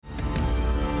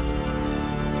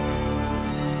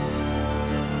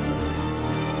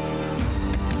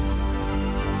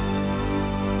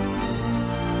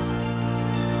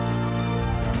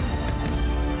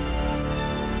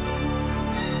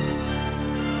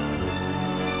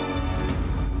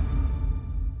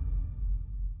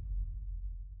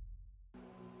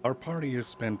Our party has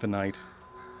spent the night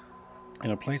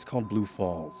in a place called Blue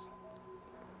Falls,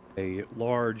 a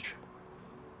large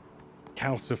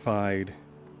calcified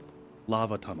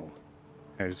lava tunnel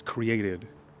has created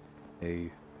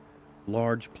a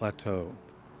large plateau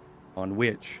on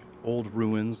which old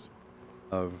ruins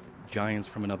of giants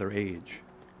from another age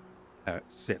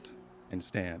sit and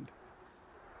stand.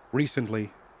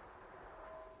 Recently,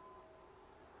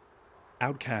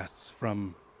 outcasts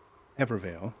from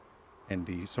Evervale and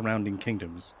the surrounding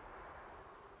kingdoms,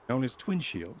 known as Twin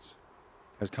Shields,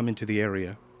 has come into the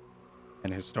area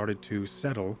and has started to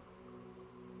settle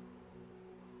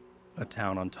a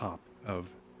town on top of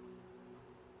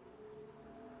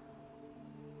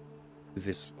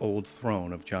this old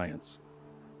throne of giants.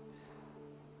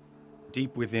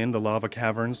 Deep within the lava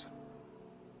caverns,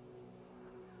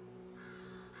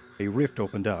 a rift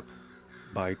opened up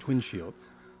by Twin Shields,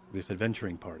 this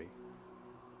adventuring party,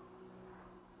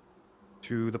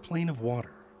 to the plane of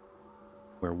water,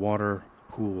 where water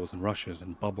pools and rushes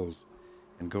and bubbles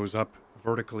and goes up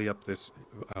vertically up this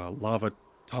lava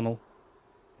tunnel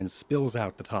and spills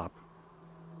out the top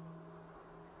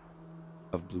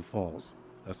of Blue Falls,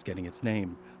 thus getting its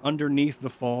name. Underneath the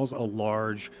falls, a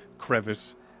large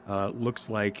crevice looks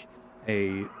like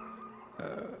a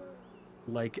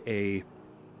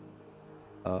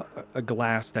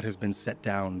glass that has been set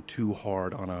down too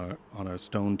hard on a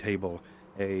stone table.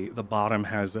 The bottom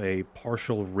has a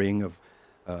partial ring of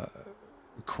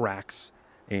cracks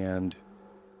and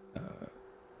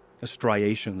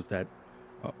striations that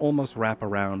almost wrap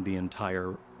around the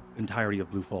entirety of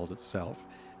Blue Falls itself.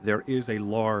 There is a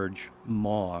large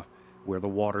maw where the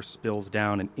water spills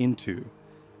down and into,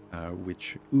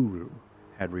 which Uru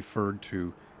had referred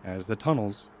to as the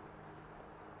tunnels,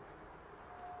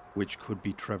 which could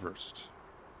be traversed.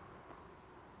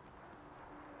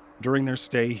 During their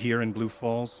stay here in Blue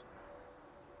Falls,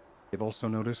 they've also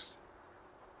noticed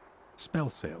spell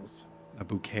sails, a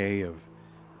bouquet of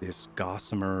this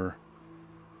gossamer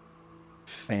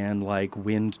fan-like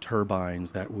wind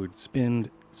turbines that would spin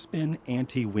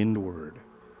anti-windward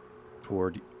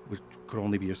toward which could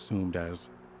only be assumed as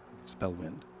the spell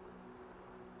wind.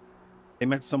 They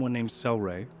met someone named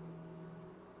Selray,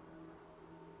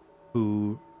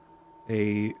 who,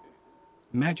 a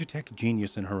Magitech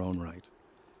genius in her own right,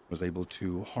 was able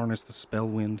to harness the spell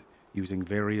wind using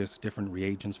various different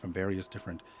reagents from various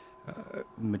different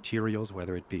materials,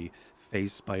 whether it be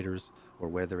phase spiders or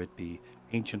whether it be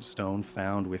ancient stone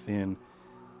found within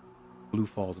Blue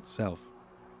Falls itself.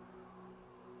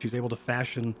 She's able to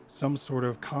fashion some sort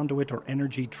of conduit or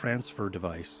energy transfer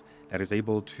device that is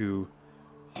able to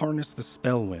harness the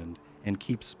spell wind and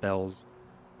keep spells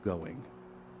going.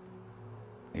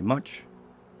 A much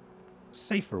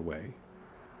safer way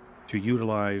to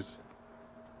utilize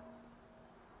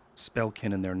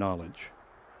spellkin and their knowledge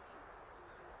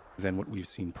than what we've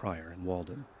seen prior in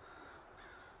Walden.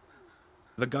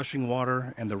 The gushing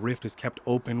water and the rift is kept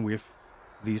open with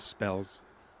these spells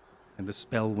and the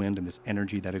spell wind and this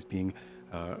energy that is being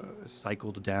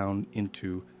cycled down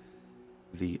into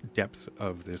the depths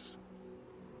of this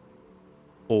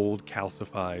old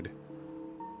calcified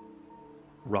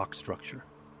rock structure.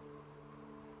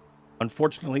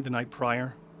 Unfortunately, the night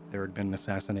prior, there had been an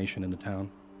assassination in the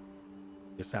town.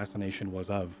 The assassination was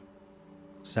of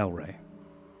Selray,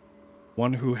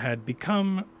 one who had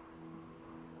become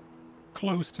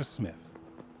close to Smith.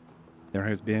 There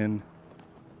has been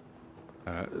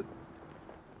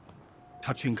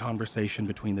touching conversation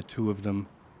between the two of them,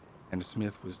 and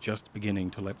Smith was just beginning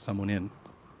to let someone in.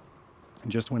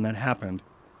 And just when that happened,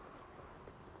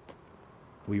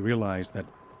 we realized that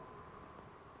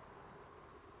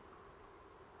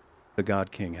the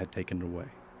God King had taken it away.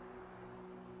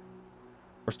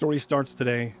 Our story starts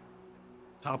today,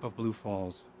 top of Blue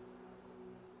Falls,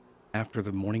 after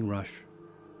the morning rush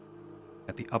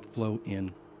at the Upflow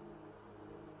Inn.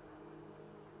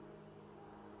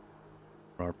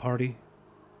 Our party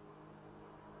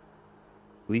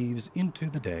leaves into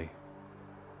the day,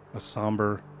 a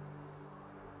somber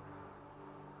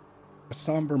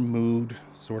mood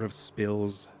sort of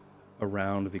spills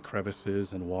around the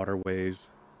crevices and waterways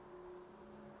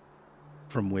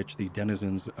from which the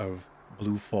denizens of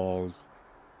Blue Falls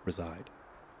reside.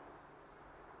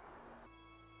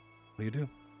 What do you do?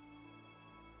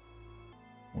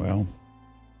 Well,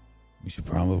 we should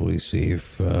probably see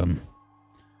if we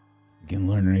can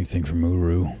learn anything from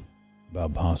Uru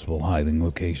about possible hiding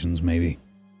locations, maybe,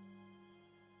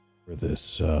 for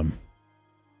this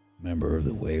member of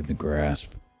the Way of the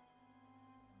Grasp.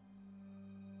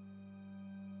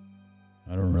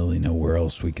 I don't really know where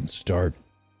else we can start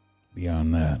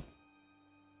beyond that.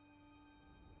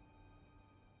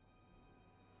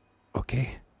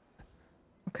 Okay.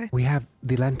 Okay. We have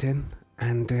the lantern,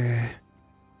 and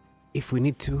if we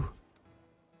need to,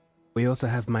 we also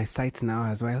have my sights now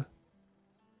as well.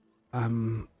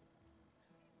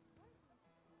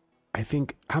 I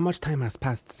think how much time has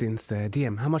passed since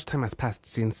DM? How much time has passed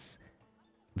since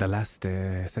the last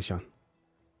session?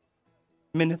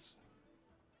 Minutes.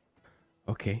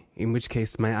 Okay. In which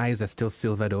case, my eyes are still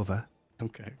silvered over.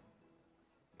 Okay.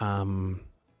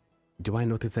 Do I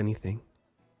notice anything?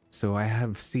 So I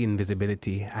have see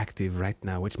invisibility active right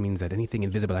now, which means that anything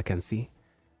invisible I can see,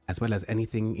 as well as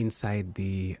anything inside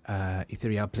the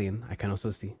ethereal plane I can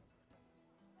also see.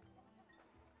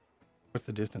 What's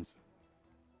the distance?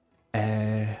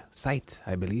 Sight,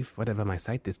 I believe, whatever my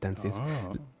sight distance is.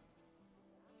 Oh.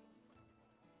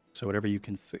 So whatever you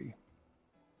can see.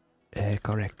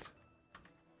 Correct.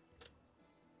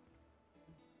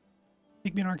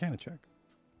 Make me an Arcana check.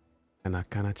 An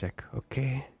Arcana check,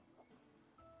 okay.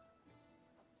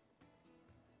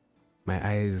 My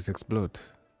eyes explode.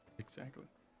 Exactly.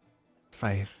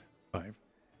 5. 5.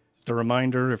 Just a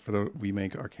reminder, we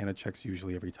make Arcana checks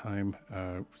usually every time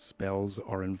spells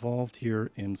are involved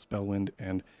here in Spellwind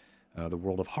and the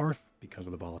World of Hearth because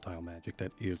of the volatile magic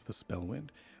that is the Spellwind.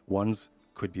 1s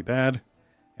could be bad,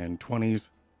 and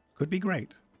 20s could be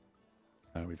great.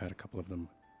 We've had a couple of them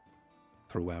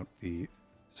throughout the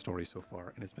story so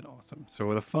far, and it's been awesome. So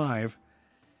with a 5,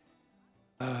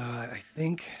 I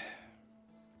think...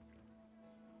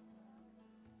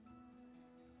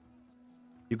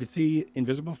 You could see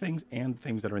invisible things and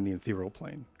things that are in the ethereal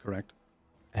plane, correct?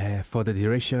 For the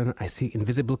duration, I see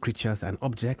invisible creatures and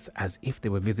objects as if they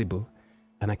were visible,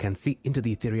 and I can see into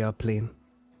the ethereal plane.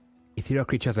 Ethereal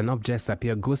creatures and objects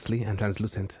appear ghostly and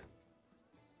translucent.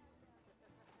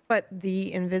 But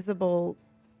the invisible,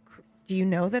 do you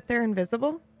know that they're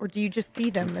invisible? Or do you just see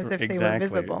them as if they were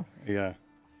visible? Yeah.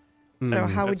 So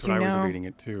how would you I was know? reading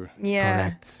it too.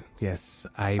 Yeah. Correct. Yes,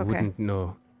 I wouldn't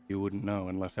know. You wouldn't know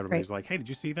unless everybody's like, hey, did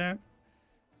you see that?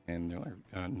 And they're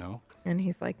like, no. And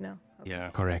he's like, no. Yeah.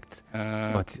 Correct.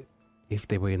 But But if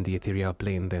they were in the ethereal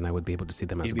plane, then I would be able to see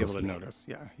them as he'd be able ghostly. to notice.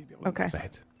 Yeah, he'd be able to Okay. notice.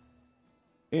 Right.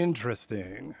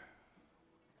 Interesting.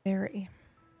 Very.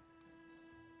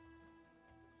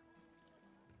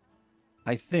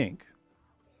 I think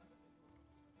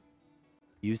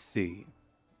you see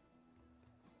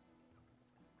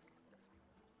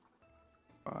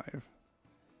 5.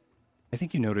 I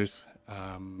think you notice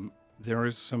there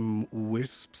is some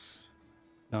wisps,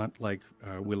 not like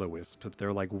will-o-wisps, but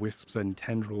they're like wisps and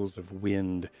tendrils of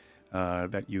wind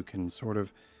that you can sort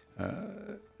of,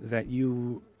 they're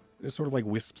sort of like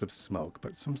wisps of smoke,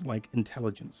 but some like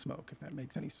intelligent smoke, if that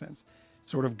makes any sense,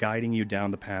 sort of guiding you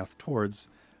down the path towards,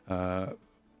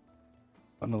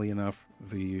 funnily enough,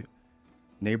 the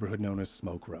neighborhood known as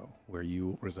Smoke Row, where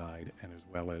you reside, and as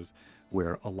well as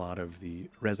where a lot of the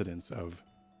residents of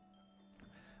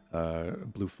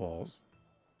Blue Falls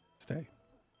stay.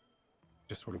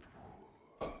 Just sort of,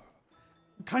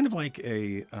 kind of like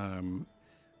a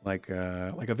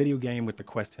video game with the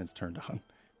quest hints turned on.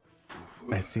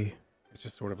 I see. It's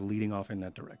just sort of leading off in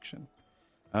that direction.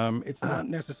 It's not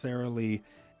necessarily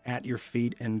at your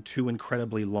feet and too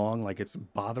incredibly long, like it's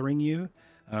bothering you,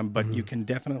 but you can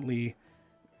definitely,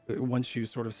 once you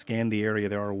sort of scan the area,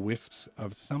 there are wisps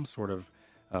of some sort of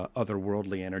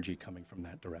otherworldly energy coming from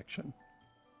that direction.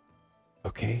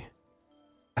 Okay.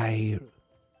 I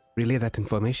relay that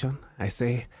information. I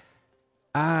say,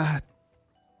 I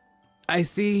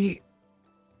see,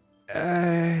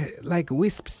 like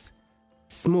wisps,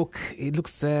 smoke. It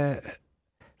looks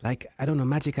like, I don't know,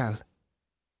 magical,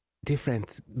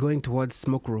 different, going towards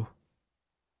Smoke Row.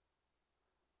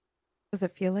 Does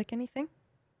it feel like anything?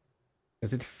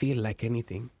 Does it feel like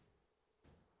anything?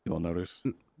 You will notice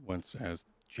once as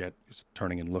Jet is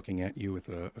turning and looking at you with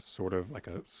a sort of like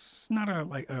not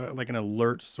like an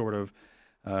alert sort of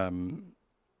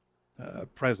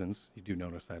presence. You do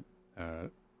notice that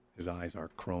his eyes are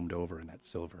chromed over in that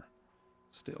silver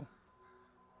still.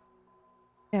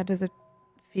 Yeah, does it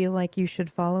feel like you should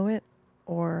follow it?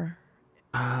 Or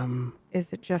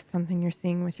is it just something you're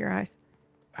seeing with your eyes?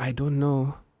 I don't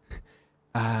know.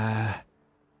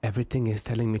 Everything is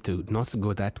telling me to not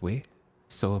go that way.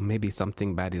 So maybe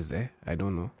something bad is there. I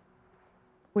don't know.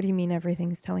 What do you mean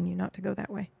everything's telling you not to go that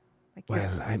way? Like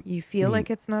you feel mean- like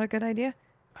it's not a good idea?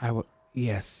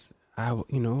 Yes.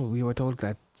 We were told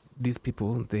that these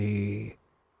people, they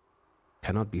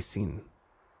cannot be seen.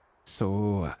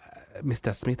 So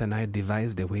Mr. Smith and I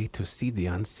devised a way to see the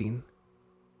unseen.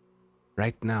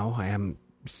 Right now, I am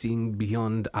seeing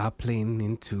beyond our plane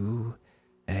into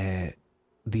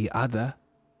the other.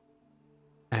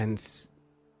 And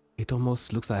it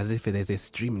almost looks as if there's a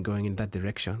stream going in that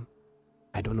direction.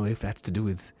 I don't know if that's to do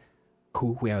with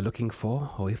who we are looking for,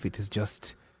 or if it is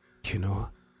just,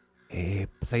 a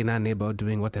plainer neighbor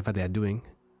doing whatever they're doing.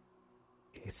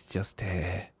 It's just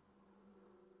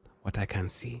what I can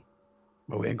see.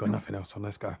 Well, we ain't got nothing else on.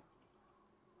 Let's go.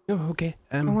 Oh, okay.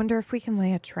 I wonder if we can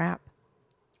lay a trap.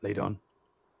 Lead on.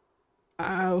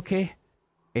 Okay.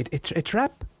 A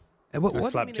trap? What do you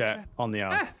Slap mean a Jet trap? on the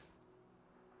arm.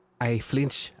 I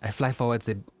flinch. I fly forwards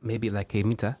maybe like a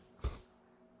meter.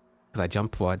 Because I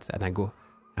jump forwards and I go.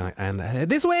 And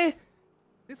this way!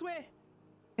 This way!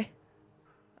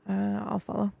 I'll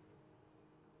follow.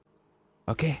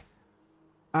 Okay.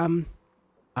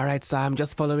 Alright, so I'm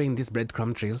just following this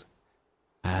breadcrumb trail.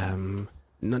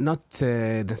 Not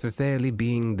necessarily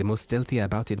being the most stealthy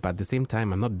about it, but at the same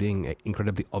time, I'm not being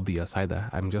incredibly obvious either.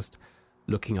 I'm just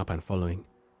looking up and following,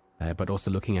 but also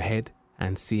looking ahead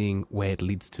and seeing where it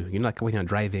leads to. Like when you're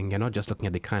driving, you're not just looking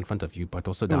at the car in front of you, but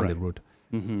also down the road.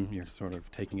 Mm-hmm. You're sort of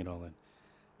taking it all in.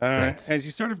 Right. As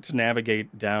you start to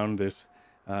navigate down this,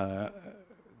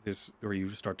 or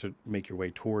you start to make your way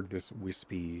toward this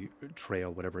wispy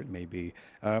trail, whatever it may be,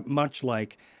 much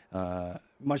like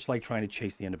trying to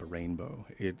chase the end of a rainbow,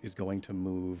 it is going to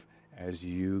move as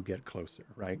you get closer,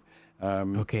 right?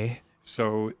 Okay.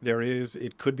 So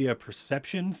it could be a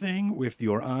perception thing with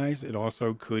your eyes. It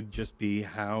also could just be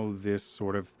how this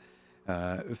sort of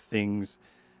things.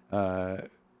 I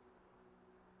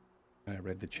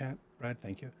read the chat, Brad.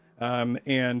 Thank you.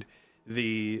 And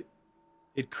it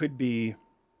could be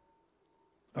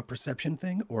a perception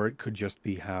thing, or it could just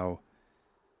be how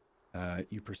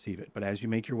you perceive it. But as you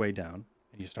make your way down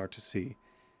and you start to see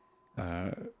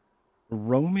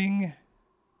roaming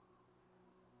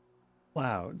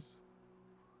clouds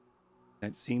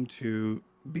that seem to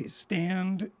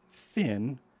stand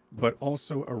thin, but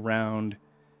also around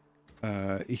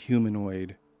a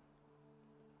humanoid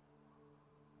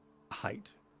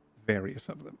height, various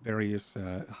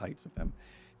heights of them.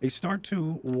 They start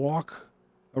to walk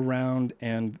around,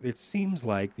 and it seems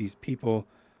like these people,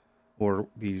 or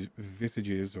these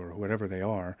visages, or whatever they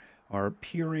are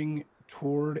peering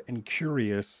toward and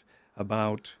curious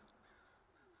about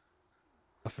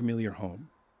a familiar home.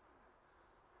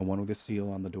 The one with a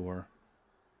seal on the door,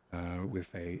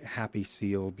 with a happy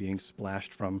seal being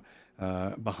splashed from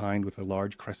behind with a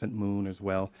large crescent moon as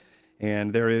well.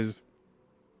 And there is,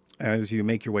 as you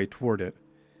make your way toward it,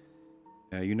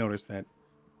 you notice that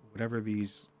whatever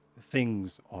these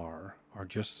things are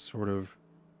just sort of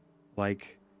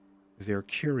like they're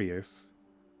curious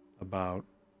about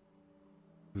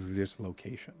this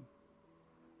location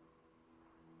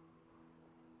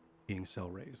being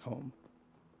Selray's home.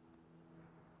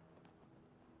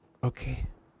 Okay.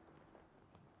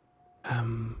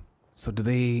 So do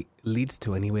they lead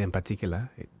to anywhere in particular?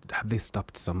 Have they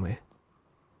stopped somewhere?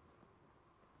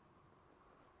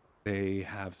 They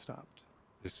have stopped.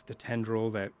 The tendril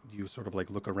that you sort of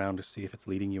like look around to see if it's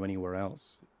leading you anywhere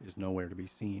else is nowhere to be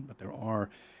seen. But there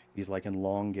are these like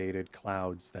elongated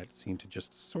clouds that seem to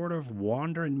just sort of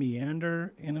wander and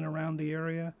meander in and around the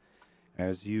area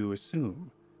as you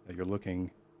assume that you're looking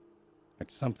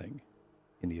at something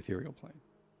in the ethereal plane.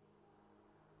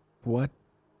 What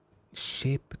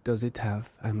shape does it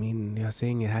have? I mean, you're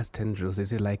saying it has tendrils.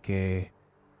 Is it like a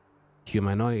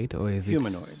humanoid, or is it...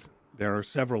 Humanoid. There are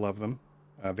several of them,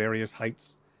 various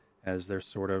heights, as they're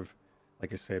sort of,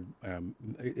 like I said,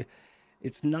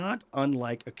 it's not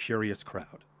unlike a curious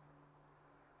crowd.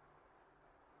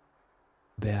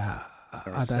 There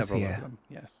are others several here. of them,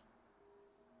 yes.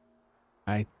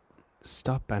 I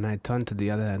stop and I turn to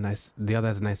the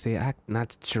others and I say, "Act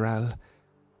natural.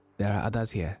 There are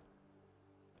others here.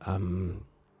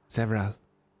 Several."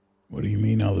 What do you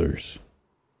mean, others?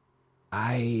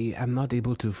 I am not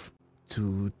able to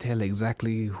tell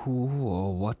exactly who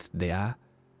or what they are,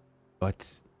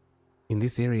 but in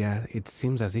this area, it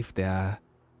seems as if there are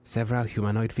several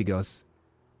humanoid figures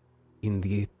in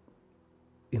the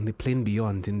plane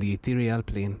beyond, in the ethereal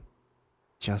plane,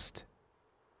 just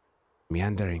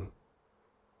meandering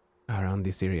around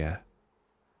this area.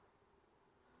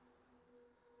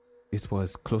 This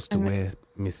was close to where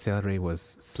Miss Selray was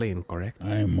slain, correct?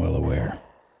 I am well aware.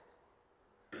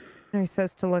 He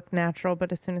says to look natural,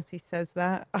 but as soon as he says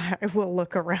that, I will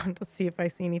look around to see if I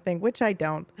see anything, which I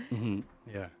don't. Mm-hmm.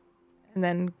 Yeah. And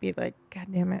then be like, God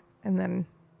damn it. And then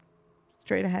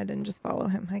straight ahead and just follow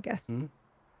him, I guess. Mm-hmm.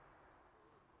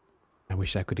 I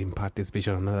wish I could impart this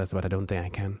vision on others, but I don't think I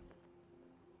can.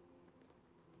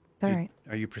 It's all right.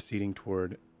 Are you proceeding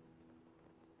toward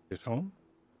this home?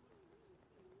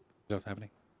 Is that what's happening?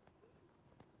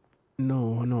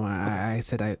 No. I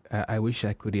said I wish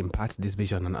I could impart this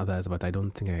vision on others, but I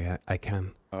don't think I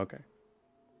can. Okay.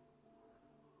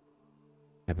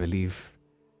 I believe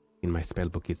in my spell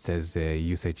book it says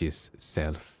usage is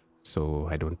self, so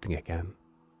I don't think I can.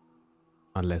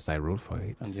 Unless I roll for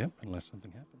it. And yep, unless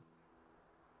something happens.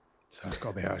 So it's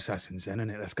got to be our assassins then,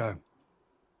 innit? Let's go.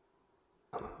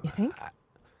 You think?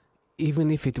 Even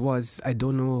if it was, I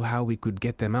don't know how we could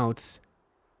get them out.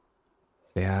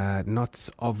 They are not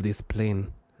of this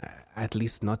plane, at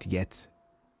least not yet.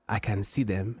 I can see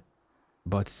them,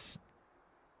 but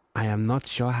I am not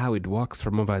sure how it works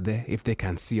from over there, if they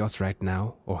can see us right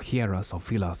now, or hear us, or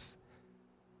feel us.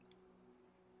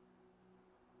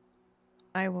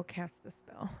 I will cast the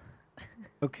spell.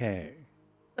 Okay.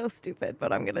 So stupid,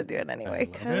 but I'm gonna do it anyway I love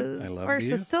it. I because love Varsha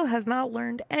these. still has not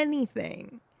learned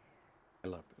anything. I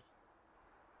love this.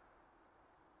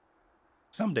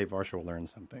 Someday Varsha will learn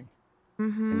something.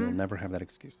 Mm-hmm. And you'll never have that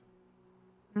excuse.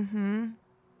 Mm-hmm.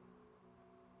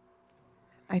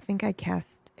 I think I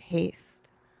cast haste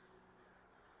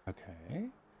Okay.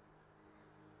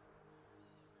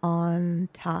 on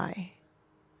Ty.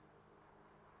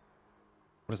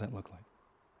 What does that look like?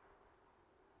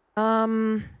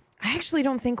 I actually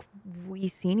don't think we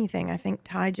see anything. I think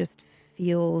Ty just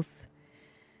feels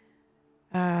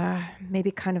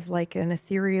maybe kind of like an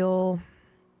ethereal.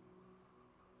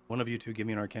 One of you two give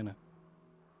me an arcana.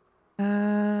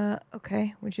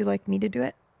 Okay. Would you like me to do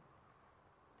it?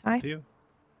 Ty? To you.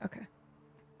 Okay.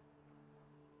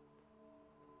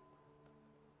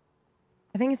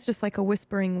 I think it's just like a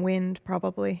whispering wind,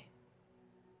 probably.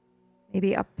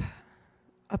 Maybe up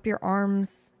your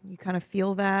arms. You kind of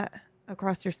feel that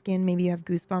across your skin. Maybe you have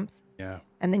goosebumps. Yeah.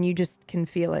 And then you just can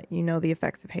feel it. You know the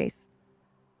effects of haste.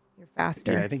 You're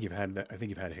faster. Yeah, I think you've had that. I think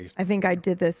you've had haste. I think I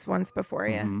did this once before,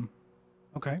 yeah. Mhm.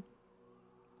 Okay. A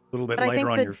little bit But I think lighter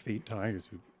on that- your feet, Ty. As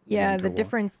you Yeah, begin to the walk.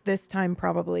 difference this time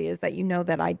probably is that you know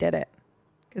that I did it.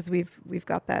 Because we've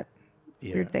got that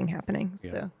Yeah. weird thing happening.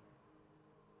 Yeah. So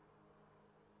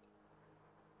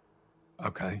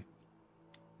Okay.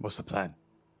 What's the plan?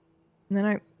 and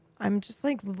then I'm just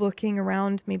like looking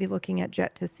around, maybe looking at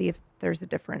Jet to see if there's a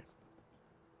difference.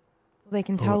 Well, they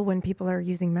can tell when people are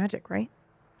using magic, right?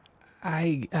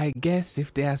 I guess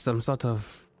if there's some sort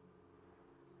of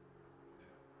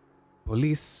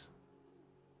police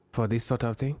for this sort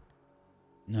of thing.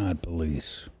 Not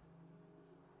police.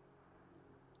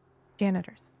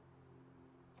 Janitors.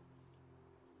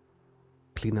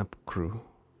 Cleanup crew.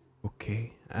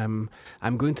 Okay. I'm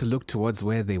going to look towards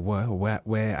where they were,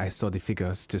 where I saw the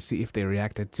figures, to see if they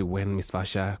reacted to when Miss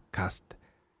Varsha cast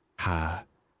her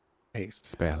Haste.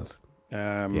 spell.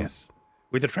 Yes.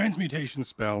 With the transmutation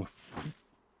spell,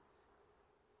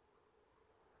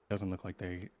 doesn't look like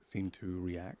they seem to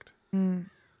react. Mm.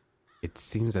 It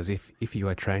seems as if you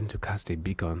are trying to cast a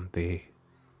beacon, they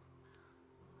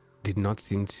did not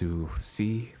seem to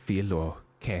see, feel, or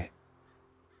care.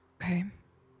 Okay.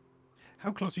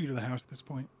 How close are you to the house at this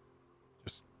point?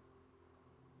 Just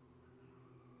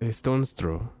A stone's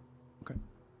throw.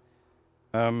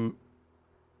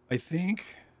 I think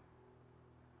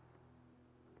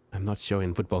I'm not sure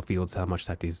in football fields how much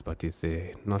that is, but it's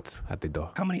not at the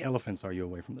door. how many elephants are you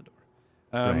away from the door?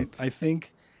 Right. I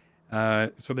think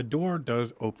so. The door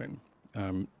does open.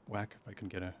 Whack, if I can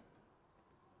get a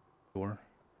door.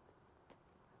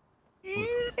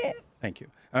 Thank you.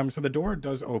 So the door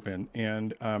does open,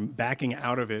 and backing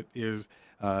out of it is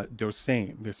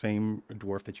Dosane, the same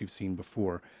dwarf that you've seen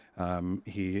before.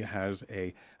 He has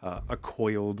a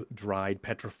coiled, dried,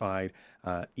 petrified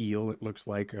eel, it looks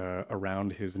like,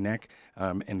 around his neck,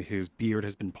 and his beard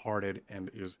has been parted and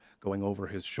is going over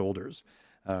his shoulders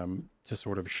to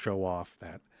sort of show off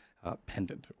that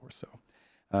pendant or so.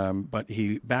 But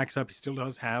he backs up. He still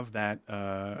does have that.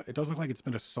 It does look like it's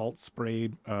been a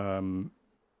salt-sprayed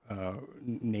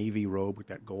navy robe with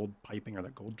that gold piping or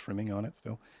that gold trimming on it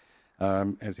still.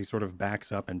 As he sort of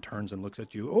backs up and turns and looks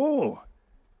at you. Oh,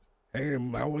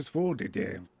 how was for?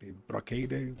 Did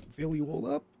Brocade fill you all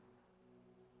up?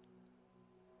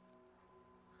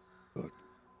 Good.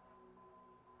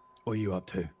 What are you up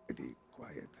to? Pretty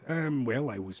quiet. Well,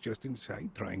 I was just inside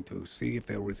trying to see if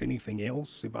there was anything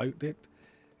else about it,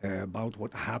 about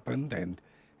what happened, and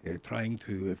trying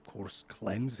to, of course,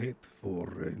 cleanse it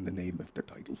for in the name of the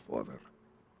Title Father.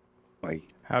 Why?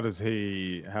 How does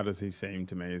he seem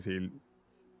to me? Is he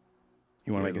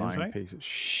You want to a make an lying insight? piece of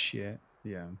shit?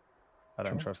 Yeah. I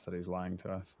don't Sure. trust that he's lying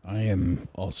to us. I am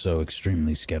also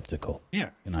extremely skeptical.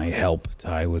 Yeah, Can I help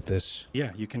Ty with this?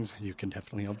 yeah. You can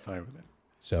definitely help Ty with it.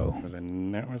 So, That was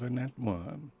a net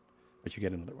one, but you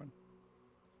get another one.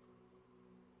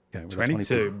 Okay, with a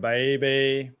 22,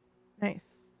 baby.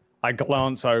 Nice. I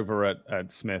glance over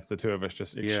at Smith. The two of us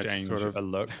just Yeah, exchange sort of. a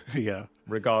look, Yeah.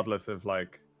 regardless of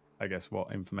like, I guess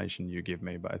what information you give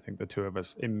me. But I think the two of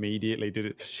us immediately did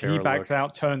it. Share He a backs look.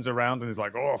 out, turns around, and is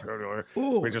like, "Oh!"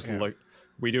 Ooh, We just yeah. look.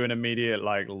 We do an immediate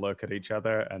like look at each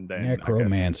other, and then I guess-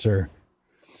 Necromancer.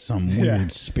 Some Yeah.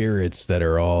 weird spirits that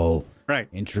are all Right.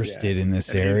 interested in this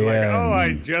And he's area. like, "Oh, I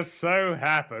and- just so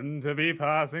happened to be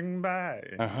passing by."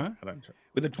 Uh-huh. I don't tr-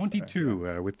 With a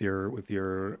 22, with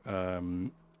your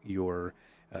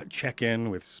check-in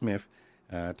with Smith,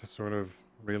 to sort of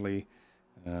really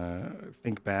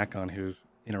think back on his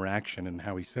interaction and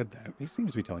how he said that, he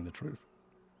seems to be telling the truth.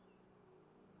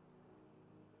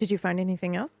 Did you find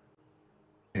anything else?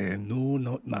 No,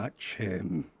 not much.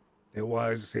 There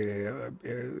was.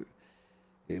 It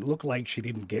looked like she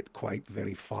didn't get quite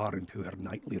very far into her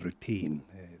nightly routine.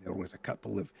 There was a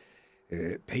couple of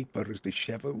papers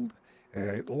disheveled.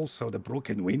 Also, the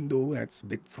broken window. That's a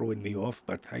bit throwing me off.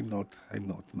 But I'm not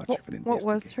much of an What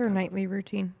was her investigator. nightly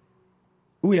routine?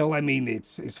 Well, I mean,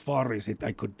 it's as far as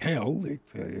I could tell.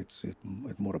 It's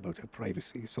more about her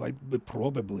privacy. So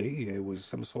probably it was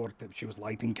some sort of. She was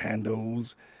lighting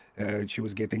candles. She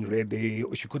was getting ready.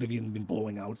 She could have even been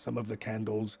blowing out some of the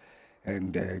candles,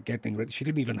 and getting ready. She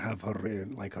didn't even have her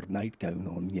her nightgown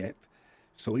on yet.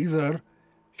 So either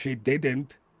she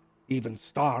didn't even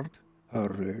start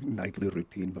her nightly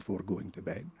routine before going to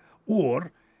bed,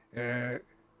 or.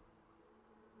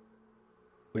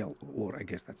 Or I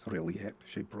guess that's really it.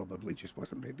 She probably just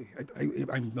wasn't ready.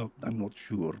 I'm not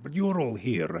sure. But you're all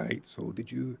here, right? So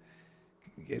did you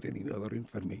get any other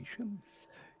information?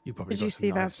 You probably Did got you some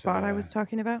see that nice, spot I was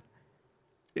talking about?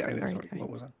 Yeah, Sorry, sorry. Ty. What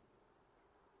was that?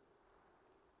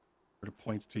 Sort of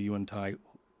points to you and Ty.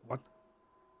 What?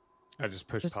 I just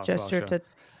push Just past gesture Varsha.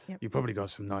 to. You probably got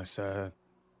some nice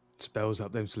spells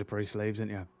up them slippery sleeves,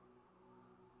 didn't you?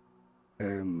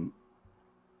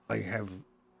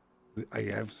 I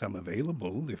have some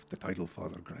available if the title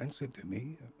father grants it to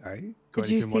me. Got Did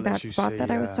you anything see what lets that you spot that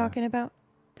see, I was talking about?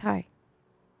 Ty.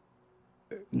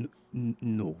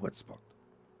 No, what spot?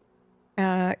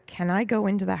 Can I go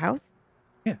into the house?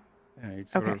 Yeah, he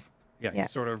sort Okay. of. Yeah, Yeah. he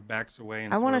sort of backs away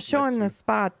and. I want to show him the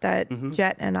spot that Mhm.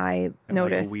 Jet and I like a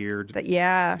noticed. weird that,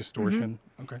 yeah. mhm. distortion.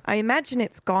 Okay. I imagine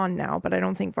it's gone now, but I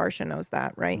don't think Varsha knows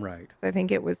that, right? Right. Because I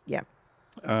think it was, yeah.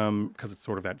 Because it's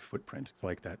sort of that footprint. It's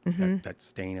like that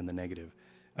stain in the negative.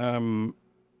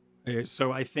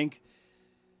 So I think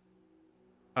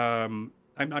I'm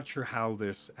not sure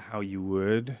how you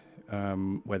would,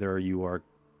 whether you are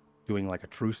doing like a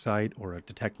true sight or a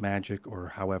detect magic or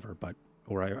however,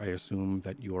 or I assume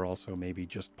that you are also maybe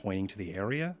just pointing to the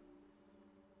area.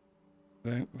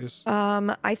 This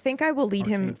I think I will lead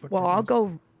Arcane him. footprint Well, I'll is-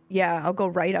 go. Yeah, I'll go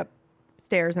right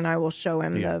upstairs and I will show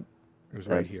him Yeah, the it was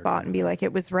the right here. spot and be like,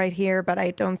 it was right here, but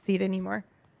I don't see it anymore.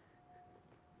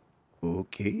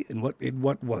 Okay, and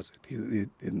what was it?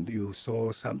 And you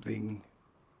saw something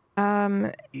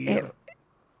It, here?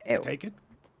 it Take it.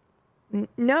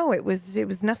 no, it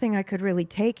was nothing I could really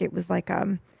take. It was like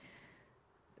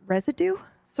residue,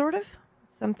 sort of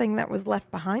something that was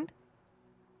left behind.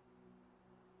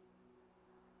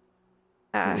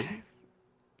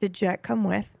 Did Jet come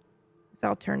with? So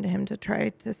I'll turn to him to try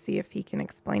to see if he can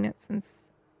explain it, since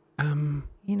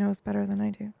he knows better than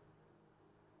I do.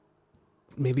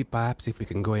 Maybe perhaps if we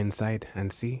can go inside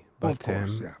and see. But Of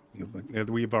course, yeah.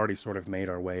 We've already sort of made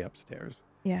our way upstairs.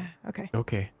 Yeah. Okay.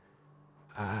 okay.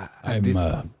 At I'm, this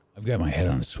I've got my head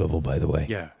on a swivel, by the way.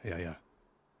 Yeah.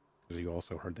 Because you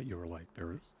also heard that you were like, there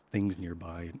were things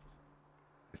nearby. And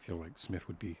I feel like Smith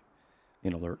would be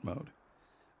in alert mode.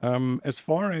 As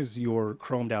far as your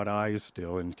chromed out eyes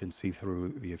still and can see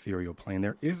through the ethereal plane,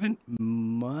 there isn't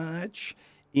much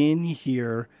in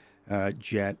here,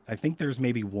 Jet. I think there's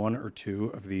maybe one or two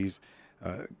of these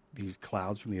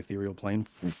clouds from the ethereal plane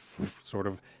sort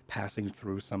of passing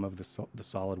through some of the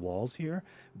solid walls here,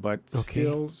 but Okay.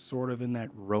 still sort of in that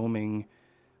roaming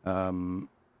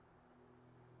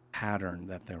pattern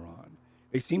that they're on.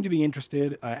 They seem to be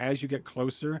interested as you get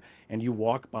closer and you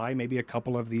walk by maybe a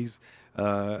couple of these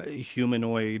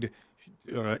humanoid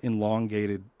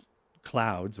elongated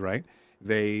clouds, right?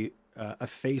 A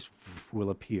face will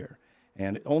appear,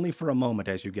 and only for a moment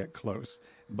as you get close.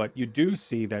 But you do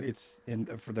see that it's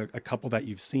for a couple that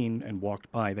you've seen and walked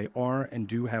by, they are and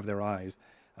do have their eyes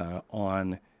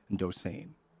on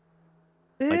Dosane.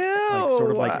 Like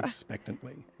sort of like Ew.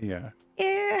 expectantly. Yeah.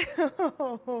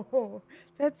 Ew.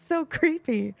 That's so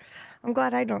creepy. I'm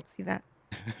glad I don't see that.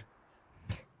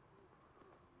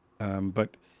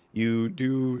 But you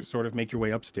do sort of make your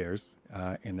way upstairs,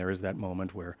 and there is that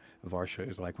moment where Varsha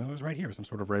is like, well, it was right here, some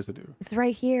sort of residue. It's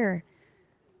right here.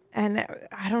 And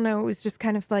I don't know, it was just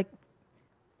kind of like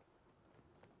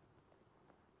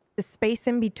the space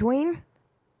in between.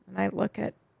 And I look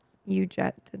at you,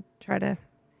 Jet, to try to.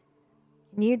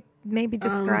 Can you maybe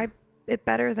describe it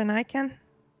better than I can?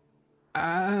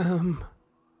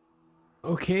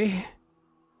 Okay.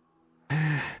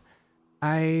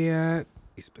 I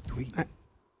It's between.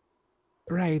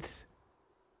 right.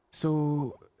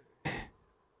 So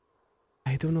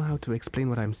I don't know how to explain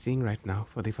what I'm seeing right now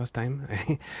for the first time.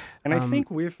 And I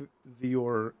think with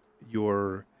your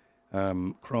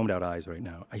chromed out eyes right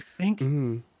now, I think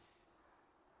Mhm.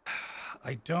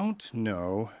 I don't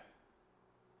know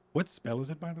what spell is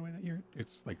it, by the way, that you're.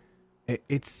 It's like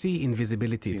It's see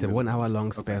invisibility. See It's a invisibility. 1 hour long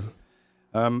Okay. spell.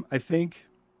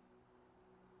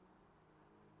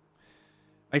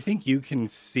 I think you can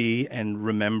see and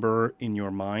remember in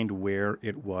your mind where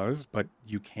it was, but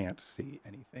you can't see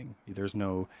anything. There's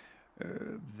no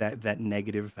that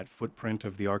negative, that footprint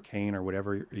of the arcane or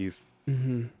whatever you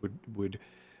would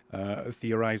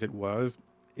theorize it was,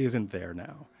 isn't there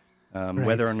now.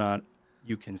 Whether or Right. not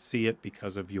you can see it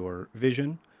because of your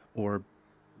vision or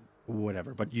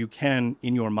whatever, but you can,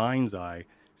 in your mind's eye,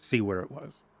 see where it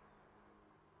was.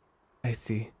 I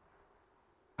see.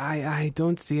 I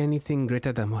don't see anything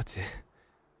greater than what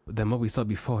we saw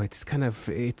before. It's kind of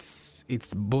it's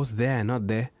both there and not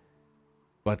there,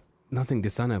 but nothing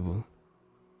discernible.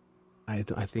 I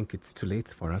think it's too late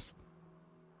for us.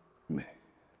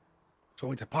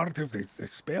 So it's a part of the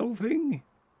spell thing?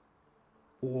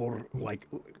 Or like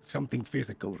something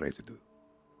physical residue?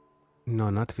 No,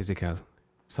 not physical.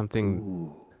 Something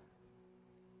Ooh.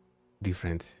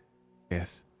 different.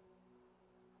 Yes.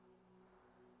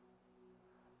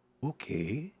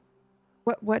 Okay.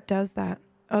 What does that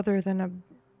other than a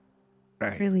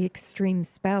Right. really extreme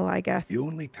spell, I guess? The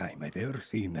only time I've ever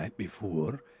seen that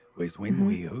before was when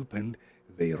we opened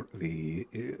the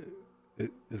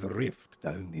rift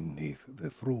down in the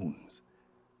thrones,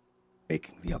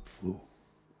 making the upflow.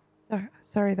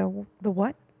 Sorry, the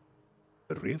what?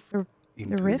 The rift?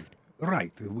 The rift?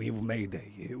 Right. We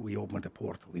opened a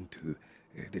portal into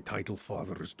the Title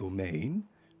Father's domain,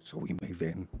 so we may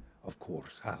then, of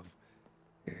course, have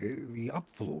the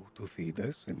upflow to feed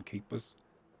us and keep us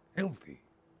healthy.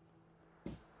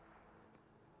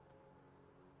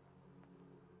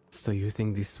 So you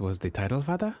think this was the title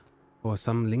father, or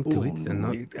some link to it, and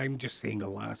not? I'm just saying the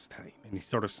last time. And he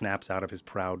sort of snaps out of his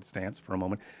proud stance for a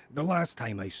moment. The last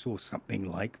time I saw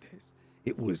something like this,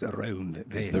 it was around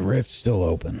then. Is the rift still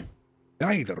open?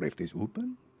 Aye, the rift is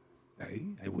open. Aye,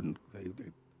 I wouldn't...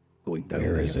 going down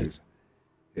Where is there it?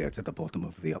 Yeah, it's at the bottom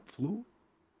of the upflow.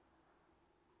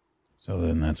 So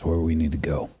then that's where we need to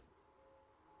go.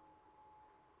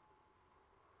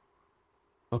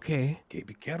 Okay. Okay,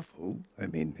 be careful. I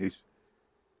mean,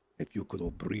 if you could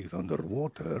all breathe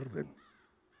underwater, then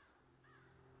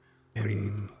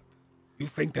breathe. You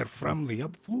think they're from the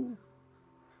upflow?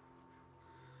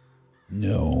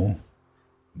 No,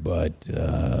 but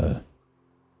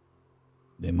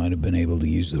they might have been able to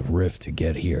use the rift to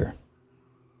get here.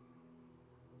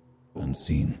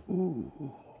 Unseen.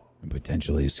 Ooh. And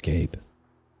potentially escape.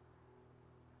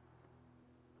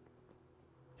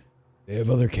 They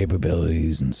have other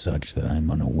capabilities and such that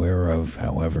I'm unaware of,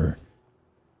 however.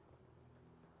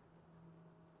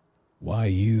 Why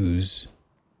use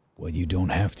what you don't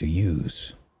have to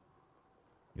use?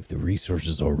 If the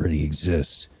resources already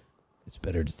exist, it's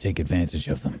better to take advantage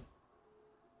of them.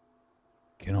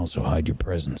 You can also hide your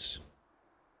presence.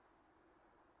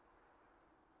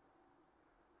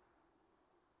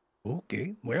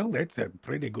 Okay, well, that's a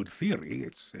pretty good theory.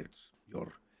 It's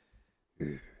your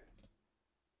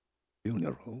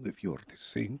funeral if you're to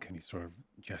sink, And he sort of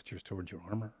gestures towards your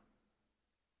armor.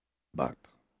 but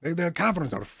the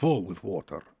caverns are full with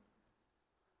water. At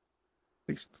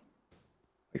least,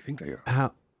 I think they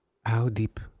are How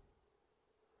deep?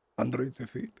 hundreds of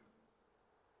feet.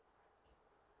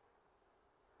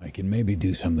 I can maybe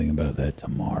do something about that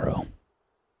tomorrow.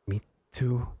 Me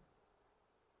too.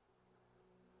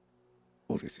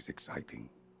 Oh, this is exciting.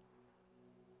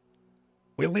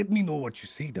 Well, let me know what you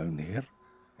see down there,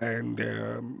 and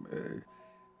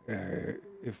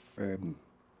if I'm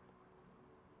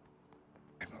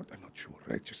not sure.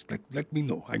 Right? Just let me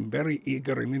know. I'm very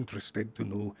eager and interested to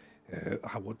know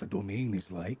what the domain is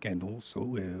like, and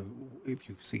also if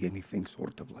you see anything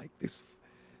sort of like this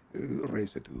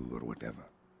residue or whatever.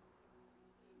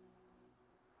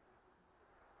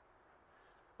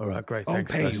 All right, great. I'll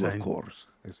Thanks, pay you, of Dosane. course.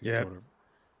 As he Yep. sort of,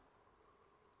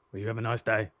 Well, you have a nice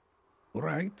day. all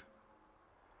right.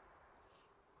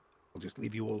 I'll just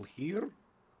leave you all here.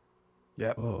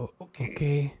 Yep. Oh, Okay.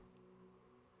 okay.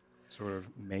 sort of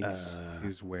makes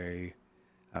his way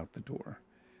out the door.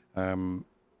 And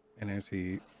as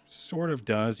he sort of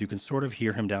does, you can sort of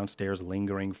hear him downstairs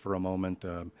lingering for a moment.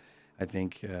 I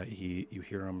think you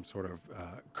hear him sort of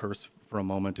curse for a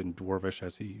moment in Dwarvish,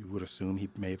 as you would assume he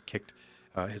may have kicked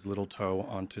his little toe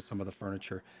onto some of the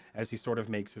furniture as he sort of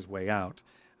makes his way out.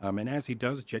 And as he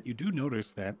does, Jet, you do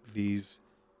notice that these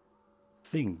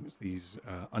things, these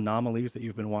anomalies that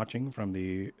you've been watching from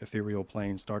the ethereal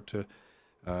plane start to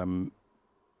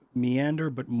meander,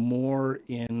 but more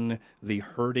in the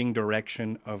herding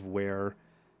direction of where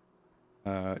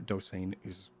Dosane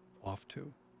is off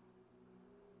to.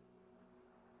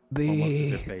 Almost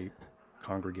as if they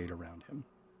congregate around him.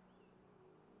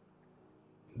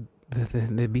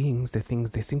 The beings, the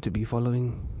things, they seem to be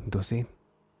following Dosane.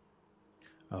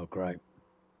 Oh, great.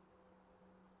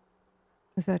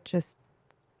 Is that just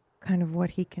kind of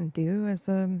what he can do as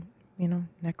a,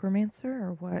 necromancer,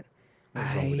 or what?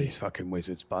 What's wrong with these fucking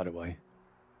wizards, by the way?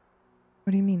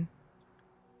 What do you mean?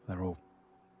 They're all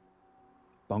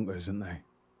bonkers, aren't they?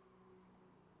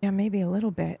 Yeah, maybe a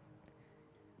little bit.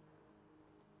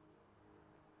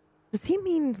 Does he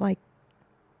mean like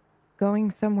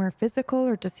going somewhere physical,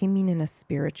 or does he mean in a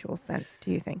spiritual sense,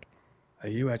 do you think? Are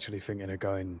you actually thinking of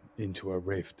going into a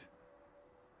rift?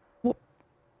 Well,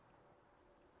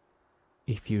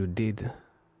 If you did,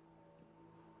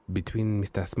 between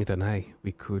Mr. Smith and I,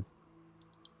 we could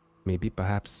maybe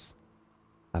perhaps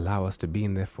allow us to be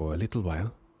in there for a little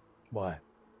while. Why?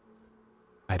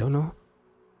 I don't know.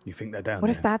 You think they're down what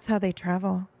there? if that's how they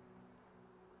travel?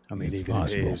 I mean, It's even if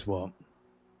possible. it is what?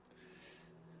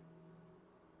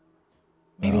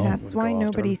 Maybe Well, that's wanna why go after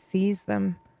nobody him? sees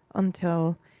them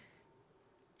until...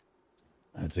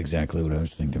 That's exactly what I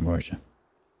was thinking, Marcia.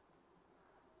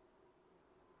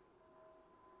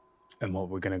 And what,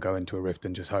 we're going to go into a rift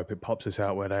and just hope it pops us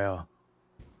out where they are?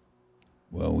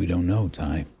 Well, we don't know,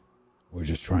 Ty. We're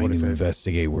just trying What if to it-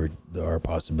 investigate where there are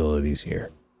possibilities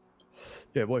here.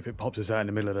 Yeah, what if it pops us out in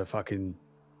the middle of the fucking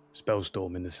spell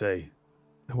storm in the sea?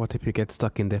 What if you get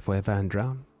stuck in there forever and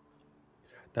drown?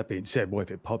 That being said, what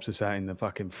if it pops us out in the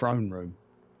fucking throne room?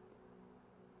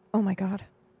 Oh my god.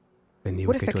 Then you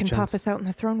What will if get it your can chance. pop us out in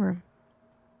the throne room?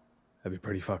 That'd be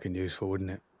pretty fucking useful, wouldn't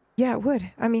it? Yeah, it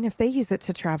would. I mean, if they use it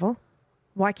to travel,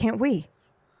 why can't we?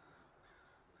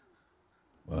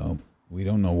 Well, we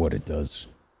don't know what it does.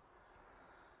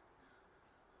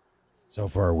 So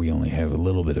far, we only have a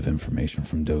little bit of information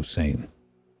from Dosane.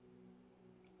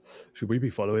 Should we be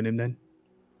following him then?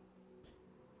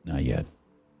 Not yet.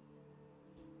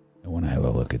 I want to have a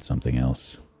look at something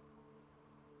else.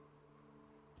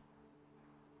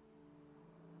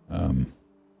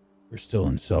 We're still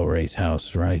in Selray's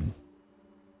house, right?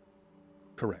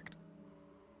 Correct.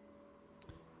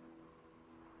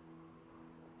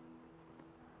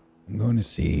 I'm going to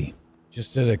see,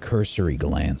 just at a cursory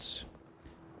glance,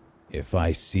 if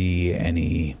I see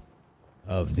any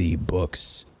of the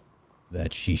books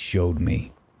that she showed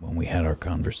me when we had our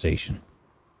conversation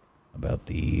about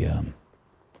the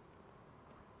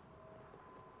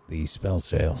spell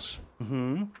sales.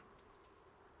 Mm-hmm.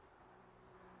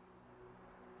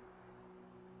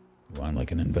 You want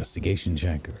like an investigation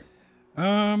check?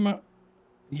 Or?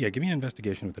 Yeah, give me an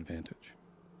investigation with advantage.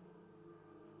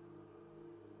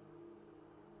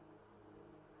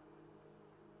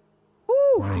 Woo!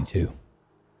 22.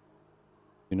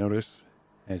 You notice,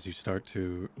 as you start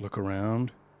to look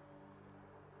around,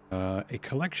 a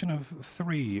collection of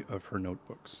 3 of her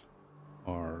notebooks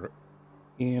are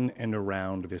in and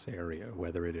around this area,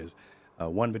 whether it is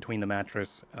one between the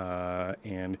mattress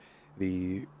and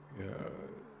the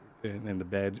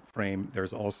bed frame.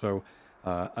 There's also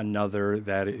another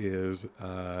that is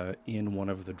in one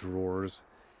of the drawers,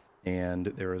 and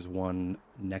there is one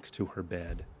next to her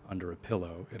bed under a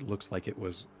pillow. It looks like it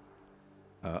was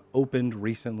opened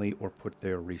recently or put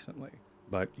there recently,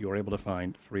 but you're able to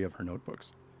find 3 of her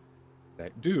notebooks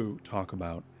that do talk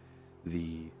about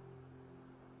the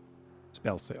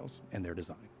spell sales and their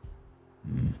design.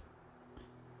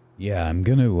 Yeah, I'm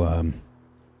going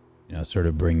to, sort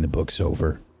of bring the books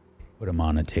over, put them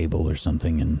on a table or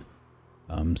something,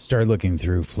 and start looking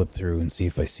through, flip through, and see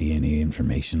if I see any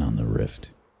information on the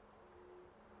rift.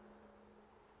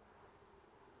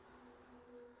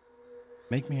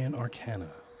 Make me an Arcana.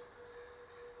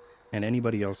 And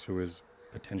anybody else who is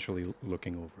potentially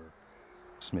looking over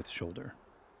Smith's shoulder.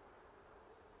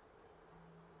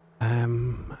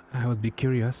 I would be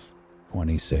curious.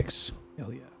 26.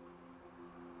 Hell yeah.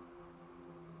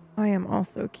 I am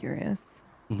also curious.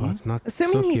 But it's not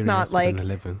Assuming so he's curious not, with like- an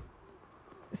 11.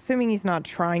 Assuming he's not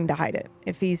trying to hide it.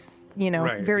 If he's,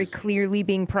 Right, very he's- clearly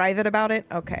being private about it,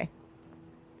 okay.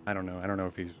 I don't know. I don't know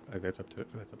if he's. That's up to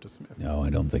Smith. No, I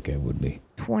don't think I would be.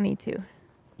 22.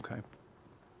 Okay.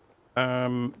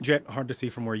 Jet, hard to see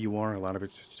from where you are. A lot of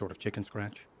it's just sort of chicken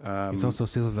scratch. It's also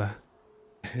silver.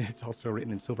 It's also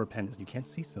written in silver pens. You can't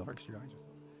see silver because your eyes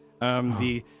are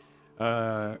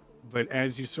silver. But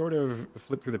as you sort of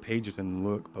flip through the pages and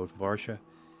look, both Varsha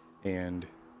and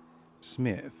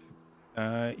Smith,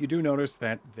 you do notice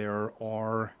that there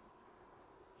are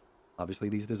obviously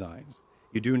these designs.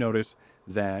 You do notice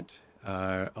that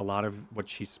a lot of what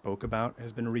she spoke about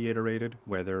has been reiterated,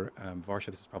 whether,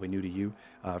 Varsha, this is probably new to you,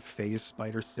 phase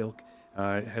spider silk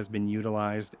has been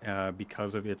utilized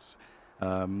because of its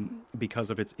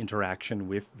interaction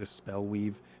with the spell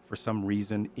weave. For some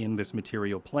reason in this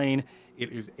material plane,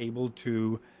 it is able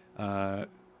to,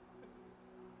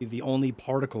 the only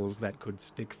particles that could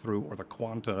stick through, or the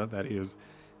quanta that is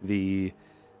the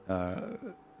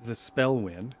spell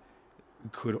wind,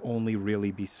 could only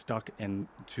really be stuck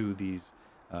into these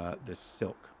this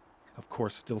silk. Of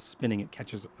course, still spinning, it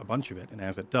catches a bunch of it, and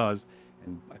as it does,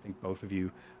 and I think both of you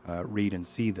read and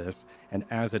see this, and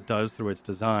as it does through its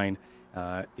design,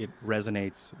 it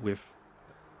resonates with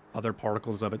other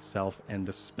particles of itself, and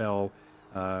the spell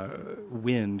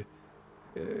wind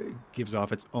gives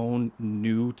off its own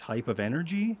new type of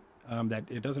energy that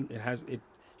it doesn't. It has it.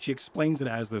 She explains it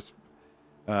as this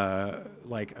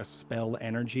like a spell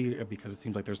energy, because it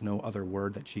seems like there's no other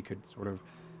word that she could sort of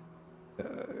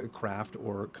craft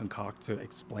or concoct to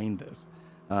explain this.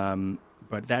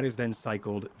 But that is then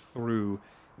cycled through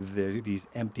these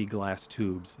empty glass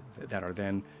tubes that are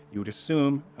then, you would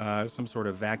assume, some sort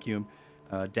of vacuum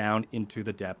down into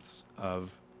the depths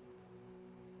of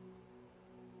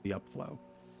the upflow.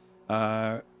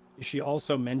 She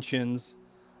also mentions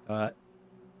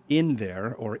in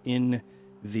there, or in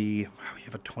the, we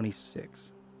have a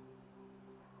 26.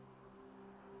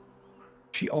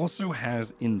 She also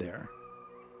has in there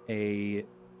the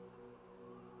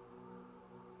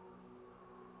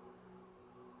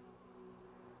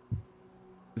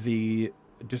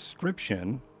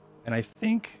description, and I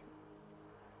think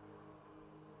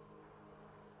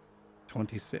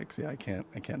 26. Yeah, I can't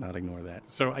not ignore that.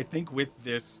 So I think with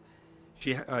this,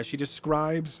 she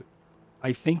describes,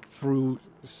 I think, through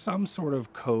some sort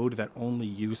of code that only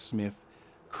you, Smith,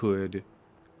 could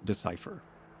decipher.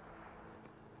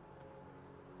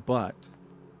 But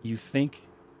you think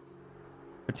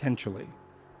potentially,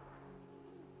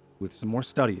 with some more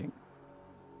studying,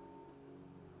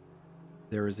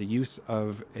 there is a use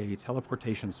of a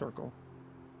teleportation circle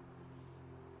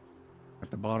at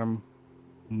the bottom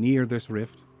near this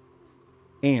rift,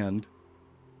 and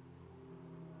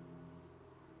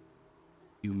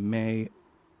you may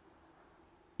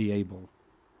be able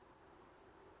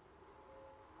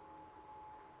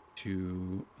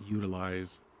to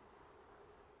utilize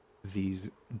these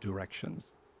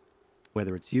directions,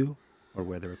 whether it's you or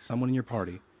whether it's someone in your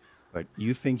party, but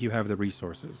you think you have the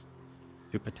resources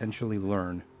to potentially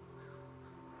learn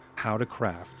how to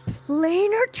craft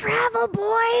Planar travel,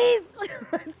 boys!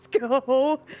 Let's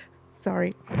go.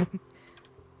 Sorry.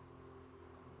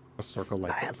 a circle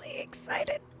like this. Mildly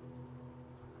excited.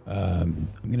 I'm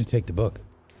gonna take the book.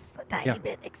 Just a tiny Yeah.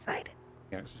 bit excited.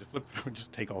 Yeah, so just flip through and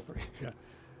just take all three.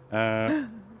 Yeah.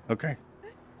 Okay.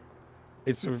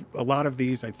 It's a lot of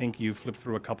these. I think you flip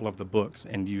through a couple of the books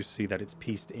and you see that it's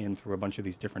pieced in through a bunch of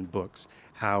these different books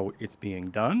how it's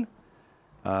being done.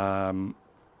 But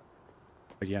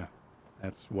yeah,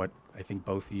 that's what I think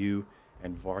both you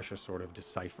and Varsha sort of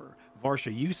decipher.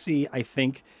 Varsha, you see, I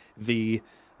think the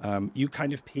you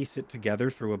kind of piece it together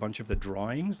through a bunch of the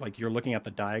drawings. Like you're looking at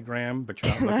the diagram, but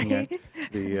you're not looking at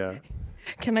the.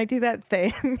 Can I do that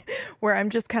thing where I'm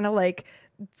just kind of like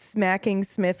smacking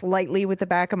Smith lightly with the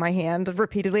back of my hand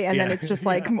repeatedly, and then it's just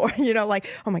like more, like,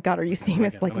 oh my God, are you seeing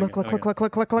this? Like, look,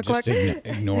 Just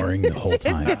ignoring the whole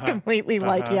time. Just completely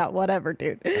like, yeah, whatever,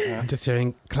 dude. I'm just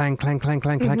hearing clang, clang, clang,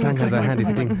 clang, clang, clang as our hand is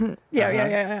hitting.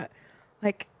 Yeah.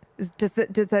 Like, does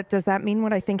that mean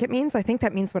what I think it means? I think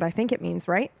that means what I think it means,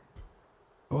 right?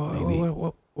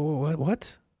 What?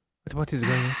 What is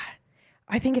going on?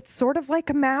 I think it's sort of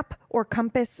like a map or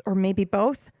compass or maybe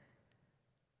both.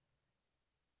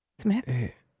 Smith?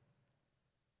 If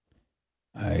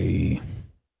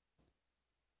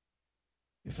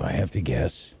I have to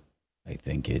guess, I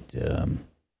think it,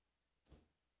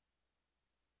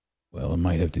 well, it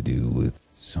might have to do with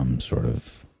some sort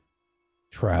of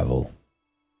travel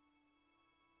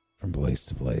from place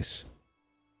to place.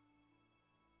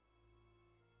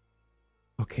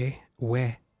 Okay,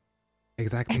 where?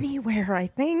 Exactly. Anywhere, I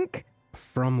think.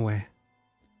 From where?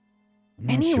 I'm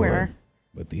not Anywhere. sure,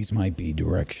 but these might be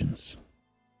directions.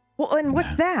 Well, and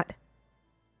what's that?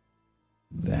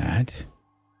 That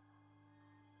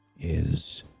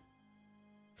is,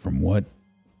 from what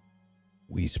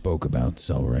we spoke about,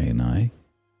 Selray and I,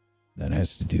 that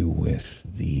has to do with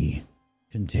the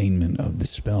containment of the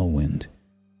spell wind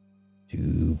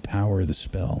to power the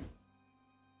spell.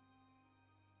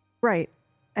 Right.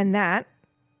 And that,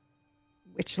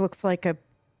 which looks like a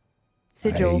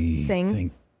sigil I thing.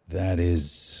 think that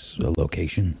is a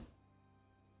location.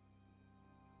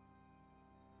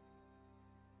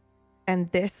 And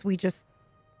this we just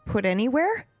put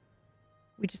anywhere?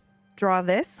 We just draw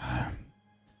this?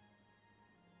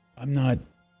 I'm not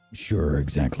sure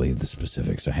exactly of the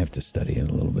specifics. I have to study it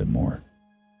a little bit more.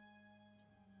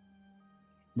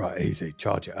 Right, easy.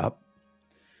 Charge it up.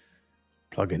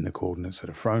 Plug in the coordinates of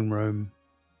the throne room.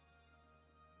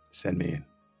 Send me in.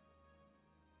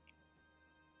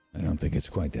 I don't think it's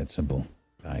quite that simple.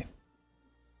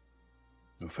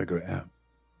 We'll figure it out.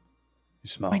 You're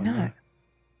smart. Why aren't you? not?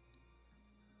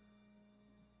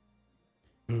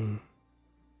 I'm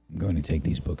going to take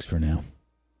these books for now.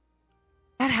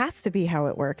 That has to be how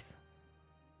it works.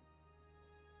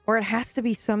 Or it has to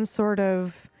be some sort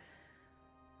of,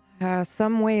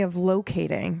 some way of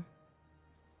locating,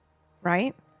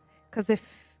 right? Because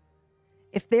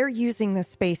if they're using the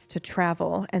space to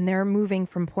travel and they're moving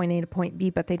from point A to point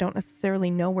B, but they don't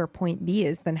necessarily know where point B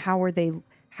is, then how are they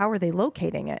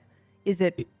locating it? Is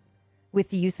it with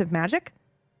the use of magic?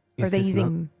 Or are Is they this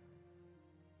using...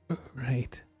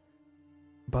 Right.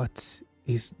 But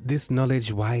is this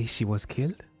knowledge why she was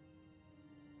killed?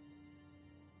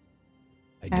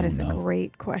 I That don't is a know.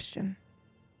 great question.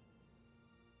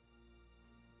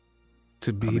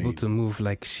 To be able to move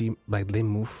like they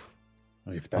move?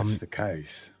 If that's the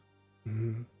case,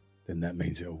 Mhm. then that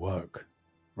means it'll work,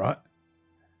 right?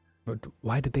 But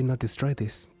why did they not destroy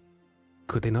this?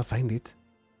 Could they not find it?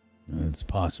 It's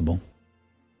possible.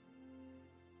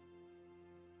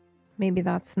 Maybe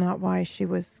that's not why she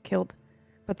was killed.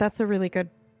 But that's a really good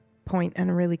point and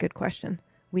a really good question.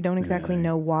 We don't exactly Yeah.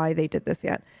 know why they did this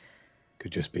yet.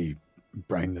 Could just be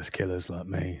brainless killers like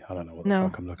me. I don't know what the No.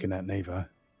 fuck I'm looking at neither.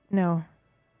 No.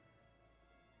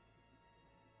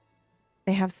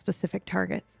 They have specific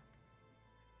targets.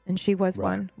 And she was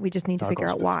Right. one. We just need to I've figure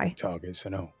got out why. specific targets,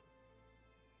 and all.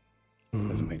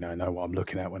 Doesn't mean I know what I'm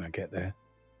looking at when I get there.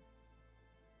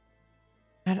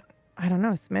 I don't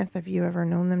know, Smith. Have you ever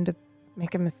known them to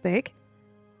make a mistake?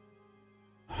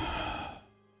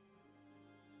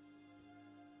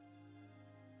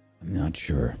 I'm not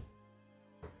sure.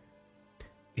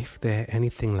 If they're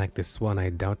anything like the Swan, I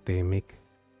doubt they make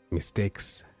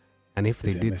mistakes. And if they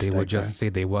Is it a did, they would mistake, just though? say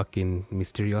they work in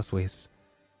mysterious ways.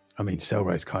 I mean,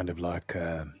 Selray's kind of like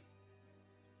an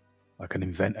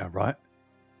inventor, right?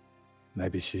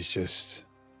 Maybe she's just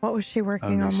What was she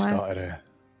working only on last? started to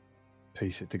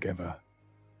piece it together.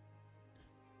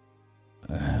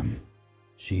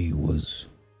 She was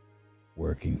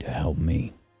working to help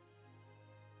me.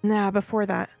 Nah, before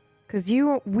that. Because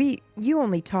you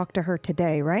only talked to her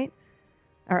today, right?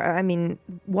 Or, I mean,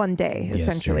 one day,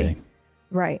 essentially. Yesterday.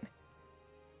 Right.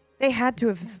 They had to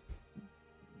have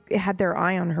had their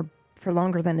eye on her for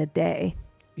longer than a day.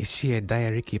 Is she a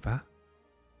diary keeper?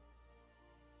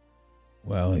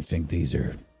 Well, I think these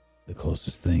are the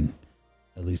closest thing,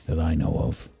 at least that I know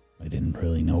of. I didn't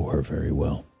really know her very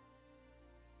well.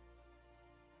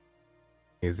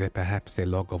 Is there perhaps a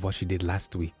log of what she did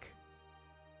last week?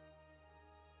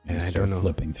 I I start don't know.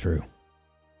 flipping through.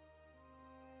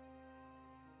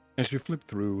 As you flip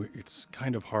through, it's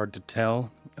kind of hard to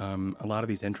tell. A lot of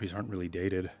these entries aren't really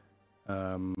dated.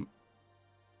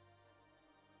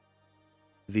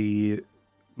 The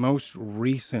most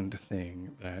recent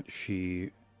thing that she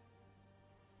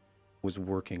was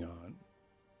working on,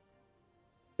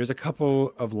 there's a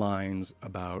couple of lines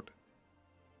about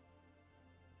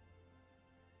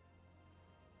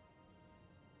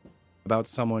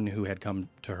someone who had come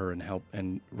to her and help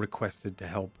and requested to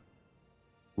help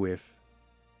with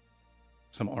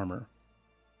some armor.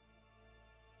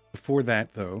 Before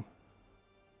that, though,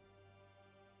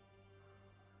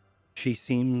 she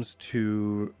seems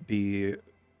to be...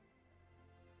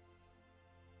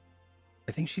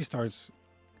 I think she starts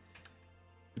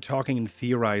talking and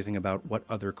theorizing about what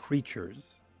other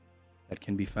creatures that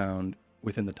can be found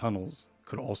within the tunnels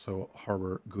could also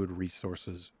harbor good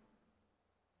resources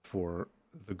for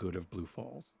the good of Blue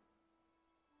Falls.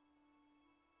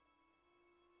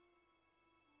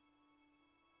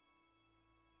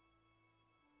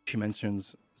 She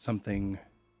mentions something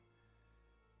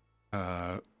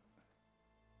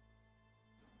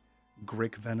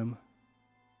Grick venom.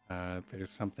 There's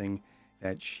something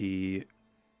that she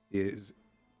is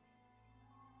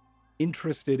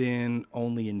interested in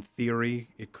only in theory.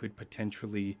 It could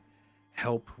potentially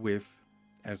help with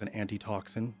as an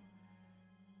antitoxin.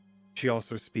 She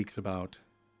also speaks about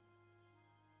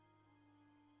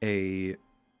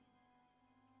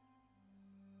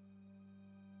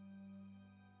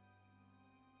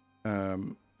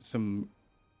some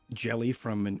jelly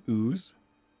from an ooze.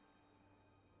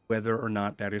 Whether or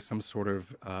not that is some sort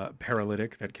of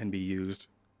paralytic that can be used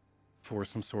for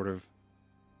some sort of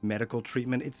medical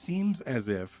treatment. It seems as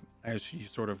if, as you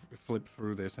sort of flip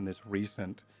through this in this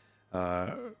recent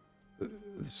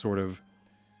sort of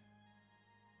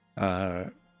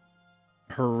her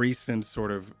recent sort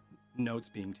of notes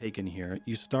being taken here,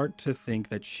 you start to think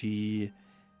that she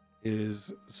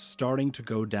is starting to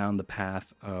go down the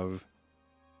path of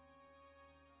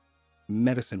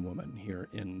medicine woman here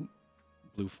in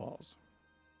Blue Falls.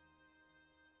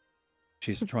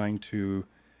 She's trying to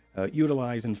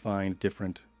utilize and find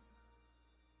different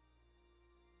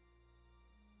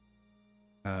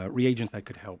reagents that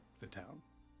could help the town.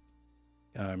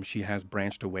 She has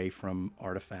branched away from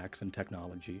artifacts and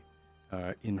technology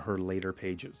in her later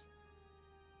pages.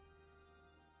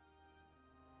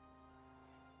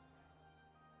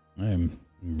 I'm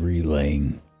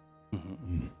relaying,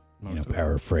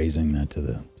 paraphrasing that to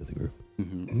the group.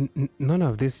 Mm-hmm. None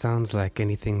of this sounds like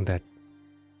anything that,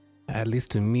 at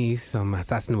least to me, some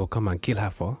assassin will come and kill her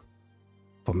for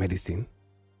medicine.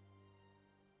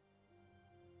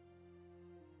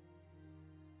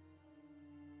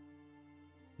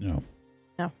 No.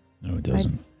 No. No, it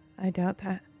doesn't. I doubt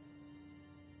that.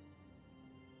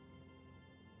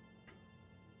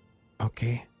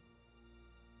 Okay.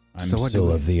 I'm So what still do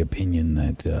we- of the opinion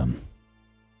that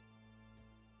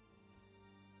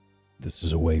this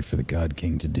is a way for the God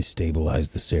King to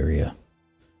destabilize this area.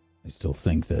 I still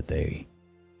think that they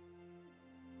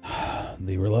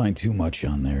rely too much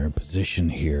on their position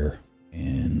here,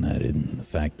 and that in the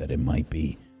fact that it might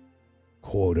be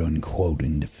quote unquote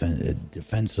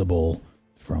defensible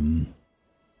from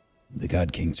the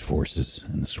God King's forces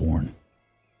and the Sworn.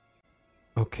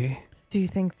 Okay. Do you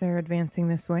think they're advancing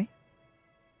this way?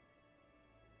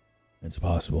 It's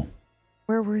possible.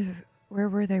 Where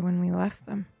were they when we left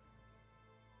them?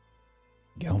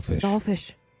 Galfish.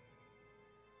 Dollfish.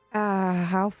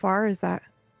 How far is that?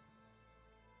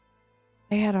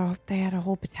 They had a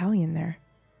whole battalion there.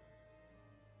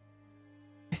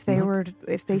 If they Not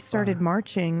if they too started far.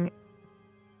 marching,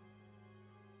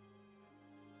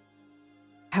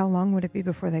 how long would it be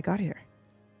before they got here?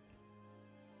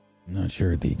 I'm not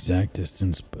sure the exact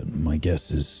distance, but my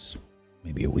guess is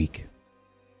maybe a week.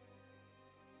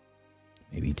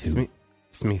 Maybe two.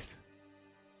 Smith.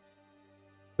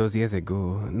 Those years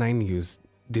ago,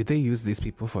 did they use these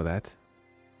people for that?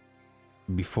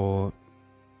 Before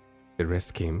the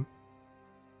rest came?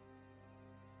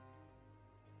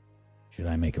 Should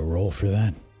I make a roll for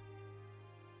that?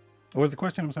 What was the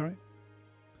question? I'm sorry.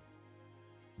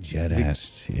 Jed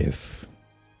asked if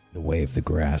the Way of the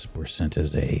Grasp were sent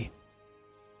as a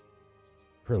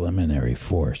preliminary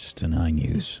force to Nine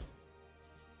Use.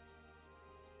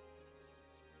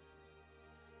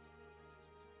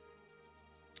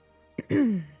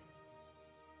 Give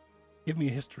me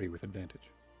a history with advantage.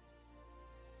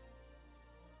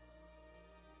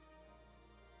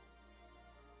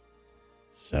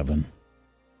 Seven.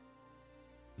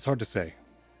 It's hard to say.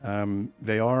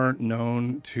 They are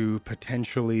known to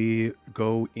potentially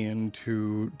go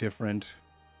into different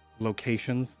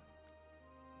locations.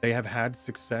 They have had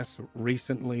success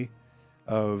recently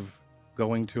of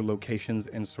going to locations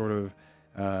and sort of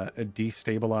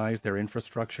destabilize their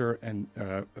infrastructure and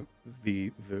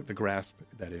the grasp,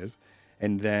 that is,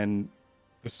 and then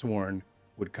the Sworn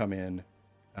would come in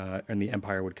and the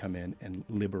Empire would come in and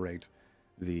liberate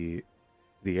the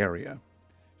area.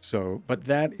 So, but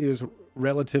that is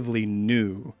relatively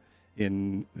new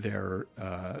in their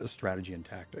strategy and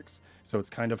tactics. So it's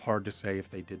kind of hard to say if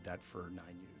they did that for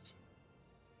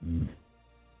 9Us.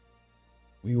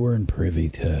 We weren't privy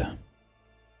to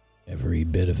every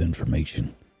bit of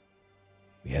information.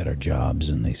 We had our jobs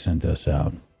and they sent us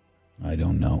out. I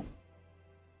don't know.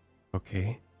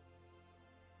 Okay.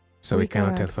 So We we cannot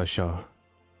gotta- tell for sure.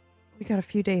 We got a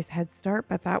few days head start,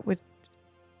 but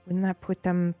wouldn't that put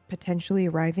them potentially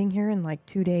arriving here in like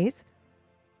 2 days?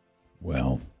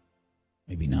 Well,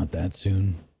 maybe not that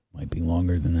soon. Might be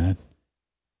longer than that.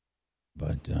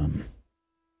 But,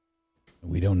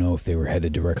 we don't know if they were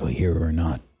headed directly here or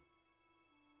not.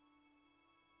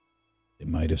 They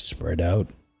might have spread out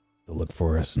to look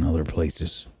for us in other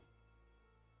places.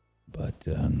 But,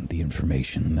 the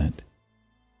information that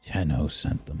Tenno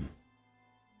sent them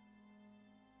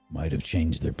might have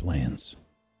changed their plans.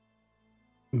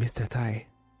 Mr. Tai,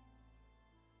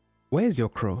 where is your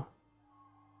crow?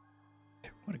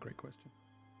 What a great question.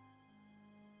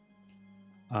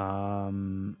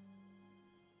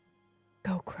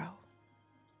 Go Crow.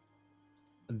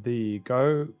 The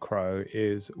Go Crow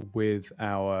is with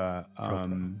our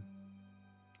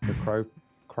the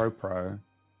Crow Pro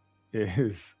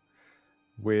is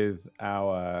with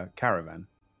our caravan.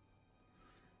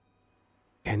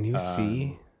 Can you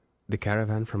see the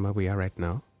caravan from where we are right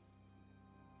now?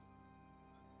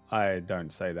 I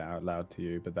don't say that out loud to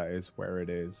you, but that is where it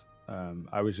is.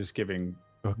 I was just giving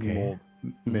more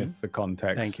myth the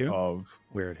context Thank you. of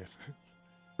Where it is.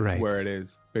 Right. where it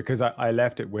is, because I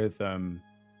left it with them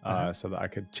so that I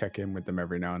could check in with them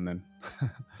every now and then.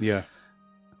 Yeah.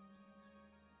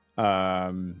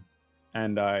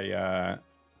 And I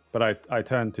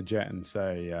turned to Jet and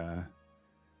say,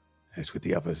 It's with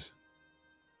the others.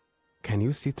 Can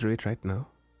you see through it right now?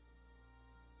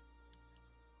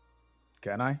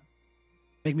 can I?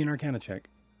 Make me an Arcana check.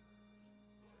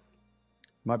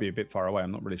 Might be a bit far away.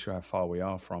 I'm not really sure how far we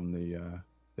are from the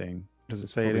thing. Does it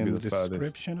It's say it probably in the furthest.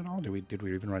 description at all? Did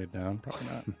we even write it down? Probably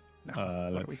not. No. What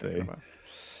are Let's we see. thinking about?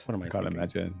 What am I Can't thinking?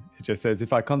 imagine. It just says,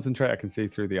 if I concentrate, I can see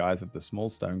through the eyes of the small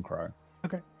stone crow.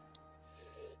 Okay.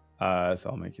 So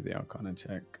I'll make you the Arcana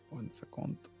check. 1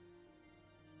 second.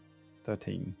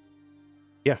 13.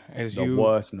 Yeah, as The you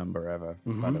worst number ever,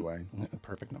 by the Mhm. way. A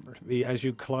perfect number. As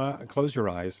you close your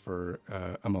eyes for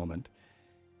a moment,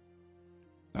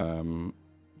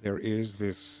 there is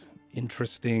this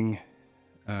interesting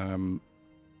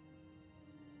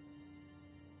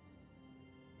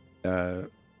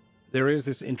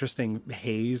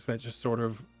haze that just sort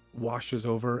of washes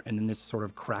over, and then this sort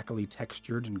of crackly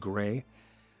textured and gray,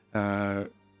 and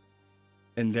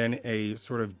then a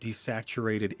sort of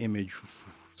desaturated image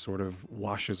sort of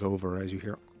washes over as you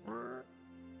hear,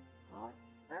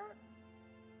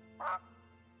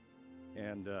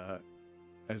 and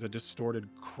as a distorted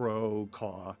crow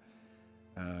caw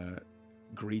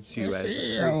greets you as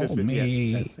Help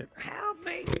me. Yeah, that's it. Help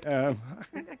me!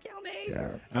 Kill me!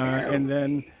 And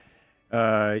then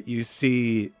you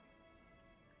see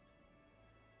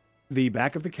the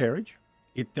back of the carriage.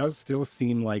 It does still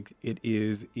seem like it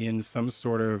is in some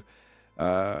sort of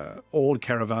old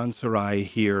caravanserai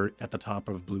here at the top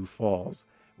of Blue Falls,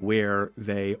 where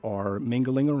they are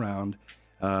mingling around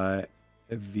the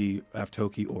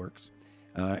Aftoki orcs,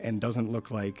 and doesn't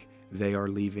look like they are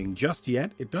leaving just yet.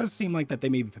 It does seem like that they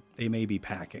may be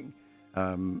packing,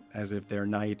 as if their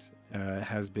night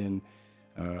has been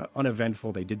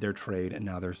uneventful. They did their trade, and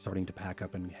now they're starting to pack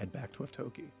up and head back to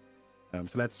Aftoki.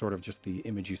 So that's sort of just the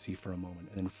image you see for a moment,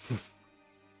 and then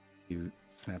you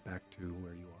snap back to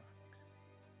where you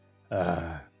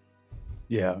are.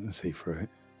 Yeah, I can see through it.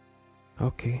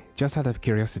 Okay, just out of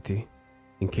curiosity,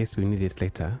 in case we need it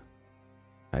later,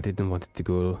 I didn't want it to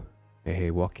go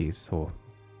walkies or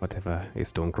whatever a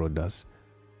stone crow does.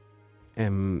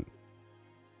 I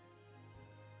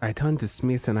turned to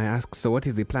Smith and I asked, so what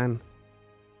is the plan?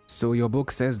 So your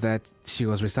book says that she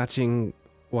was researching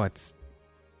what?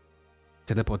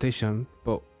 Teleportation,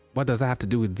 but what does that have to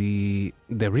do with the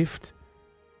rift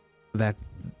that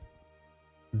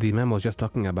the memo was just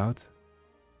talking about?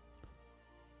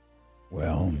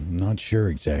 Well, not sure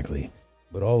exactly,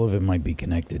 but all of it might be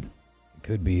connected. It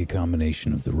could be a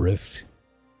combination of the rift,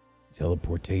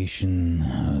 teleportation,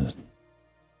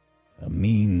 a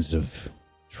means of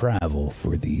travel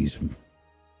for these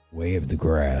Way of the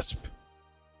Grasp.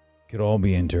 Could all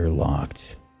be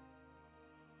interlocked.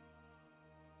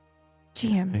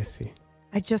 GM, I see.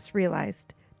 I just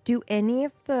realized, do any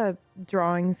of the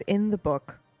drawings in the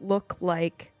book look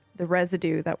like the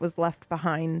residue that was left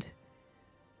behind?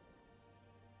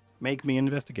 Make me an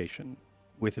investigation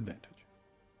with advantage,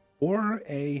 or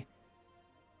a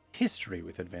history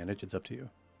with advantage. It's up to you.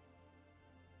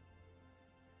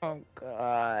 Oh,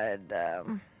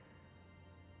 God.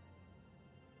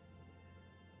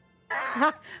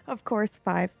 Of course,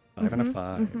 5. 5 and a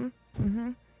 5.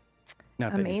 Now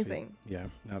that you see- Amazing. yeah,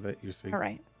 now that you see. All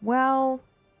right. Well,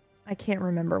 I can't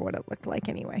remember what it looked like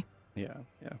anyway. Yeah.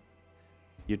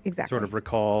 You Exactly. sort of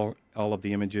recall all of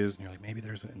the images, and you're like, maybe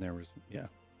there's, and there was, yeah.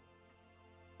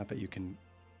 Not that you can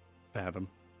fathom.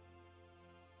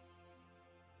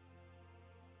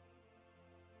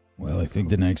 Well, I think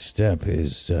the next step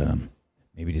is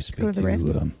maybe to speak Go to the rift?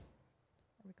 to Are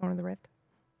we going to the rift?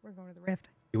 We're going to the rift.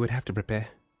 You would have to prepare.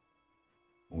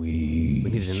 we We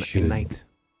need a should. night.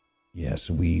 Yes,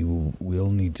 we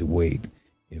will need to wait.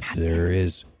 If there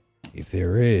is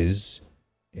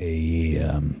a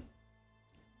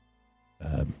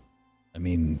I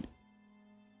mean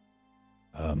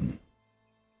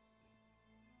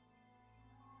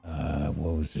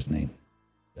was his name?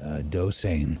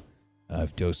 Dosane.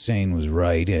 If Dosane was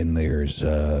right and there's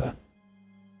a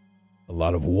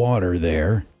lot of water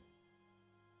there,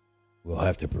 we'll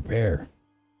have to prepare.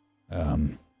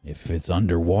 If it's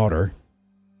underwater,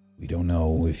 we don't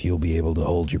know if you'll be able to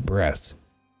hold your breath.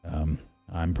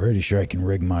 I'm pretty sure I can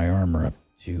rig my armor up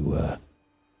to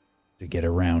get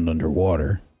around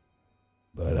underwater,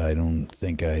 but I don't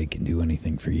think I can do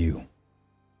anything for you.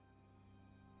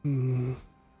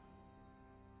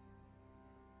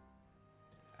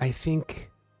 I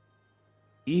think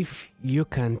if you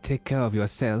can take care of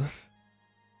yourself,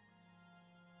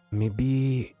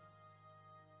 maybe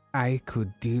I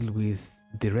could deal with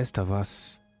the rest of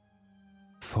us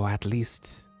for at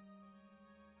least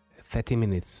 30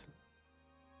 minutes.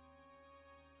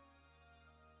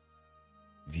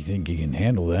 If you think you can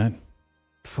handle that.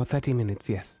 For 30 minutes,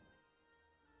 yes.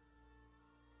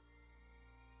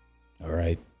 All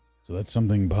right. So that's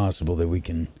something possible that we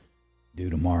can do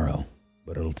tomorrow,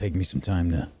 but it'll take me some time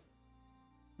to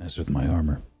mess with my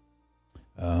armor.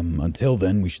 Until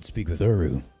then, we should speak with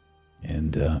Uru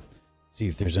and see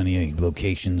if there's any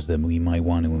locations that we might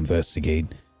want to investigate,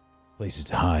 places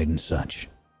to hide and such.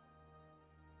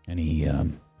 Any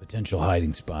potential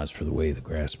hiding spots for the Way of the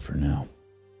Grasp for now.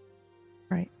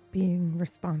 Right, being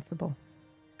responsible.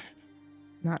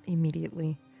 Not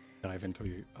immediately. Dive into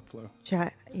your upflow.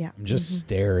 Yeah. I'm just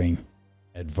staring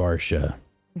at Varsha.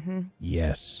 Mm-hmm.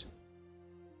 Yes.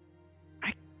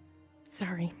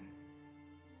 Sorry.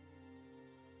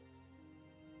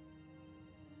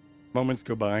 Moments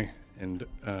go by, and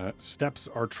steps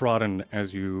are trodden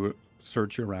as you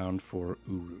search around for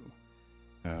Uru.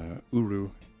 Uru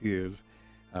is,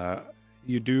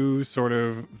 you do sort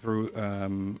of through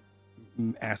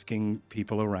asking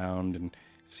people around and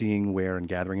seeing where and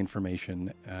gathering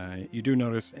information, you do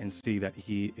notice and see that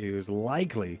he is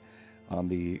likely on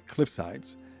the cliff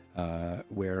sides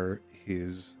where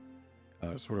his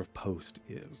sort of post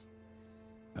is.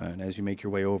 And as you make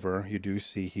your way over, you do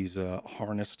see he's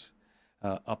harnessed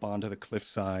up onto the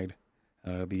cliffside,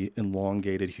 the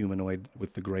elongated humanoid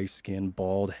with the gray skin,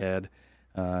 bald head,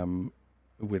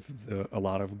 with a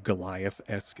lot of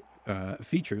Goliath-esque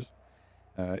features.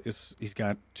 He's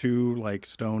got two like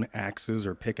stone axes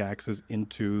or pickaxes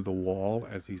into the wall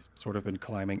as he's sort of been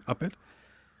climbing up it.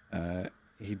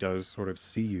 He does sort of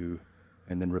see you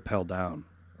and then rappel down.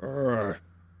 And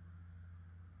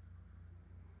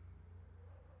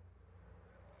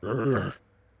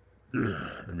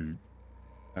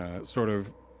he sort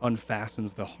of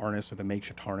unfastens the harness or the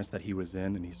makeshift harness that he was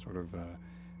in, and he sort of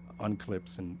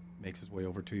unclips and makes his way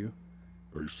over to you.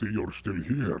 I see you're still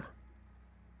here.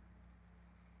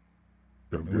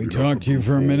 Can we talk to you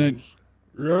for a minute?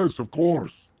 Yes, of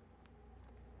course.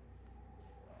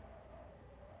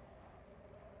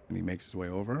 And he makes his way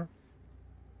over.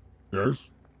 Yes?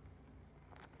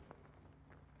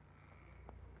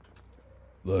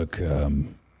 Look,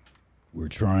 we're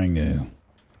trying to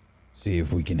see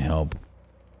if we can help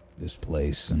this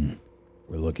place, and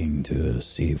we're looking to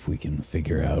see if we can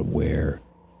figure out where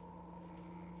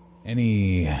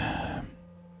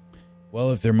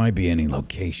if there might be any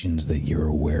locations that you're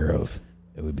aware of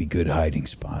that would be good hiding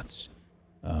spots.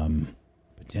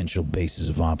 Potential bases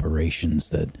of operations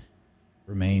that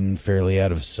remain fairly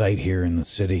out of sight here in the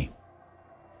city.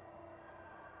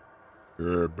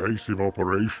 Base of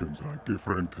operations are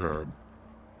different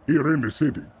here in the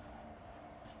city.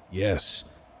 Yes,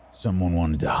 someone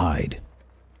wanted to hide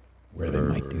where they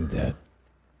might do that.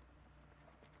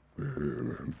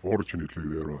 Unfortunately,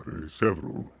 there are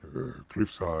several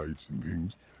cliff sides and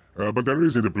things. But there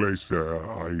isn't a place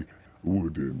I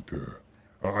wouldn't...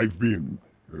 I've been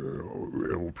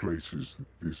all places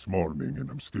this morning, and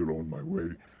I'm still on my way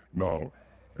now.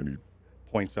 And he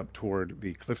points up toward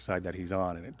the cliffside that he's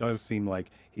on, and it does seem like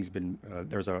he's been...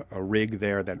 there's a rig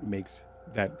there that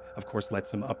of course,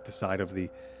 lets him up the side of the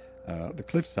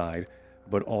cliffside,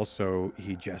 but also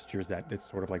he gestures that it's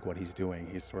sort of like what he's doing.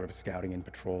 He's sort of scouting and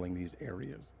patrolling these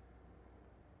areas.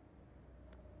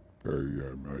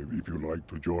 If you like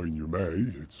to join, you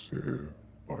may.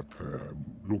 But I'm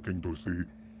looking to see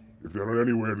if there are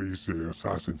anywhere these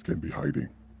assassins can be hiding.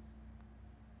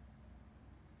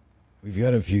 We've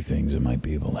got a few things that might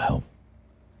be able to help.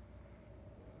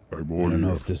 I don't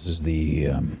know if this is the...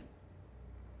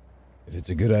 if it's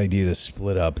a good idea to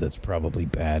split up, that's probably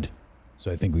bad. So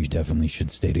I think we definitely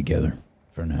should stay together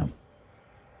for now.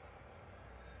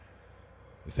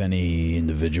 If any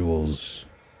individuals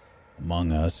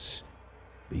among us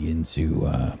begin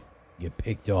to get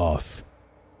picked off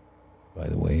by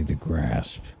the Way of the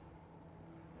Grasp,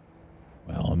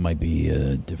 well, it might be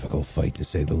a difficult fight to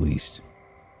say the least.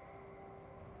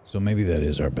 So maybe that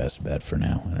is our best bet for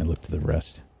now. And I look to the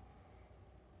rest.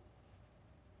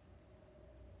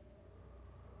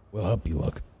 We'll help you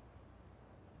look.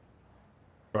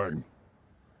 Fine.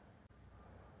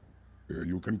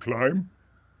 You can climb?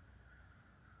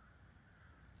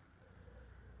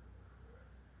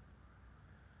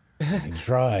 I can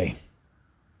try.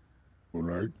 All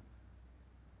right.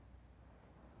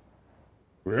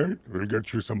 Well, we'll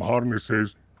get you some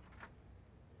harnesses.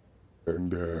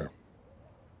 And,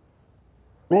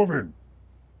 Rovin!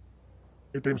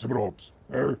 Get him some ropes.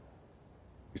 You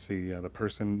see the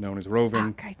person known as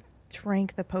Rovin. Fuck, I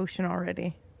drank the potion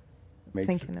already. It's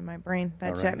thinking in my brain.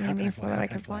 That jet maybe so that I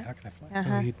can fly. How can I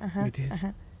fly? You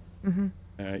did.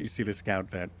 You see the scout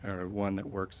one that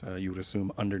works, you would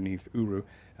assume, underneath Uru,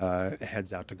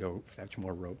 heads out to go fetch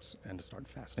more ropes and to start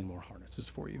fastening more harnesses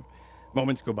for you.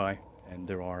 Moments go by, and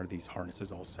there are these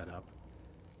harnesses all set up.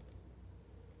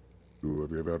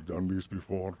 Have you ever done this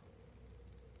before?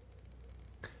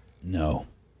 No.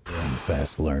 I'm a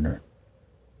fast learner.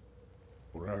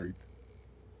 All right.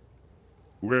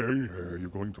 Well, you're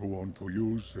going to want to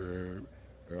use a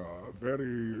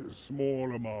very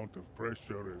small amount of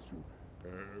pressure as you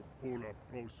pull up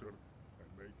closer and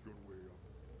make your way up.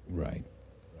 Right.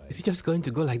 Is he just going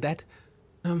to go like that?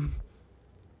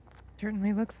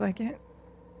 Certainly looks like it.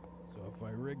 So if I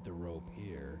rig the rope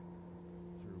here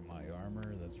through my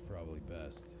armor, that's probably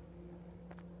best.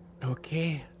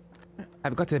 Okay.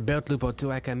 I've got a belt loop or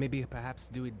two. I can maybe perhaps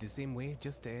do it the same way.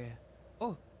 Just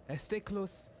stay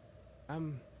close.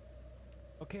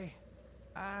 Okay.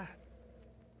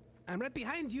 I'm right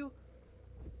behind you.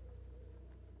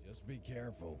 Just be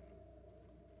careful.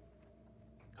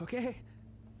 Okay.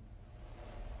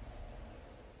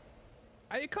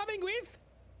 Are you coming with?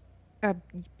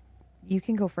 You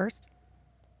can go first.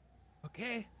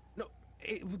 Okay. No,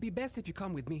 it would be best if you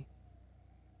come with me.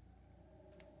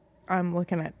 I'm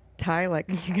looking at Ty like,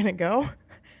 you gonna go?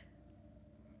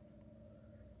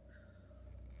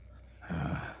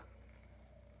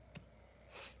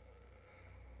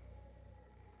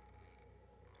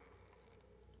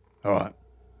 All right.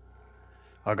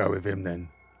 I'll go with him then.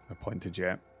 I point to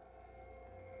Jet.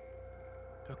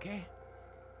 Okay.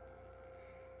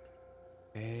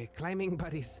 Climbing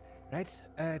buddies, right?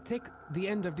 Take the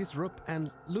end of this rope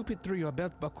and loop it through your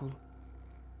belt buckle.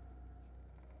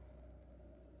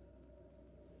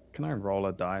 Can I roll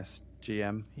a dice,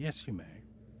 GM? Yes, you may.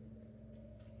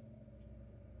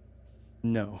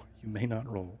 No, you may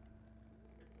not roll.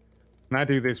 Can I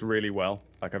do this really well,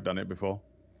 like I've done it before?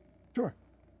 Sure.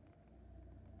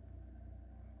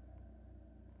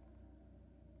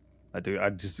 I do. I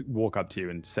just walk up to you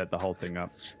and set the whole thing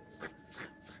up.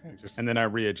 And then I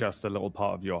readjust a little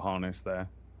part of your harness there.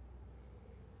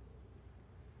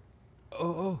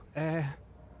 You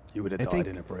would have died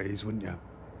in a breeze, wouldn't you?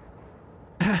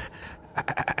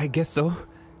 I guess so.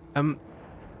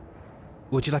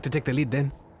 Would you like to take the lead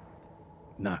then?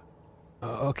 No.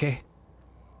 Okay.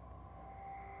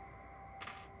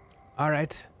 All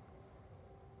right.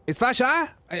 Isfasha,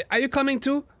 are you coming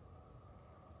too?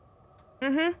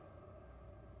 Mm-hmm.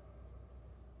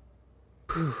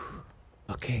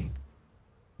 Okay.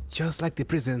 Just like the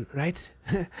prison, right?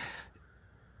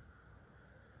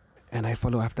 And I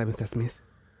follow after Mr. Smith.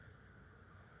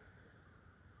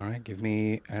 All right, give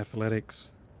me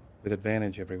athletics with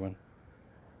advantage, everyone.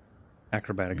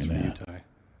 Acrobatics for you, Ty.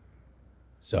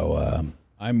 So,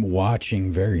 I'm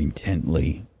watching very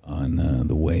intently on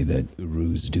the way that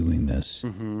Uru's doing this.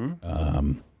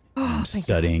 Mm-hmm. I'm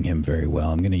studying him very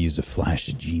well. I'm going to use a flash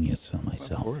of genius on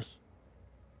myself. Of course.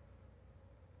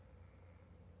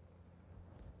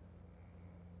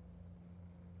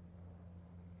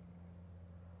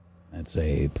 That's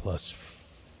a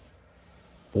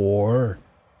 +4,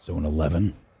 so an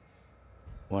 11.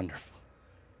 Wonderful.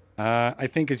 I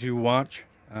think as you watch,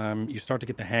 you start to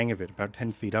get the hang of it. About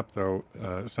 10 feet up, though,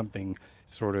 something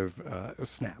sort of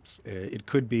snaps. It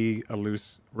could be a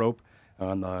loose rope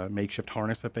on the makeshift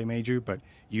harness that they made you, but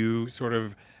you sort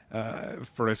of,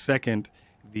 for a second,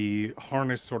 the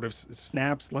harness sort of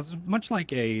snaps, much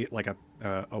like a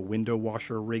window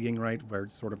washer rigging, right, where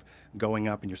it's sort of going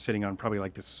up and you're sitting on probably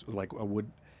like this, like a wood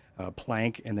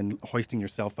plank and then hoisting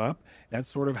yourself up. That's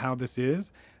sort of how this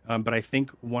is. But I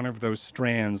think one of those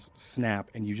strands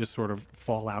snap and you just sort of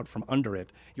fall out from under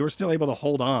it. You're still able to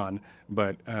hold on,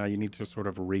 but you need to sort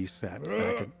of reset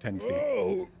back at 10 feet.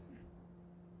 Oh.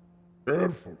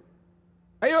 Careful.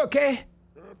 Are you okay?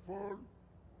 Careful.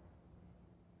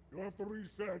 You have to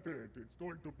reset it. It's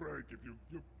going to break if you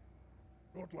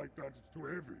not like that. It's too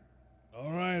heavy.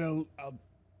 All right, I'll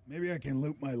maybe I can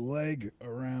loop my leg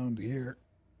around here.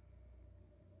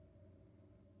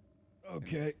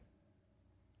 Okay.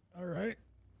 All right.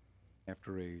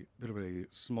 After a bit of a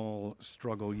small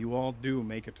struggle, you all do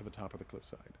make it to the top of the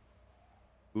cliffside.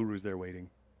 Uru's there waiting.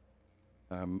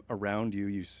 Around you,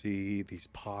 you see these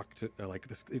pocked, like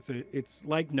this. It's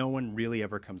like no one really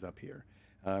ever comes up here.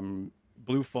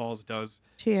 Blue Falls does.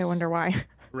 Gee, I wonder why.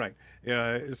 Right.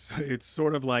 It's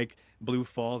sort of like Blue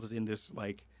Falls is in this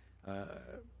like.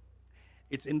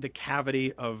 It's in the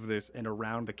cavity of this, and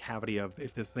around the cavity of,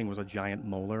 if this thing was a giant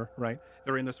molar, right?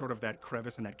 They're in the sort of that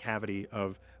crevice and that cavity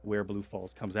of where Blue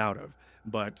Falls comes out of.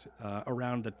 But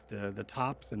around the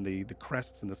tops and the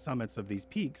crests and the summits of these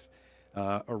peaks,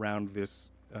 around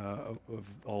this of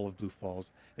all of Blue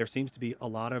Falls, there seems to be a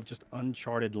lot of just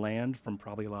uncharted land from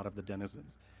probably a lot of the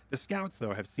denizens. The scouts,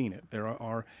 though, have seen it.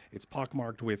 It's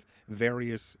pockmarked with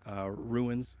various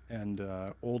ruins and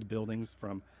old buildings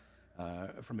from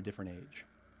a different age,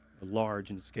 large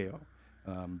in scale,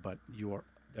 but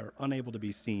they're unable to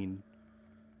be seen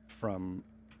from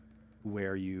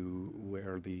where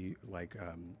the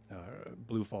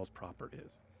Blue Falls proper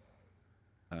is.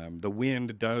 The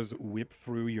wind does whip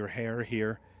through your hair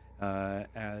here,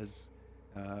 as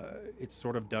it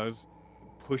sort of does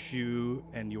push you,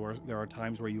 and there are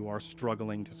times where you are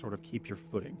struggling to sort of keep your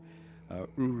footing.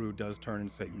 Uru does turn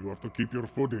and say, "You have to keep your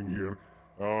footing here.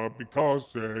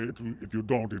 Because if you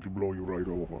don't, it'll blow you right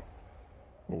over.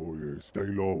 Oh, yeah, stay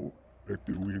low. Let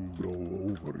the wind blow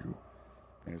over you."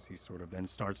 As he sort of then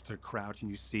starts to crouch,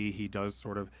 and you see he does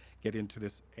sort of get into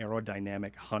this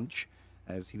aerodynamic hunch,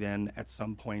 as he then, at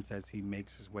some points, as he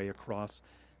makes his way across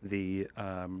these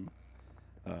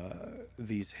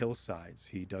hillsides,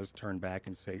 he does turn back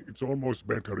and say, "It's almost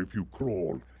better if you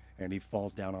crawl." And he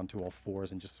falls down onto all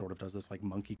fours and just sort of does this like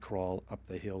monkey crawl up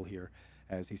the hill here,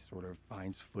 as he sort of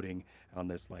finds footing on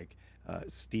this like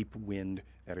steep wind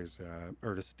that is,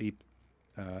 or the steep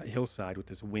hillside with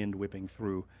this wind whipping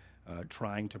through,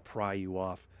 trying to pry you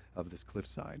off of this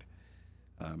cliffside.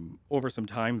 Over some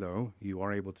time, though, you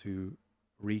are able to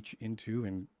reach into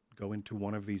and go into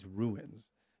one of these ruins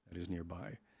that is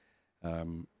nearby.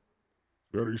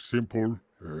 Very simple.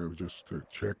 Just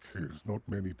check. There's not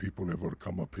many people ever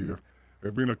come up here.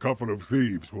 There have been a couple of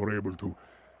thieves who were able to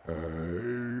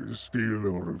steal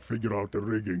or figure out the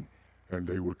rigging, and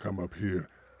they would come up here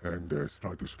and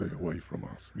start to stay away from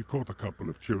us. We caught a couple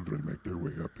of children make their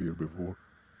way up here before,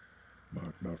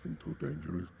 but nothing too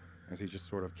dangerous. As he just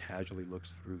sort of casually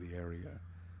looks through the area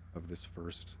of this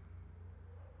first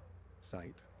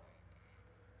site.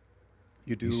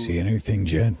 You see anything,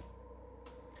 Jed?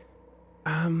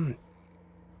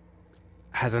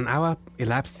 Has an hour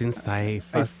elapsed since I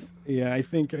first... I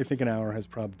think an hour has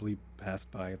probably passed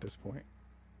by at this point.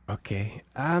 Okay.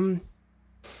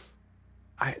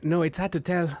 No, it's hard to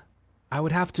tell. I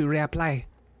would have to reapply.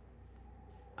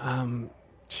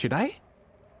 Should I?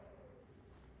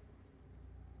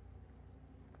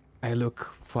 I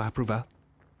look for approval.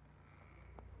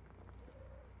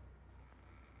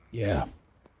 Yeah.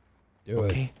 Do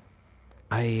it. Okay.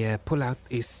 I pull out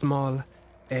a small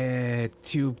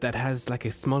tube that has like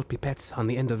a small pipette on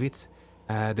the end of it.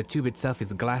 The tube itself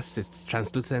is glass. It's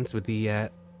translucent with the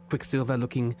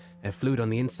quicksilver-looking fluid on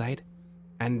the inside.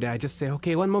 And I just say,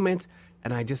 okay, one moment.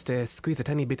 And I just squeeze a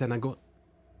tiny bit and I go...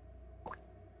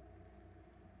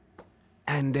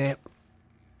 And...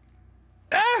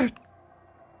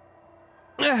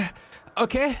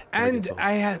 okay, and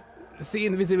I see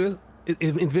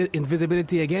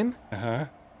invisibility again.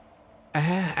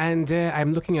 And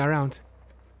I'm looking around.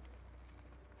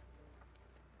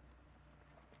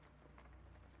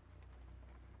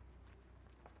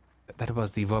 That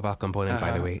was the verbal component,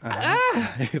 by the way.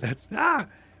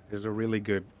 There's a really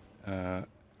good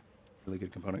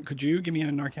component. Could you give me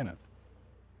an Arcana?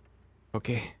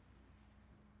 Okay.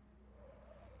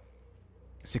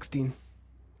 16.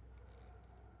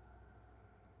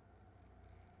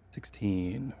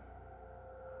 16.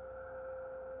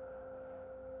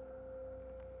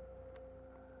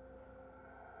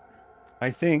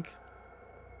 I think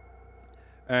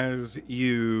as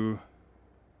you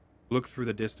look through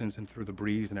the distance and through the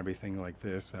breeze and everything like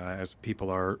this, as people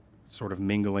are sort of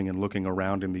mingling and looking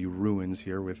around in the ruins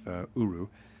here with Uru,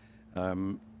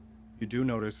 you do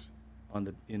notice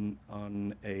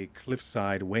on a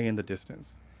cliffside way in the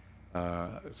distance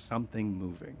something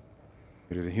moving.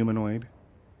 It is a humanoid.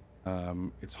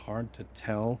 It's hard to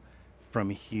tell from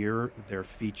here their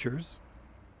features.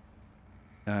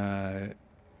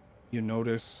 You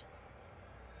notice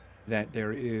that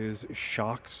there is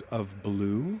shocks of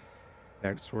blue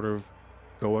that sort of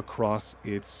go across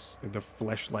the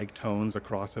flesh-like tones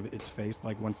across of its face.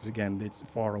 Like, once again, it's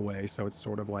far away, so it's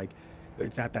sort of like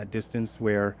it's at that distance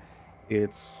where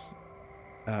it's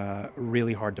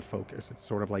really hard to focus. It's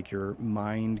sort of like your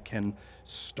mind can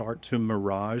start to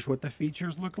mirage what the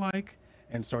features look like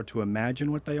and start to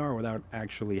imagine what they are without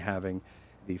actually having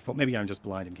the full. Maybe I'm just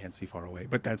blind and can't see far away,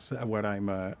 but that's what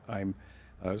I'm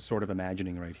sort of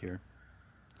imagining right here.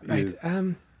 Right.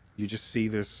 You just see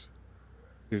this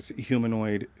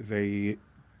humanoid. They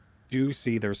do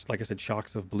see there's, like I said,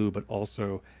 shocks of blue, but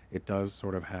also it does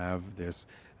sort of have this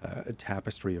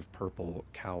tapestry of purple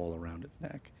cowl around its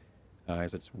neck.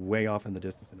 As it's way off in the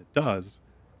distance, and it does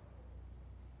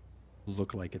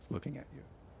look like it's looking at you.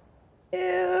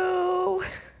 Ew.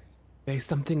 There's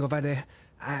something over there.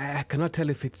 I cannot tell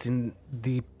if it's in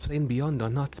the plane beyond or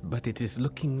not, but it is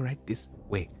looking right this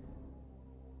way.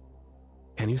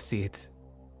 Can you see it?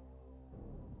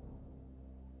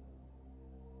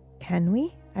 Can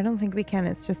we? I don't think we can.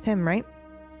 It's just him, right?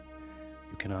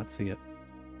 You cannot see it.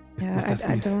 Yeah, Mr. Smith.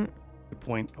 I don't. You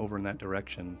point over in that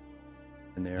direction,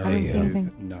 and there I don't see is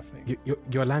anything. nothing.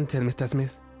 Your lantern, Mr.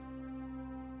 Smith.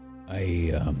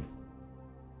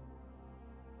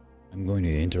 I'm going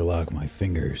to interlock my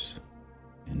fingers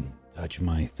and touch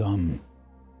my thumb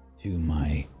to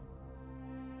my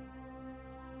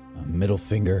middle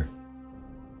finger,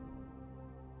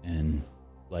 and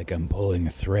like I'm pulling a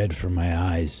thread from my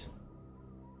eyes,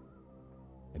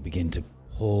 I begin to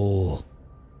pull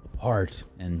apart,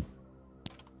 and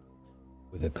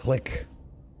with a click,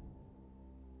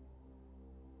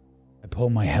 I pull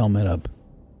my helmet up,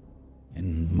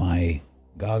 and my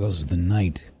goggles of the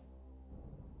night,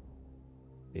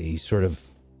 they sort of,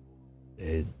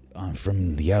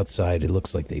 from the outside, it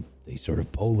looks like they sort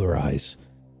of polarize,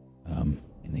 and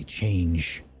they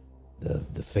change,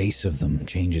 the face of them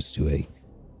changes to a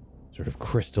sort of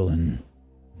crystalline,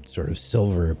 sort of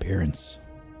silver appearance.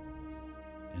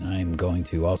 And I'm going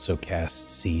to also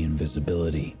cast See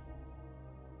Invisibility.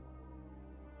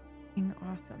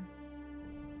 Awesome.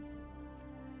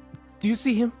 Do you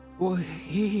see him? Oh,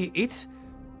 it's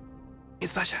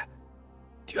Vasha.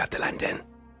 Do you have the lantern?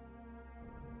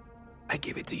 I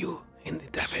gave it to you in the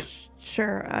tavern.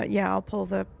 Sure. Yeah, I'll pull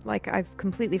I've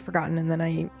completely forgotten, and then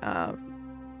I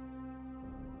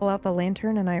pull out the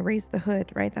lantern and I raise the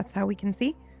hood, right? That's how we can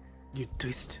see? You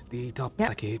twist the top Yep.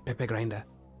 like a pepper grinder.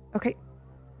 Okay.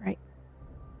 Right.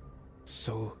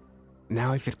 So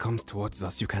now if it comes towards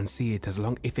us, you can see it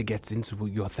if it gets into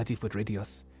your 30-foot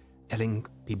radius. Telling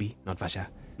PB, not Vasha.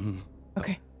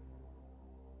 Okay.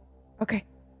 Okay.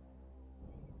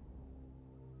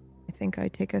 I think I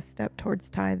take a step towards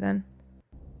Ty then.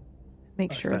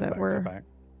 Make sure Step that back to we're... back.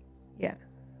 Yeah.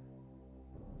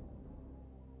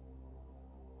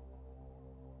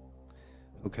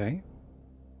 Okay.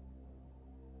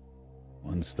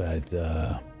 Once that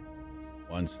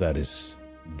is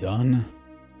done,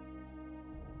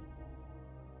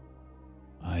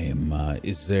 I am,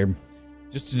 is there,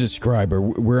 just to describe,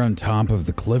 we're on top of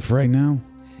the cliff right now?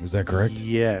 Is that correct?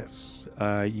 Yes.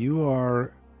 You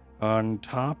are on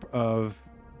top of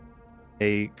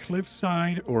a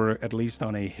cliffside, or at least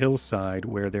on a hillside,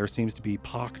 where there seems to be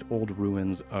pocked old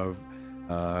ruins of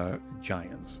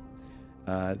giants.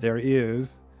 There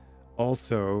is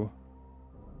also,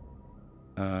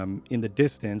 in the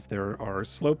distance, there are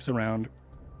slopes around.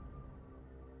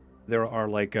 There are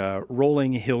like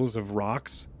rolling hills of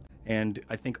rocks, and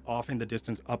I think off in the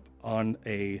distance, up on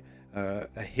a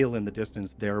hill in the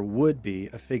distance, there would be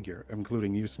a figure,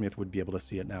 including you, Smith, would be able to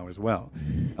see it now as well.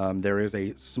 There is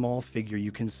a small figure.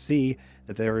 You can see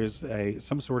that there is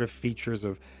some sort of features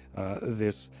of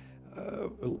this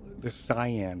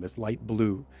cyan, this light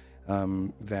blue,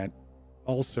 that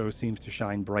also seems to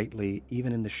shine brightly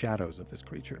even in the shadows of this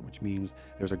creature, which means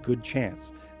there's a good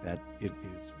chance that it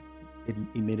is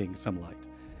emitting some light.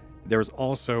 There's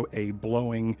also a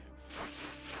blowing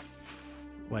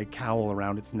like cowl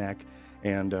around its neck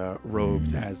and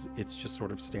robes as it's just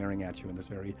sort of staring at you in this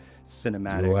very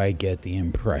cinematic. Do I get the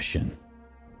impression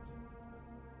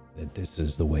that this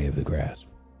is the way of the grasp?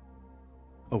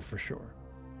 Oh, for sure.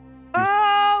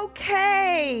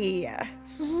 Okay.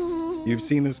 You've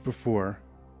seen this before,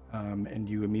 and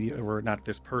you immediately, or not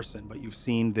this person, but you've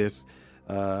seen this,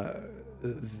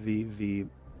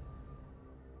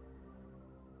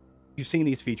 you've seen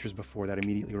these features before that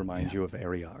immediately remind you of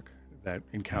Ariok, that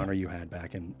encounter you had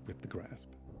back with the grasp.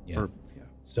 Yeah.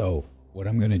 So what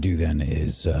I'm going to do then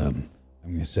is I'm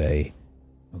going to say,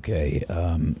 okay,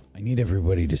 I need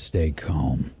everybody to stay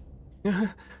calm.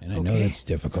 And I know that's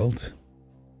difficult.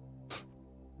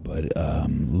 But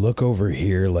look over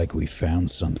here like we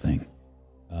found something.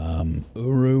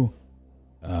 Uru,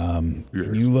 Yes.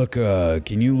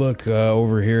 can you look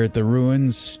over here at the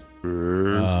ruins?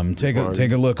 Yes, Take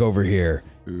a look over here.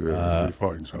 we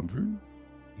find something.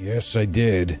 Yes, I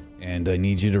did, and I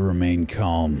need you to remain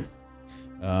calm.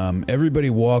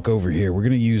 Everybody walk over here. We're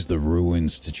gonna use the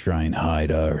ruins to try and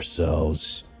hide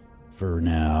ourselves for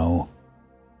now.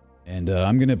 And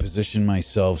I'm gonna position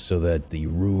myself so that the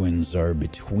ruins are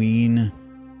between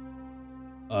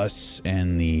us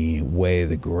and the way of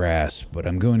the grass, but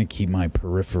I'm going to keep my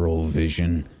peripheral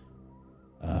vision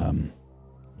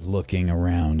looking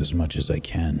around as much as I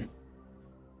can.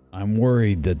 I'm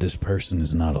worried that this person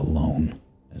is not alone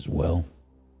as well.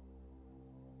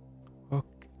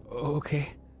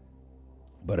 Okay.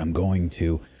 But I'm going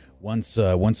to, once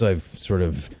I've sort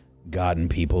of gotten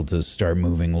people to start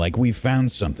moving, like we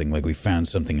found something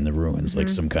in the ruins, like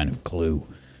some kind of clue.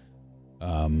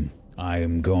 I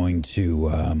am going to,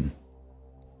 I'm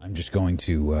just going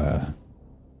to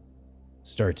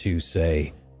start to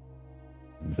say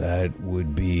that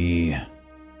would be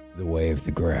the way of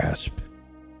the grasp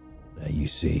that you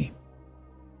see.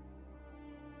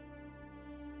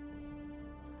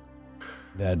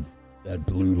 That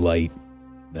blue light,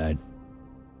 that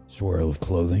swirl of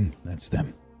clothing, that's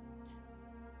them.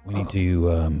 We need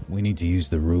to use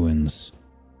the ruins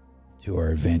to our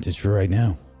advantage for right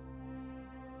now.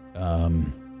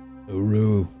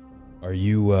 Uru, are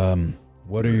you,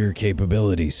 what are your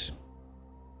capabilities?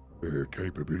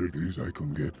 Capabilities, I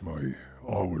can get my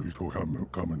owl to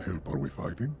come and help. Are we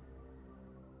fighting?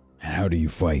 And how do you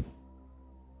fight?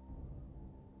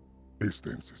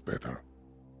 Distance is better.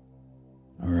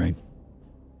 All right.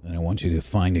 Then I want you to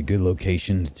find a good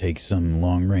location to take some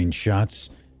long-range shots.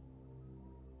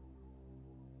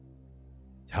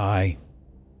 Ty,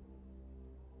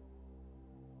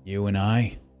 you and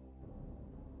I'm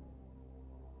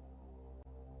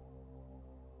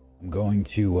going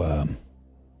to, I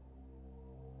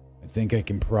think I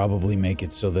can probably make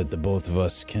it so that the both of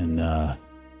us can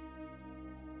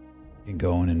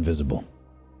go in invisible.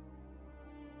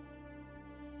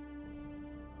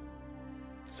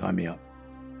 Sign me up.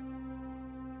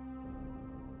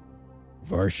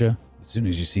 Varsha, as soon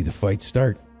as you see the fight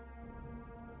start,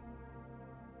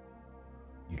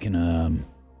 you can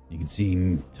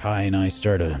see Ty and I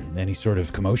start any sort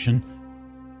of commotion.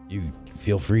 You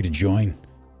feel free to join.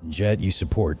 Jet, you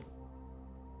support.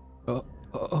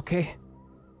 Okay.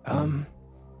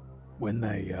 When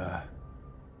they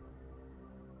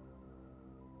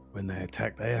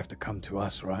attack, they have to come to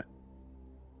us, right?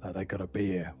 Like they gotta be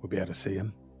here. We'll be able to see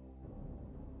them.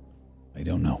 I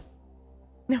don't know.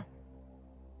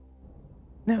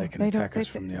 No, they can attack us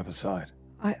from the other side.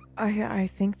 I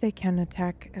think they can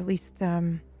attack at least.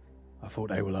 I thought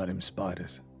they were like them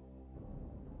spiders.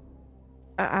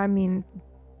 I mean,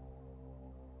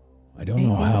 I don't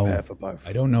know how.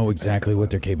 I don't know exactly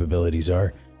what their capabilities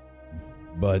are,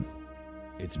 but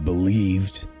it's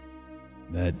believed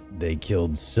that they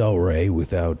killed Selray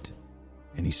without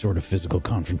any sort of physical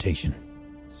confrontation.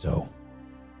 So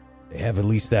they have at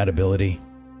least that ability,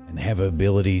 and they have an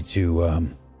ability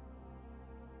to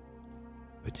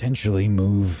potentially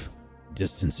move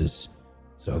distances.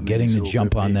 So getting the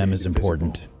jump on them is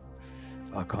important.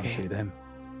 I can't see them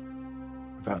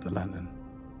without the lantern.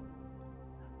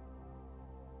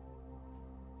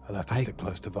 I'll have to stick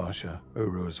close to Varsha,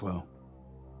 Uru as well.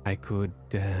 I could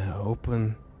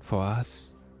open for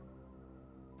us.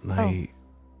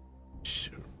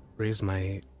 Raise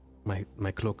my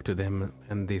cloak to them,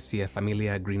 and they see a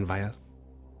familiar green vial.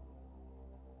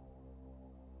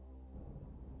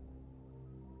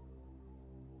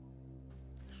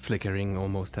 Flickering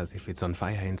almost as if it's on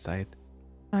fire inside.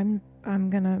 can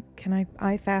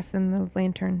I fasten the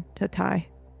lantern to Ty?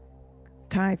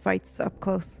 Ty fights up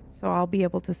close, so I'll be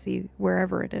able to see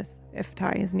wherever it is if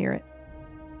Ty is near it.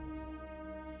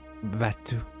 That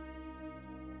too.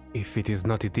 If it is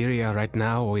not ethereal right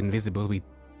now or invisible,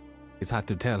 it's hard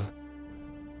to tell.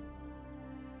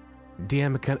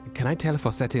 DM, can I tell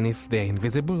for certain if they're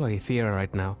invisible or ethereal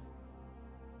right now?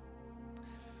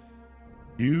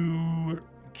 You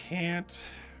can't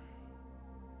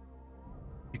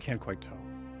quite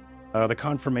tell. The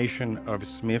confirmation of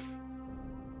Smith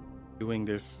doing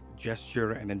this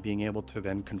gesture and then being able to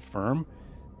then confirm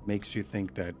makes you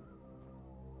think that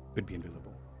could be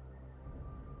invisible.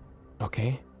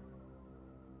 Okay.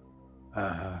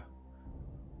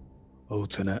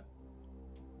 Alternate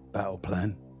battle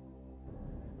plan.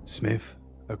 Smith,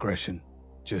 aggression,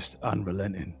 just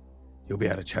unrelenting. You'll be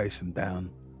able to chase them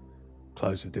down,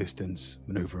 close the distance,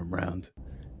 maneuver them around.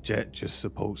 Jet, just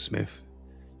support Smith.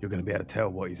 You're going to be able to tell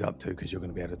what he's up to because you're going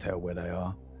to be able to tell where they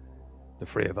are. The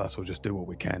three of us will just do what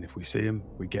we can. If we see him,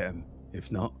 we get him.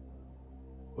 If not,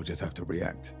 we'll just have to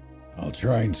react. I'll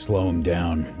try and slow him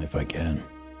down if I can.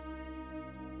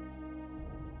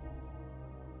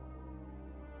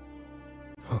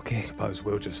 Okay. I suppose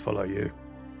we'll just follow you.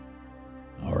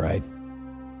 All right.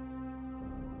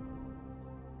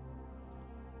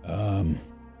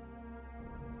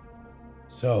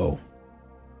 So,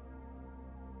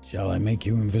 shall I make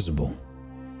you invisible?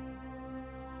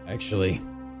 Actually,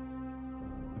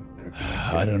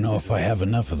 I don't know if I have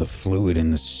enough of the fluid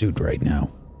in the suit right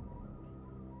now.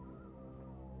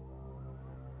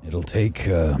 It'll take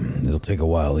a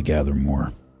while to gather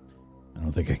more. I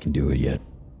don't think I can do it yet.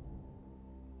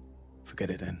 Forget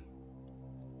it then.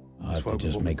 I'll have to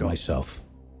just make myself.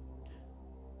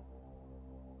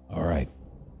 All right.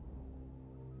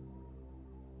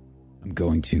 I'm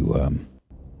going to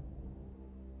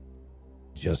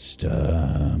just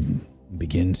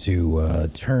begin to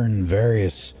turn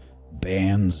various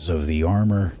bands of the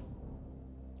armor,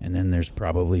 and then there's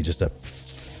probably just a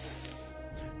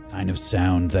kind of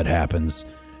sound that happens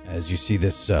as you see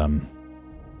this sort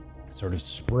of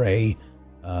spray,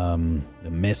 the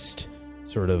mist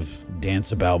sort of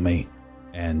dance about me,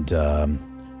 and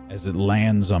as it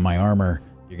lands on my armor,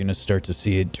 you're going to start to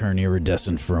see it turn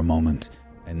iridescent for a moment,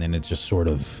 and then it just sort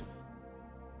of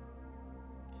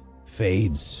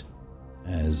fades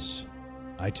as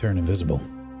I turn invisible.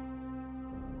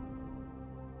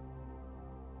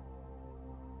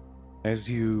 As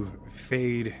you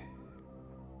fade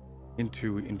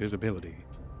into invisibility,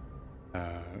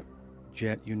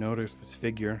 Jet, you notice this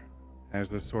figure, as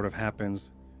this sort of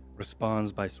happens,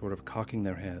 responds by sort of cocking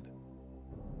their head.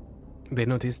 They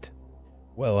noticed?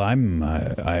 Well,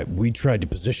 we tried to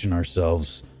position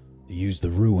ourselves to use the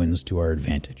ruins to our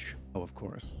advantage. Oh, of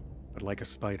course. But like a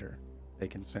spider, they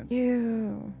can sense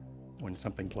when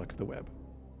something plucks the web.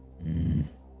 Mm.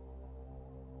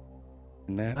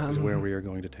 And that is where we are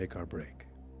going to take our break.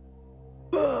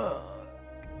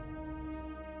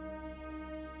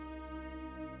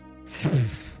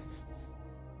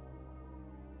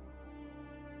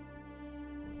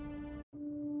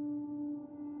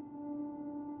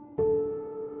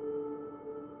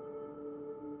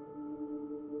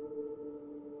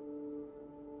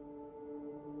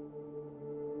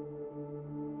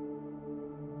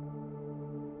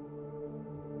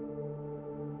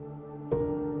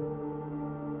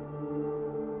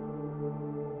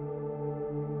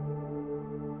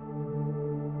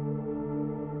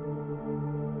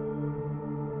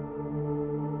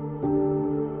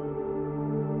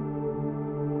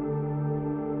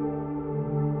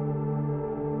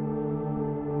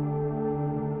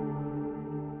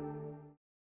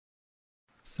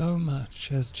 So much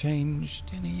has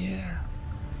changed in a year.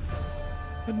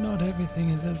 But not everything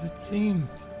is as it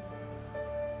seems.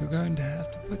 You're going to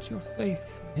have to put your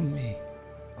faith in me.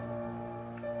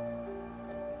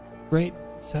 Great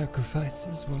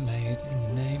sacrifices were made in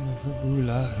the name of a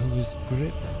ruler who has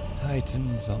gripped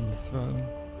titans on the throne.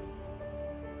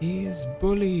 He has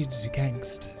bullied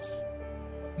gangsters,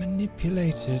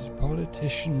 manipulated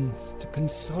politicians to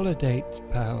consolidate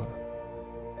power.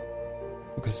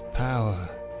 Because power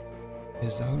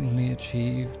is only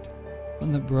achieved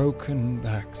on the broken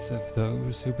backs of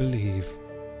those who believe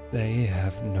they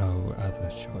have no other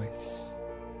choice.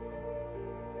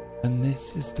 And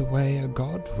this is the way a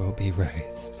god will be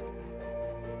raised.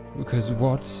 Because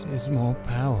what is more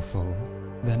powerful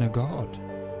than a god?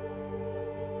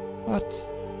 But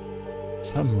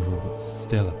some rules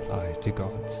still apply to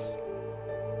gods.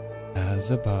 As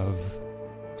above,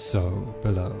 so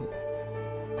below.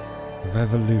 A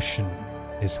revolution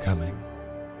is coming.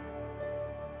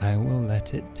 I will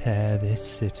let it tear this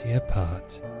city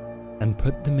apart and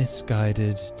put the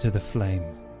misguided to the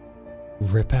flame.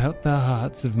 Rip out the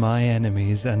hearts of my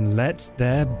enemies and let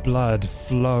their blood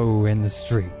flow in the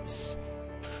streets.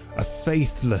 A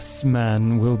faithless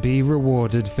man will be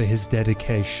rewarded for his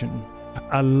dedication.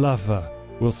 A lover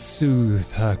will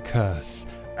soothe her curse.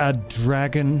 A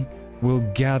dragon will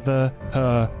gather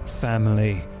her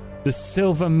family. The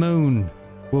silver moon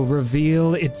will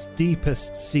reveal its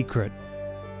deepest secret,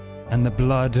 and the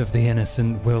blood of the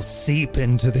innocent will seep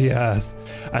into the earth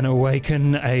and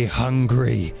awaken a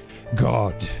hungry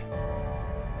god.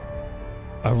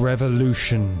 A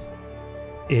revolution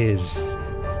is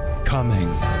coming.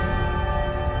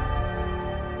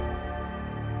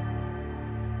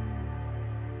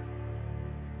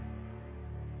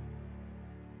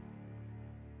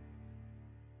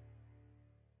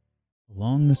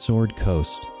 Along the Sword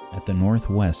Coast, at the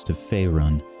northwest of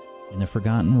Faerun, in the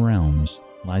Forgotten Realms,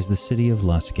 lies the city of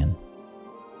Luskan.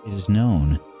 It is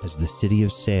known as the City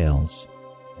of Sails,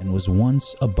 and was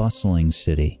once a bustling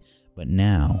city, but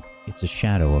now it's a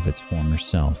shadow of its former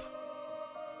self.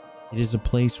 It is a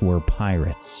place where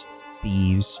pirates,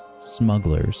 thieves,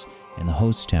 smugglers, and the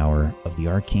host tower of the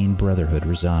Arcane Brotherhood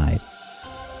reside.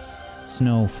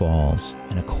 Snow falls,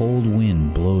 and a cold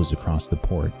wind blows across the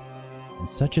port, and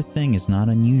such a thing is not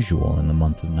unusual in the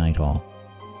month of Nighthall.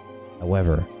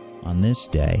 However, on this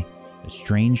day, a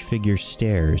strange figure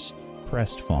stares,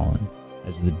 crestfallen,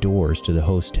 as the doors to the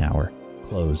host tower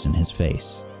close in his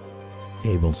face.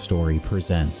 Table Story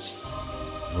presents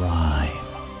Rime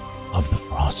of the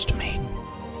Frost Maiden.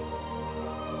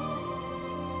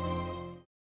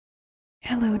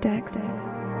 Hello, Dex.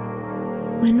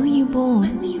 When were you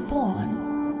born?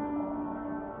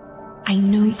 I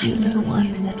know you, little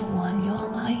one.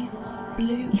 Your eyes are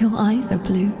blue. Your eyes are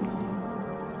blue.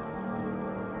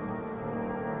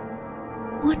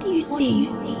 What do you see?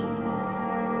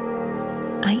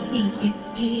 I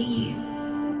hear you.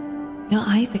 Your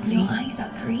eyes are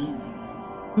green.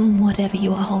 Whatever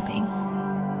you are holding.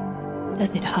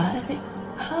 Does it hurt?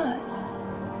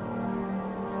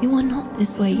 You were not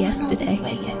this way yesterday.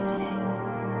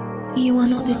 You are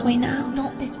not this way now.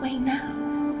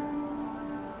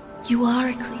 You are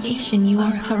a creation. You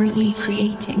are currently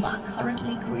creating.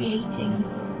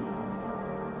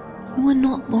 You were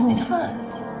not born. Does it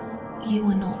hurt? You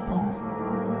were not born.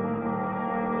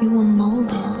 You were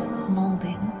molding.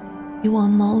 You are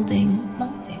molding.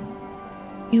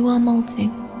 You are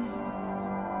molting.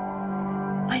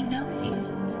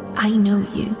 I know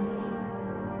you.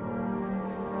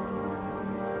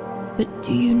 But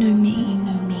do you know me?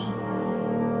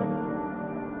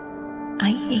 I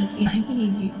hear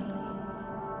you.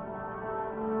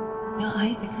 Your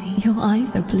eyes are green. Your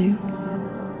eyes are blue.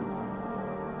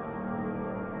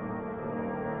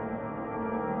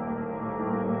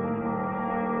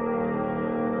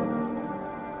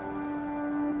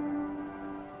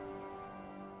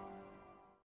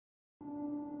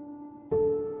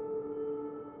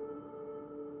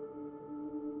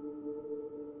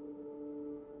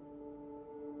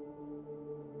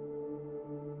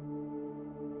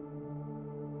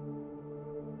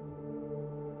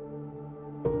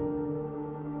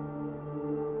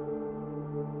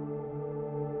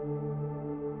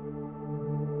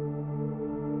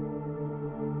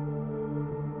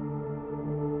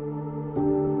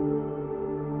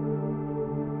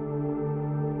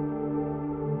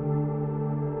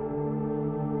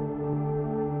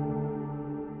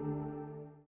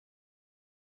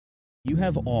 You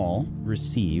have all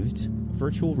received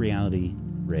Virtual Reality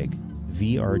Rig,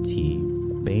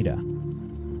 VRT Beta.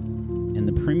 And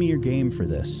the premier game for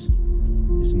this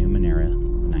is Numenera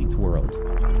Ninth World.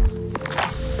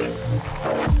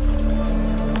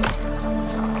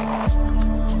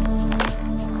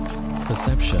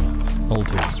 Perception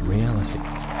alters reality.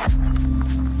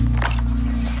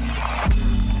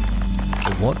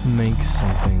 But what makes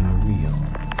something real?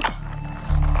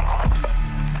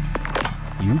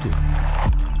 You do.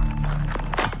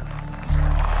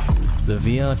 The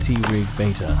VRT Rig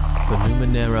Beta for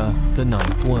Numenera The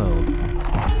Ninth World.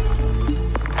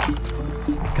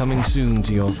 Coming soon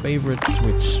to your favorite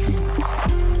Twitch streamers.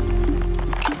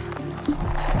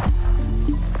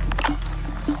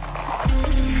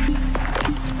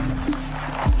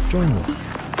 Join them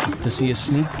to see a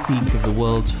sneak peek of the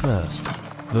world's first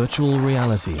virtual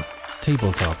reality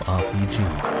tabletop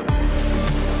RPG.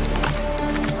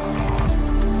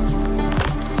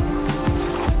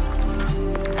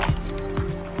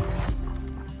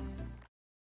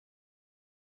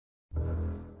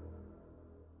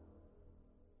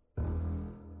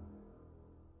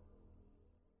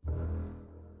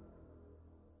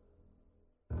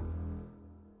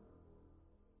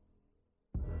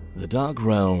 The Dark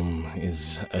Realm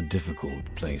is a difficult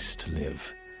place to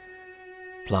live.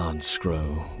 Plants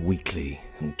grow weakly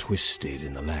and twisted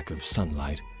in the lack of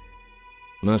sunlight.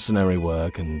 Mercenary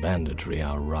work and banditry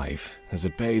are rife, as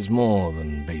it pays more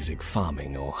than basic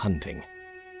farming or hunting.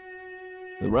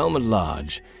 The realm at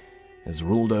large is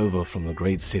ruled over from the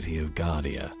great city of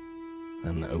Guardia,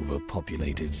 an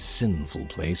overpopulated, sinful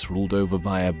place ruled over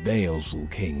by a baleful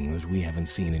king that we haven't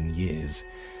seen in years.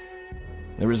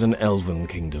 There is an elven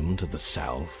kingdom to the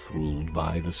south, ruled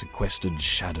by the sequestered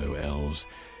shadow elves,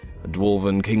 a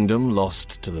dwarven kingdom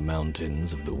lost to the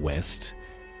mountains of the west,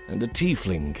 and a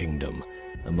tiefling kingdom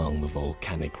among the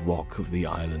volcanic rock of the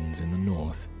islands in the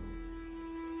north.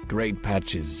 Great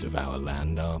patches of our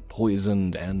land are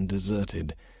poisoned and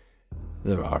deserted.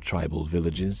 There are tribal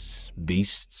villages,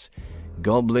 beasts,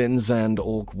 goblins, and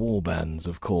orc warbands,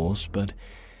 of course, but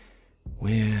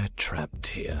we're trapped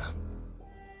here.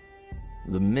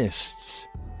 The mists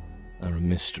are a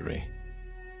mystery.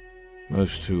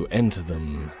 Most who enter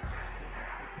them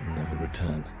never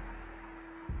return.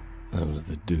 Those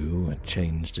that do are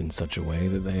changed in such a way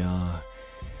that they are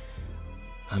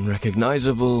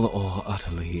unrecognizable or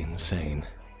utterly insane.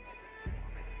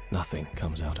 nothing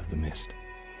comes out of the mist.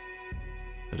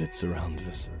 But it surrounds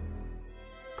us,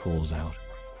 calls out,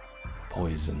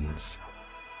 poisons,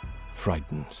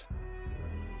 frightens.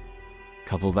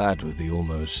 Couple that with the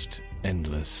almost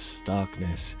endless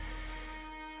darkness,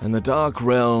 and the Dark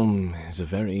Realm is a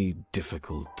very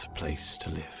difficult place to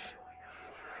live.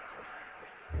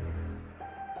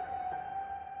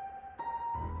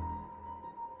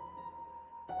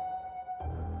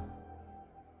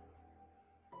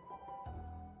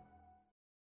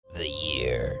 The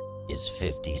year is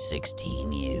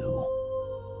 5016U.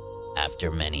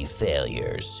 After many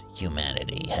failures,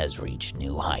 humanity has reached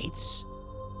new heights.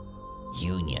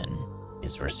 Union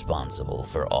is responsible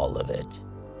for all of it.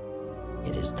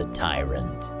 It is the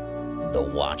tyrant,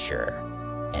 the watcher,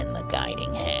 and the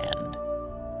guiding hand.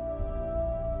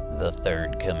 The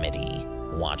Third Committee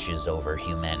watches over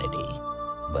humanity,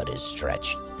 but is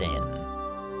stretched thin.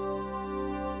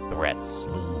 Threats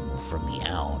loom from the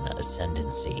Aun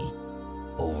Ascendancy,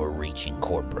 overreaching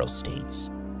corporal states,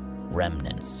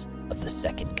 remnants of the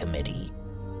Second Committee,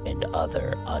 and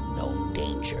other unknown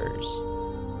dangers.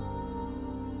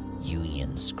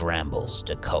 Union scrambles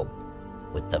to cope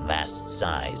with the vast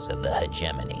size of the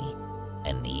hegemony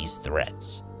and these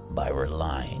threats by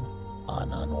relying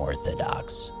on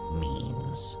unorthodox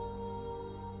means.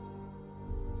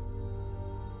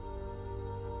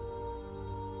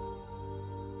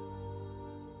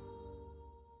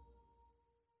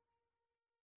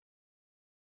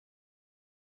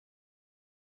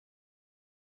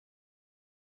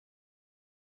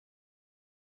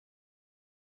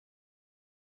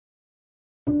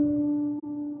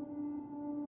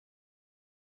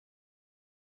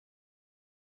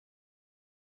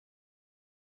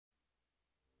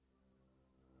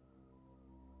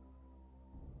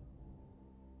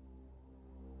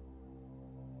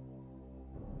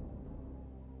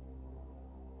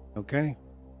 Okay.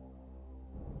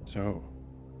 So,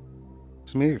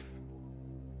 Smith,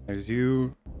 as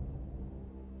you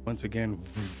once again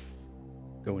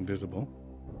go invisible,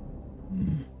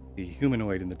 the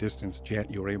humanoid in the distance, Jet,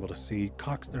 you're able to see,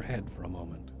 cocks their head for a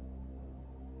moment.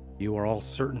 You are all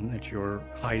certain that you're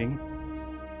hiding.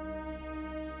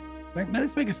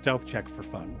 Let's make a stealth check for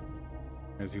fun,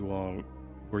 as you all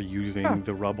were using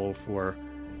the rubble for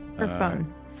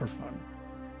fun. For fun.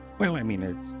 Well, I mean,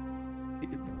 it's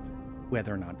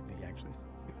whether or not he actually sees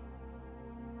you.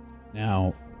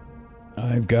 Now,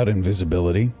 I've got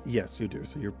invisibility. Yes, you do,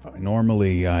 so you're fine.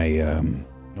 Normally I am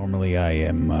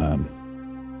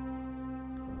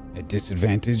at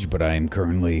disadvantage, but I am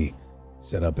currently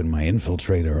set up in my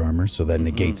infiltrator armor, so that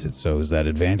negates it. So is that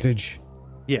advantage?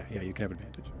 Yeah, you can have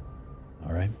advantage.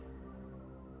 All right.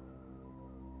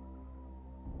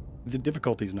 The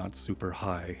difficulty's not super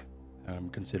high,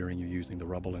 considering you're using the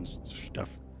rubble and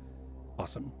stuff.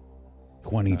 Awesome.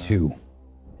 22.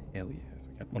 Hell yes.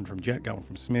 We got one from Jet, got one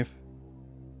from Smith.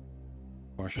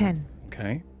 Marsha. 10.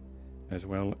 Okay. As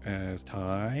well as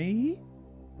Ty.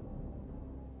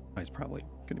 Ty's probably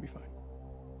going to be fine.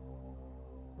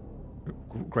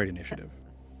 Great initiative.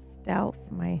 Stealth,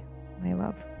 my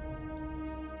love.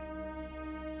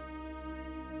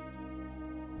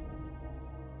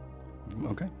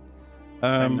 Okay.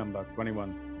 Same number,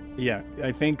 21. Yeah,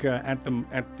 I think with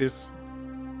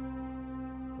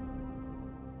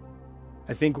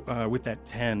that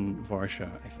 10, Varsha,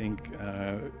 I think,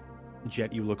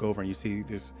 Jet, you look over and you see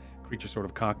this creature sort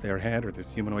of cock their head, or this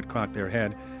humanoid cock their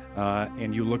head,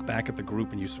 and you look back at the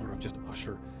group and you sort of just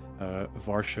usher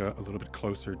Varsha a little bit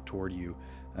closer toward you,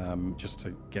 just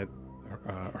to get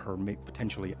her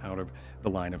potentially out of the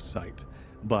line of sight.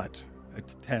 But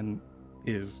 10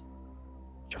 is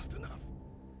just enough.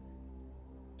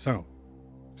 So,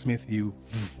 Smith, you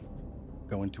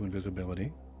go into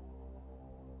invisibility.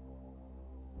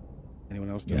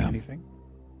 Anyone else doing anything?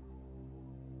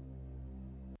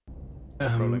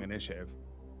 Rolling initiative.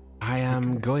 I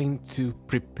am going to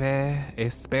prepare a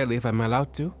spell if I'm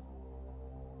allowed to.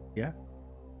 Yeah.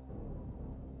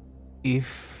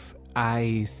 If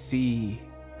I see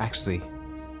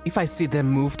them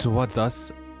move towards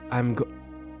us,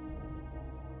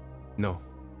 No.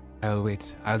 I'll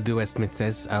wait. I'll do as Smith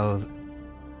says. I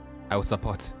will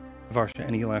support. Varsha,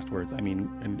 any last words? I mean,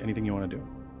 anything you want to do?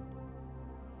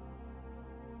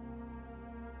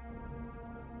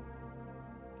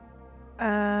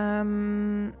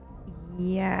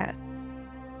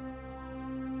 Yes.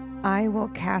 I will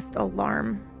cast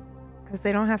Alarm, because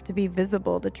they don't have to be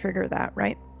visible to trigger that,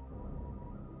 right?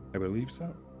 I believe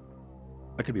so.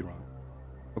 I could be wrong.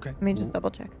 Okay. Let me just double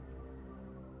check.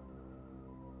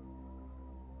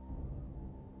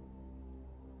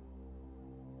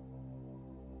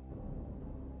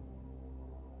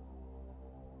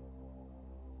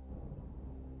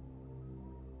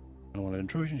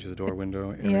 intrusion. She's a door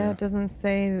window area. Yeah, it doesn't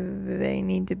say they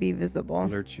need to be visible.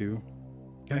 Alert you.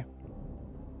 Okay.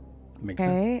 Makes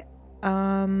sense.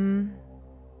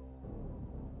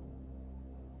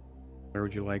 Where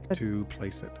would you like to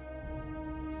place it?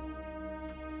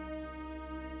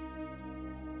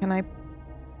 Can I?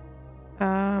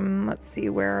 Let's see.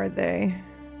 Where are they?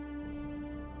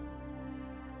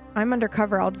 I'm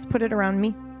undercover. I'll just put it around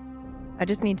me. I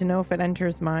just need to know if it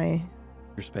enters my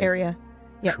your space area.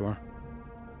 Yeah. Sure.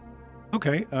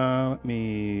 Okay. Let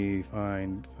me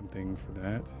find something for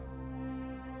that.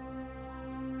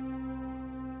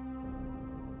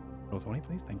 Roll 20,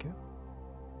 please. Thank you.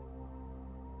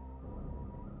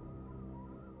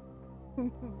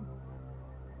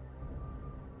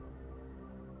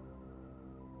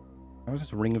 How's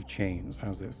this Ring of Chains?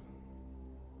 How's this?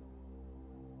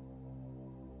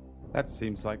 That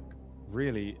seems like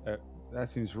really. That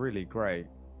seems really great.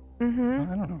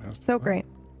 Mm-hmm. I don't know. So great.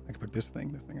 I could put this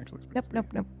thing. This thing actually looks pretty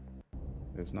Nope.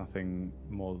 There's nothing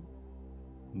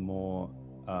more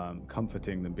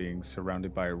comforting than being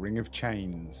surrounded by a ring of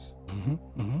chains. Mm-hmm.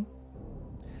 Mm-hmm.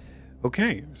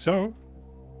 Okay, so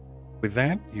with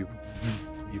that, you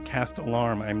cast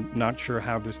alarm. I'm not sure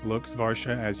how this looks,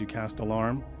 Varsha, as you cast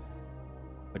alarm,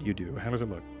 but you do. How does it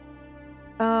look?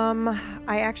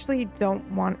 I actually don't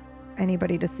want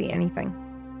anybody to see anything.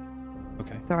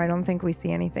 Okay. So I don't think we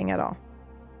see anything at all.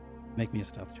 Make me a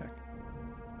stealth check.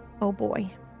 Oh boy.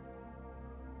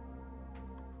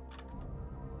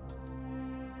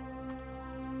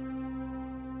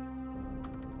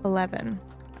 $11.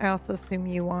 I also assume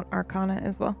you want Arcana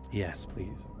as well. Yes,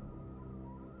 please.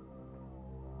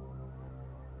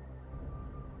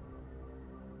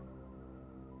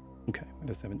 Okay,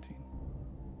 with a 17.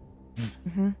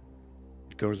 Mm-hmm.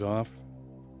 It goes off.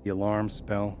 The alarm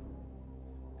spell.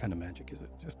 What kind of magic is it?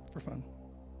 Just for fun.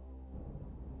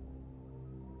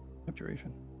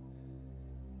 Abjuration.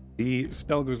 The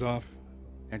spell goes off.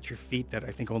 At your feet, that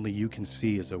I think only you can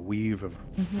see, is a weave of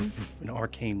an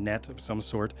arcane net of some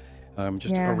sort,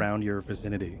 just around your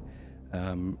vicinity.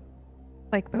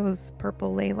 Like those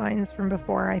purple ley lines from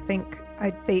before. I think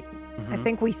I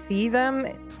think we see them,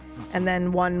 and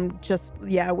then one just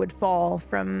would fall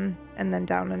from and then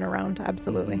down and around.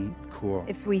 Absolutely. Cool.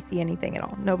 If we see anything at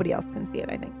all, nobody else can see it.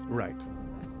 I think. Right.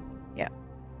 Yeah.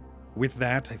 With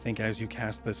that, I think as you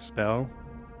cast this spell,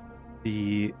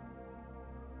 the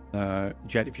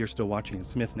Jet, if you're still watching, and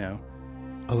Smith now.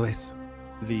 Always.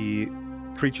 The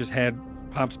creature's head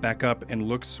pops back up and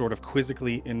looks sort of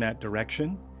quizzically in that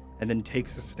direction, and then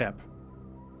takes a step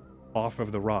off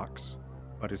of the rocks,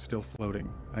 but is still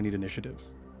floating. I need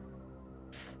initiatives.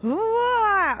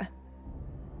 Ah!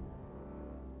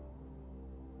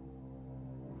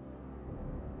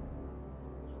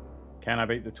 Can I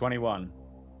beat the 21?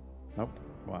 Nope.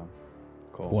 Wow.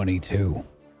 Cool. 22.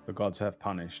 The gods have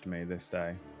punished me this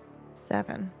day.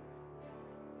 7.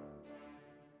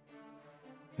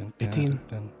 18.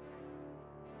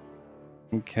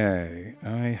 Okay,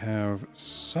 I have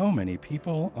so many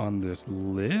people on this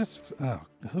list. Oh,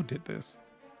 who did this?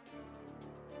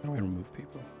 How do I remove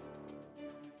people?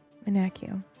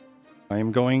 Minacchio. I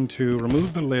am going to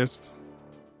remove the list,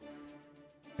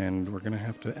 and we're going to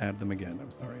have to add them again.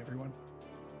 I'm sorry, everyone.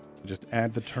 Just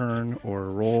add the turn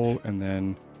or roll, and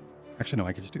then... Actually, no,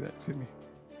 I could just do that. Excuse me.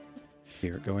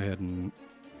 Here, go ahead and...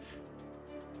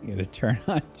 You gotta turn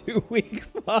on 2-week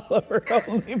follower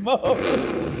only mode.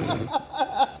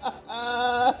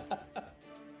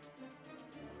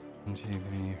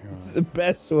 It's the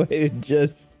best way to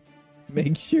just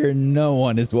make sure no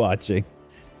one is watching.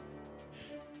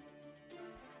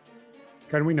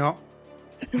 Can we not?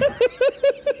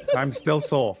 I'm still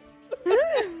sore.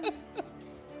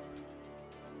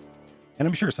 And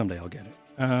I'm sure someday I'll get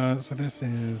it. So this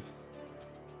is...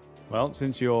 Well,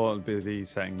 since you're busy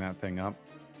setting that thing up,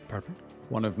 perfect.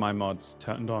 One of my mods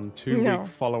turned on 2-week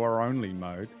follower only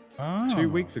mode 2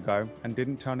 weeks ago and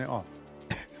didn't turn it off.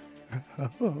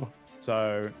 Oh,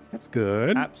 so that's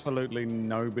good. Absolutely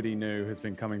nobody new has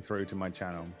been coming through to my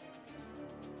channel.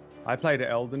 I played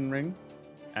Elden Ring,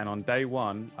 and on day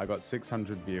 1 I got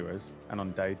 600 viewers, and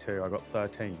on day 2 I got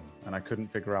 13, and I couldn't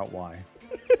figure out why.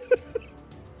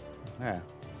 Yeah,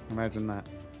 imagine that.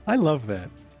 I love that.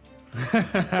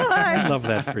 I love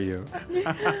that for you.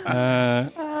 How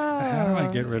do I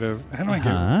get rid of? How do I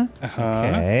get?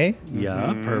 Okay.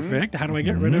 Yeah, perfect. How do I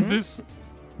get rid of this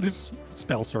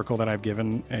spell circle that I've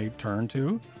given a turn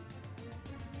to?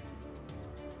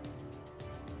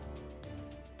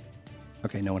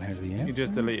 Okay, no one has the answer. You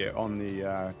just delete it on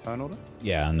the turn order?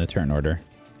 Yeah, on the turn order.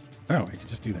 Oh, I could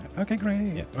just do that. Okay,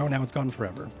 great. Yeah. Oh, now it's gone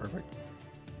forever. Perfect.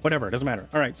 Whatever, it doesn't matter.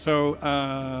 All right, so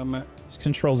just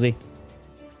Control Z.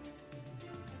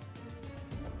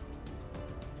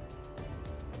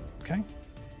 Okay.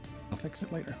 I'll fix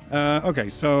it later. Okay,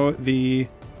 so the...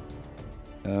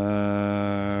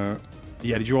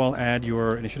 did you all add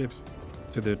your initiatives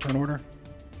to the turn order?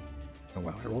 Oh,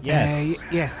 wow. I rolled Yes.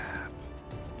 Yes.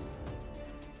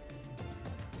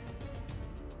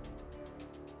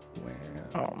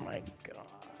 Oh my god.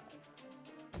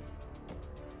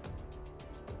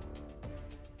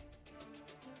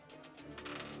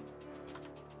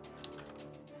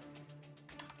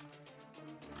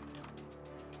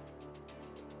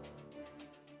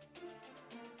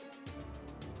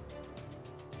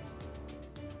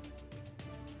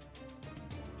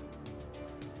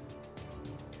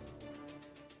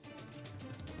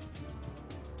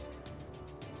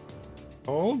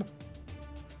 Hold.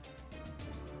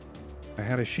 I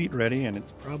had a sheet ready, and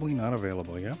it's probably not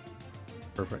available yet.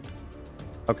 Perfect.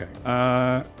 Okay.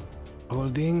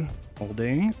 Holding.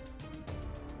 Holding.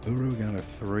 Uru got a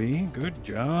 3. Good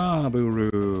job,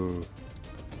 Uru.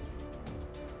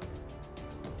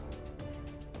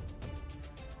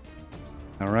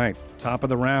 All right. Top of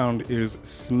the round is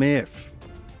Smith.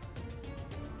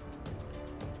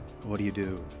 What do you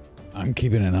do? I'm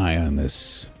keeping an eye on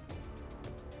this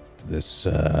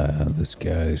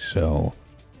guy, so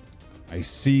I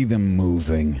see them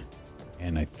moving,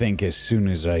 and I think as soon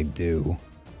as I do,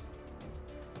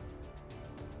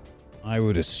 I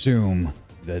would assume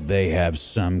that they have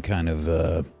some kind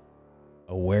of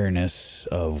awareness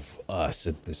of us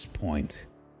at this point.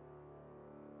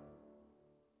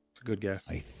 It's a good guess.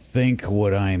 I think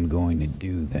what I'm going to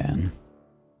do then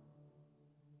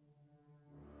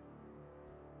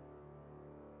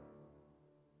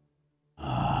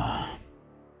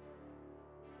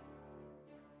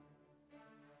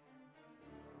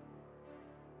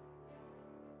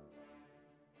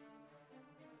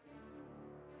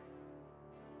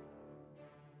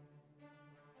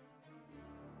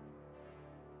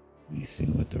let me see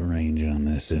what the range on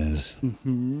this is.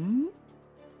 Mm-hmm.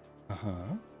 Uh-huh.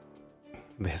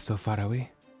 They're so far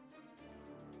away.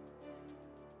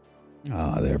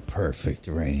 They're perfect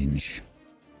range.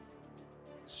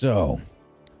 So,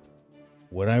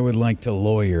 what I would like to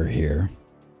lawyer here.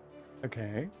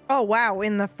 Okay. Oh wow!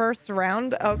 In the first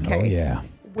round. Okay. Oh yeah.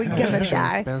 We're gonna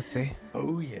die. Spell say.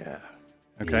 Oh yeah.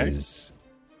 Okay. Is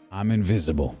I'm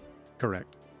invisible.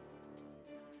 Correct.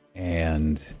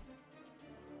 And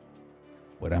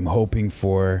what I'm hoping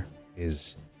for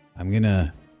is I'm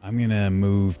gonna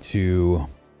move to.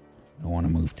 I don't want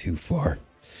to move too far.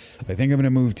 I think I'm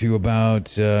gonna move to about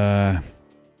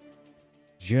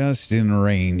just in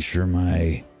range for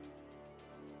my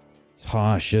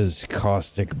Tasha's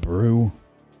Caustic Brew.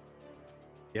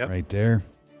 Yep. Right there.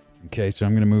 Okay, so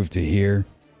I'm gonna move to here.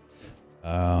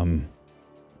 And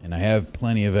I have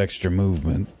plenty of extra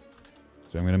movement.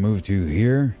 So I'm gonna move to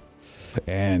here.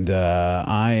 And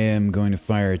I am going to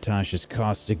fire Tasha's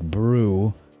Caustic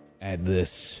Brew at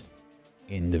this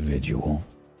individual.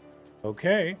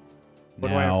 Okay. What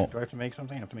Now, do I have to make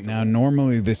something? I have to make now,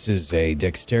 normally this is a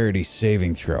dexterity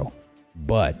saving throw,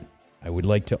 but I would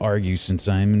like to argue, since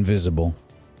I'm invisible,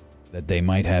 that they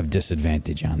might have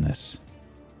disadvantage on this.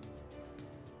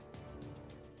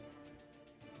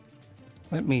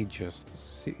 Let me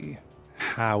just see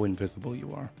how invisible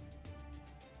you are.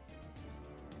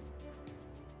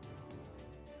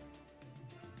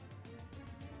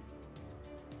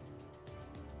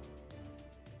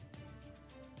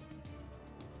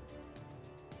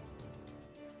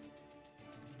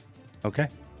 Okay.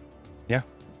 Yeah.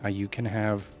 You can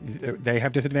have... They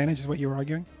have disadvantage is what you were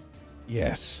arguing?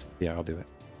 Yes. Yeah, I'll do it.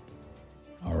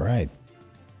 All right.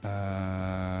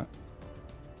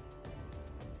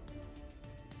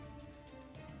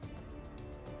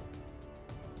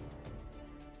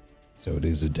 So it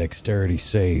is a dexterity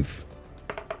save.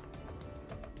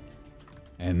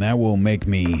 And that will make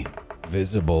me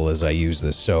visible as I use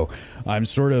this. So I'm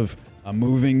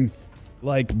moving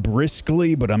like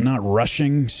briskly, but I'm not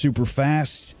rushing super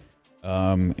fast.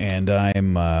 And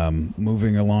I'm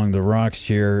moving along the rocks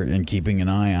here and keeping an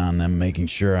eye on them, making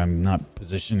sure I'm not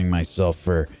positioning myself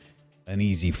for an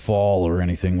easy fall or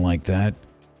anything like that.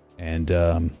 And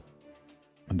I'm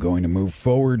going to move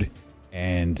forward,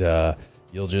 and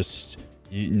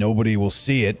nobody will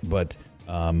see it, but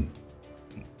I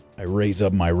raise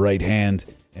up my right hand,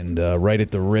 and right at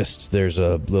the wrist there's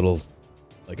a little,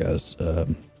 like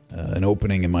an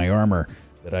opening in my armor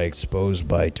that I expose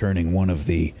by turning one of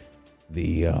the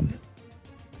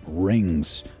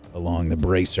rings along the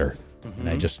bracer. Mm-hmm. And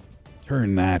I just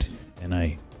turn that, and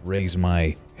I raise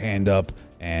my hand up,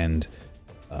 and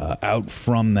out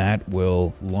from that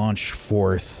will launch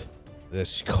forth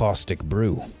this Caustic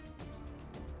Brew,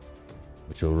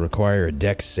 which will require a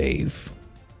dex save.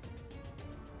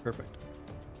 Perfect.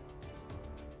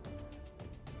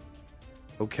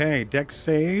 Okay, dex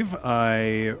save.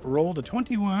 I rolled a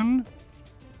 21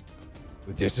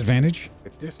 With disadvantage?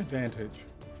 with disadvantage.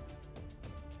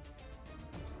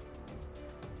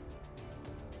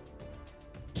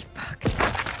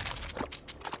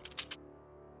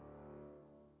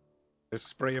 This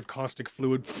spray of caustic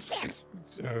fluid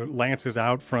lances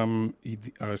out from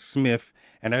Smith,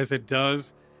 and as it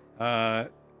does,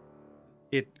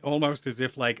 it almost as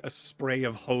if like a spray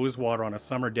of hose water on a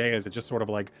summer day, as it just sort of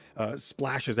like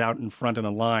splashes out in front in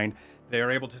a line. They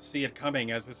are able to see it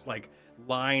coming as this like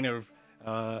line of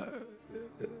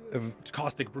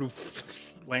caustic brew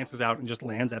lances out and just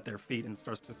lands at their feet and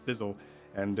starts to sizzle.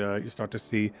 And you start to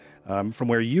see from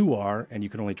where you are, and you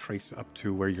can only trace up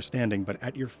to where you're standing, but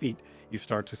at your feet, you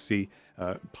start to see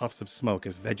puffs of smoke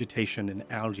as vegetation and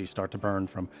algae start to burn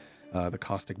from the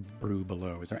caustic brew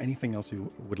below. Is there anything else you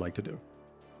would like to do?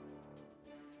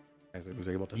 As it was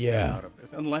able to stay out of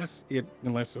this. Unless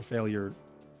a failure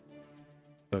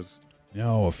does...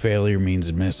 No, a failure means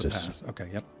it misses. Pass. Okay,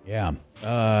 yep. Yeah.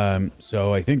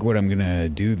 So I think what I'm going to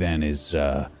do then is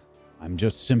I'm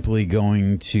just simply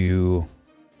going to...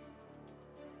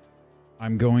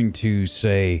 I'm going to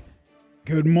say,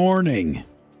 good morning.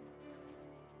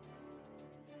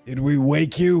 Did we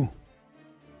wake you?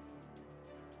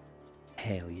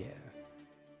 Hell yeah.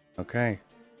 Okay.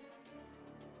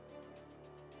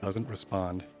 Doesn't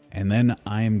respond. And then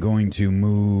I am going to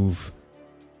move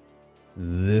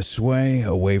this way,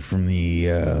 away from the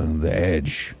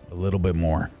edge a little bit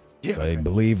more. Yeah. So I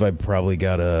believe I've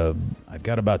got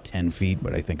about 10 feet,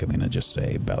 but I think I'm going to just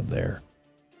say about there.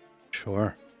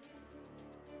 Sure.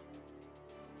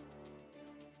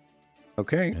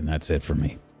 Okay. And that's it for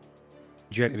me.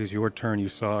 Jet, it is your turn. You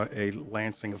saw a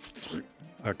lancing of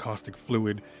caustic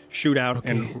fluid shoot out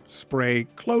and spray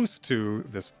close to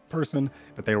this person,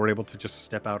 but they were able to just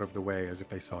step out of the way as if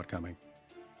they saw it coming.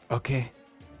 Okay.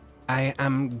 I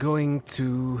am going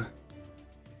to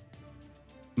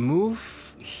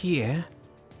move here,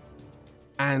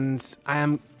 and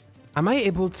am I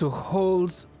able to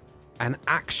hold an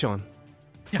action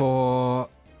for...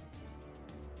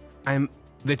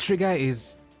 The trigger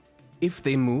is if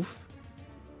they move.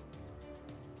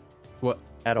 Well,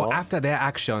 At all? after their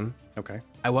action, Okay.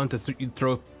 I want to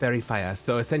throw fairy fire.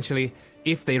 So essentially,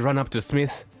 if they run up to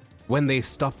Smith, when they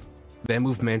stop their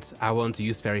movement, I want to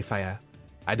use fairy fire.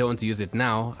 I don't want to use it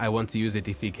now. I want to use it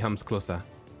if he comes closer.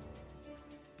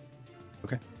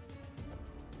 Okay.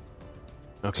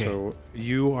 Okay. So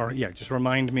you are, just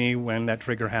remind me when that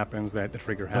trigger happens that the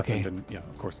trigger happened. Okay. And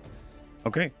of course.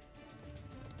 Okay.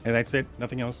 And that's it.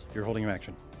 Nothing else. You're holding your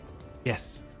action.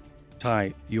 Yes.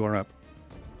 Ty, you are up.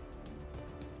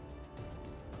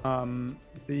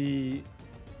 The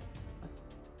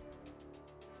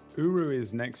Uru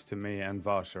is next to me and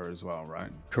Varsha as well,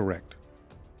 right? Correct.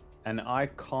 And I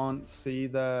can't see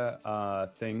the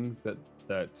things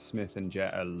that Smith and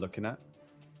Jet are looking at.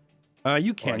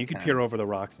 You can. Or I You can can. peer over the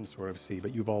rocks and sort of see,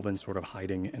 but you've all been sort of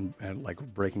hiding and like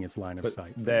breaking its line of But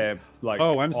sight. they're like,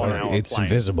 Oh, I'm on sorry. our It's plane.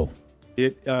 invisible.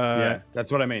 It. Yeah,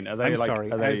 that's what I mean. Are they I'm like,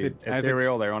 sorry. are As they it- as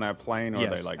ethereal? it's- They're on our plane, or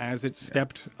Yes. are they like? As it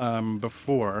stepped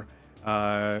before,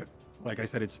 like I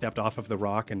said, it stepped off of the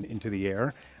rock and into the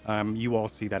air. You all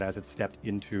see that as it stepped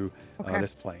into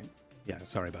this plane. Yeah,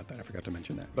 sorry about that. I forgot to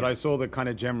mention that. But I saw the kind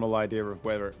of general idea of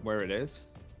where it is.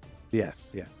 Yes.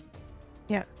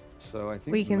 Yeah. So I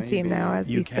think We can see him now as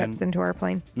he steps into our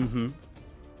plane. Mm-hmm.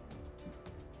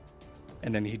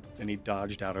 And then he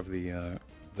dodged out of the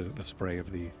spray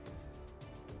of the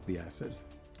acid.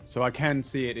 So I can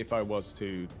see it if I was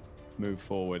to move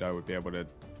forward. I would be able to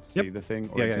see the thing,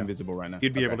 or it's invisible right now.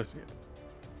 You'd be able to see it.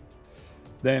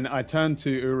 Then I turn to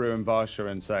Uru and Varsha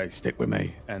and say, "Stick with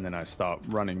me," and then I start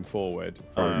running forward.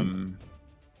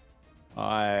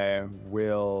 I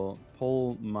will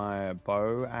pull my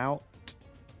bow out,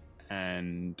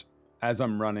 and as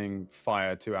I'm running,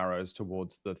 fire 2 arrows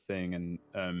towards the thing.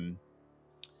 And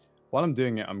while I'm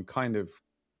doing it, I'm kind of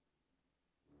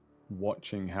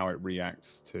watching how it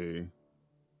reacts to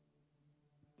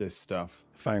this stuff.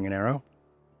 Firing an arrow?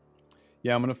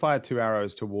 Yeah, I'm gonna fire 2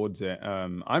 arrows towards it.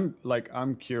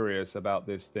 I'm curious about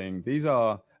this thing. These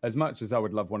are, as much as I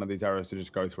would love one of these arrows to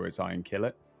just go through its eye and kill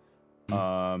it.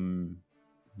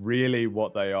 Really,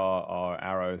 what they are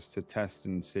arrows to test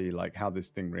and see like how this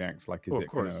thing reacts. Like, is of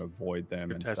it going course. to avoid them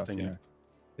You're and testing stuff? it.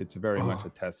 It's very much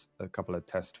a couple of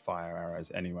test fire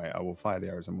arrows. Anyway, I will fire the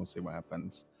arrows and we'll see what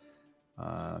happens.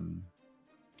 I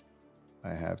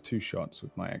have 2 shots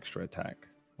with my extra attack.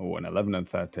 Oh, an 11 and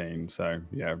 13. So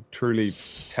yeah, truly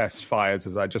test fires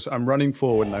as I'm running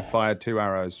forward and I fire 2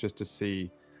 arrows just to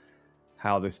see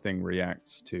how this thing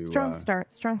reacts to. Strong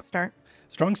start. Strong start.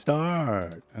 Strong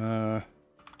start.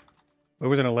 What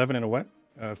was it? 11 and a what?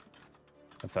 A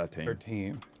 13.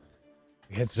 13.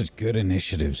 We had such good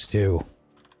initiatives, too.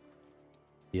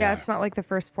 Yeah, it's not like the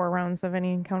first 4 rounds of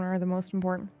any encounter are the most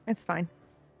important. It's fine.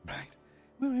 Right.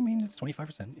 Well, I mean, it's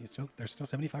 25%. There's still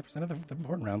 75% of the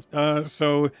important rounds.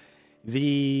 So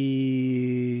the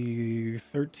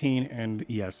 13 and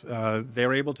yes,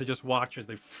 they're able to just watch as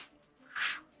they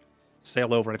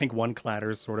sail over. I think one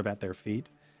clatters sort of at their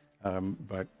feet,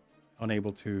 but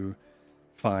unable to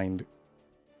find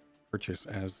purchase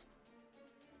as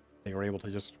they were able to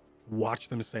just watch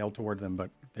them sail toward them, but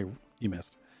you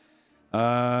missed.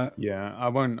 Yeah,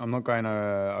 I'm not going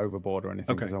overboard or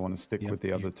anything because I want to stick with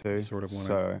the other two. Sort of want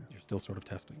you're still sort of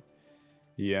testing.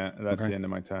 Yeah, that's the end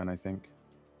of my turn, I think.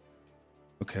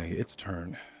 Okay, its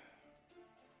turn.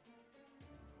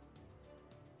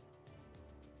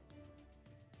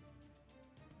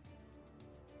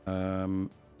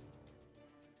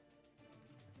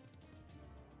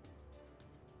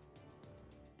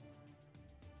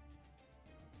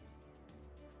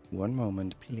 One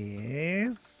moment,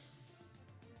 please.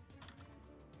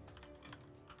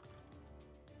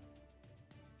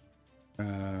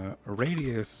 A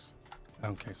radius.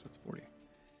 Okay, so it's 40.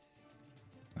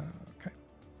 Okay.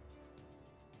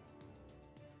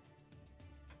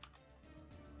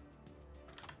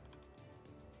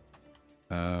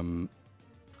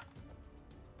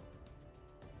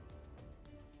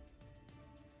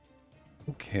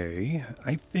 Okay,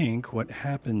 I think what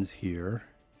happens here.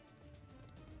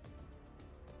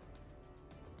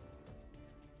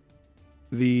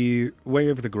 The Way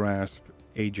of the Grasp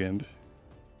agent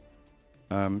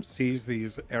sees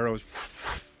these arrows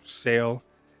sail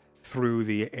through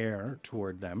the air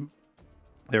toward them.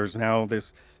 There's now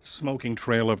this smoking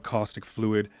trail of caustic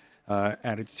fluid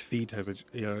at its feet as it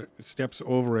steps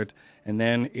over it, and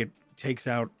then it takes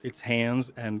out its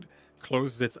hands and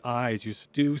closes its eyes. You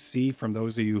do see, from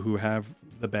those of you who have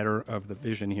the better of the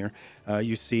vision here,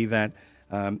 you see that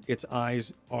its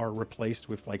eyes are replaced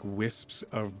with like wisps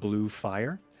of blue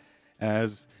fire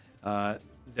as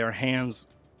their hands,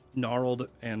 gnarled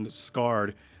and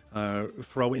scarred,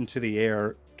 throw into the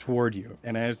air toward you.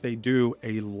 And as they do,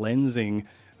 a lensing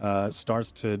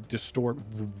starts to distort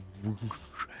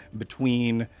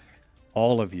between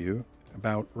all of you,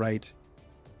 about right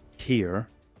here,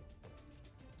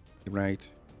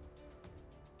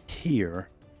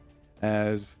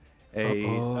 as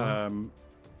a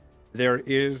there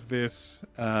is this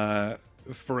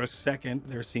for a second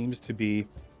there seems to be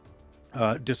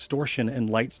distortion, and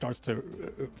light starts to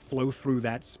flow through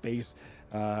that space,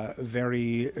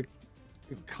 very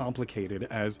complicated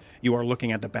as you are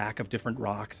looking at the back of different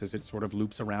rocks as it sort of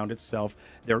loops around itself.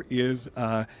 There is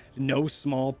no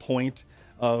small point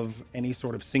of any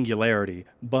sort of singularity,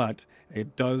 but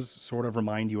it does sort of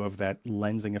remind you of that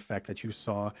lensing effect that you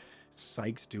saw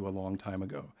Sykes do a long time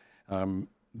ago,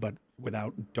 but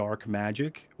without dark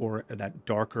magic or that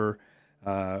darker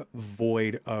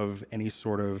void of any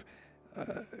sort of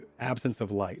absence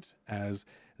of light, as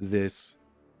this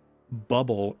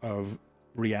bubble of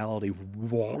reality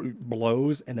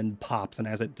blows and then pops, and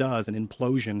as it does, an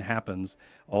implosion happens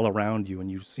all around you, and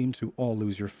you seem to all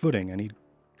lose your footing. I need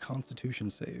Constitution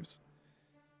saves.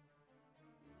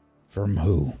 From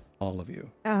who? All of you.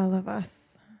 All of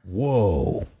us.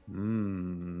 Whoa.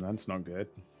 That's not good.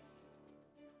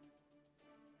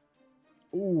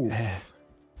 Ooh.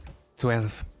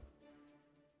 12.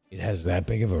 It has that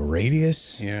big of a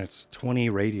radius? Yeah, it's 20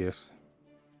 radius.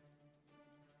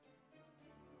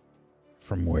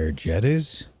 From where Jet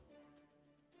is?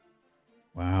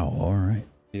 Wow, all right.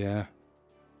 Yeah.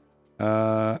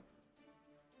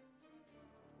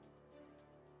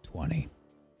 20.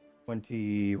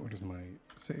 20. What is my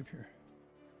save here?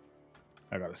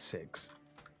 I got a 6.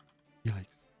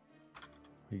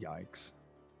 Yikes.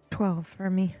 12 for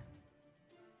me.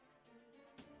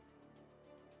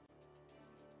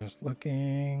 Just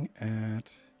looking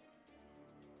at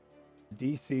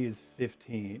DC is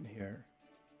 15 here.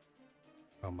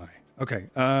 Oh my. Okay.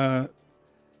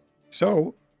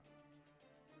 So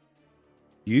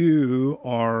you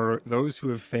are those who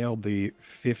have failed the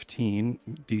 15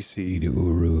 DC. You do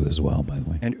Uru as well, by the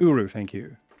way. And Uru, thank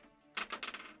you.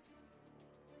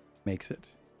 Makes it.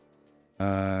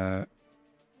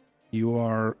 You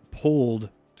are pulled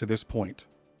to this point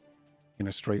in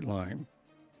a straight line.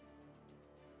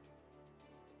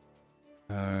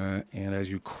 And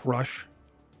as you crush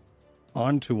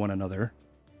onto one another.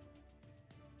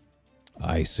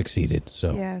 I succeeded,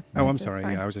 so. Yes. Oh, I'm sorry.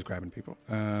 Yeah, I was just grabbing people.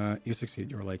 You succeeded.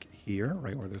 You were like here,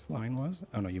 right where this line was.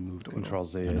 Oh, no, you moved a Control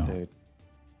little. Z, dude.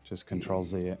 Just Control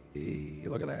Z it. Hey,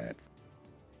 look at that.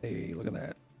 Hey, look at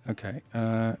that. Okay.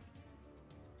 Yeah,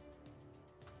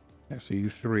 so you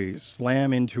three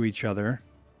slam into each other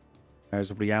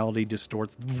as reality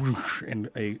distorts, and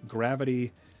a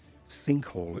gravity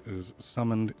sinkhole is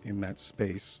summoned in that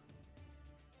space.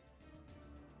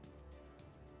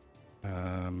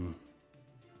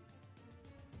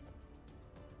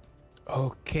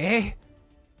 Okay.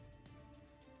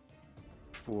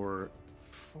 For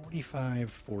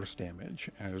 45 force damage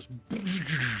as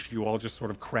you all just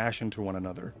sort of crash into one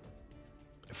another.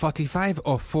 45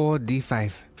 or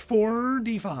 4d5?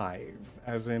 4d5,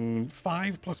 as in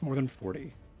 5 plus more than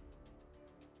 40.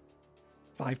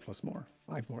 5 plus more.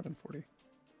 5 more than 40.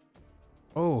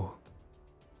 Oh,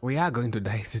 we are going to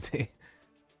die today.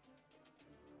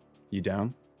 You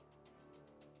down?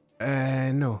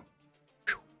 No.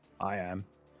 I am.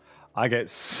 I get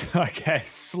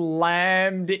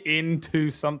slammed into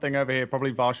something over here,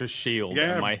 probably Varsha's shield,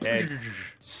 Yeah. and my head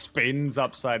spins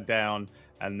upside down,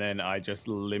 and then I just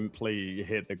limply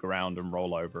hit the ground and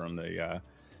roll over on the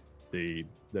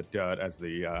dirt as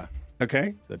the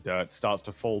Okay. the dirt starts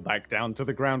to fall back down to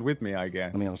the ground with me, I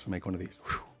guess. Let me also make one of these.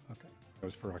 Okay. That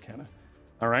was for Arcana.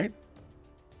 All right.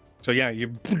 So yeah,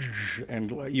 you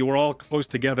were all close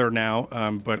together now,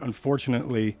 but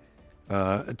unfortunately,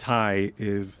 Ty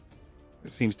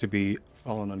seems to be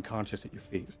fallen unconscious at your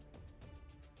feet.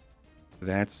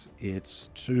 That's it's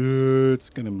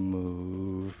gonna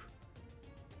move.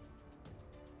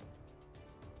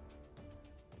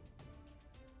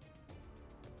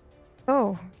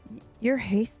 Oh, you're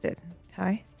hasted,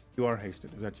 Ty. You are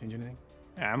hasted. Does that change anything?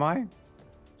 Am I?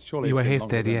 Surely You it's were been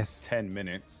hasted, longer than yes. 10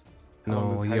 minutes. How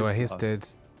long No, does you were haste last?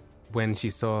 hasted when she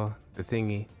saw the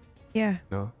thingy. Yeah.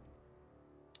 No?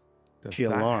 Does She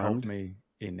that alarmed? help me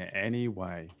in any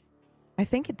way? I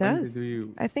think it When does. did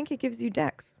you- I think it gives you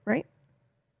dex, right?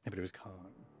 Yeah, but it was con.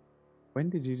 When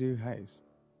did you do haste?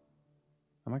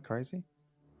 Am I crazy?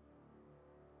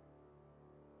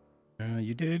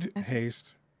 You did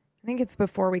haste. I think it's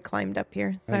before we climbed up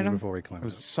here. So I That was don't. before we It climbed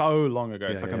was up. so long ago.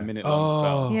 It's Yeah, like yeah. a minute long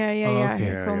spell. Yeah. Okay.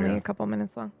 It's Yeah, only yeah. a couple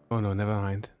minutes long. Oh, no, never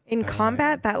mind. In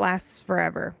combat, that lasts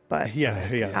forever, but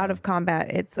Yeah. out of combat,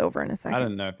 it's over in a I second.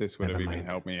 don't know if this would have Never even mind.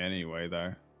 helped me anyway,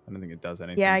 though. I don't think it does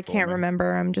anything. Yeah, I for can't me.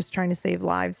 remember. I'm just trying to save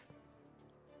lives.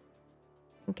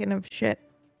 Thinking of shit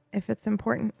if it's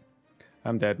important.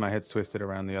 I'm dead. My head's twisted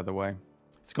around the other way.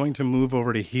 It's going to move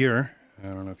over to here. I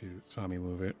don't know if you saw me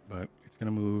move it, but it's going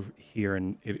to move here,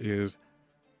 and it is.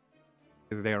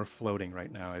 They are floating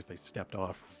right now as they stepped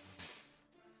off.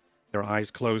 Their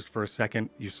eyes closed for a second.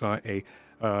 You saw a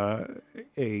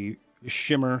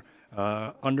shimmer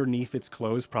underneath its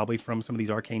clothes, probably from some of these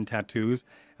arcane tattoos,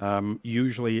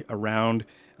 usually around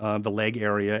the leg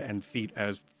area and feet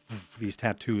as these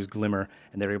tattoos glimmer,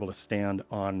 and they're able to stand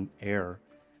on air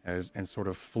and sort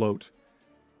of float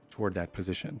toward that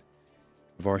position.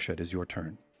 Varsha, it is your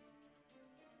turn.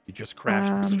 You just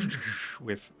crashed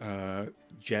with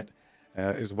Jet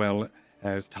as well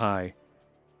as Ty.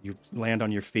 You land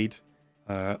on your feet.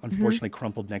 Unfortunately,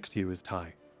 crumpled next to you is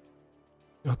Ty.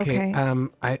 Okay.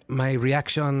 Okay. My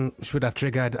reaction should have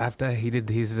triggered after he did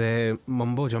his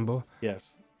mumbo jumbo.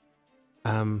 Yes.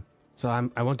 So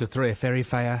I want to throw a fairy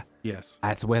fire Yes.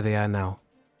 at where they are now.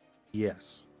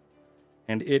 Yes.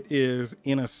 And it is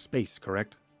in a space,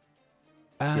 correct?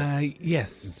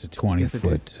 Yes. It's a 20 Yes, it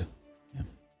foot. is.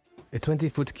 A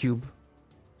 20-foot cube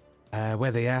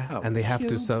where they are, Oh, and they have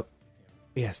to cube?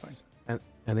 Yes.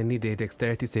 And they need a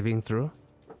dexterity saving throw.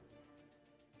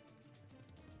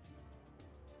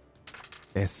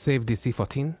 Save DC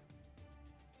 14.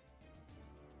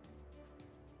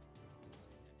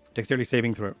 Dexterity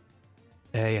saving throw.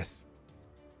 Yes.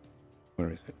 Where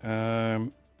is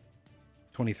it?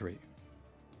 23.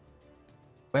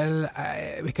 Well,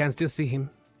 we can still see him.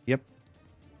 Yep.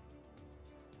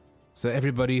 So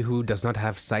everybody who does not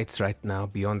have sights right now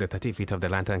beyond the 30 feet of the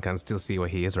lantern can still see where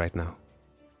he is right now.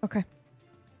 Okay.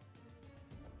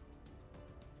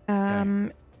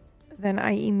 Then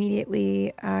I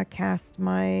immediately cast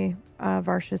my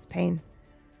Varsha's Pain.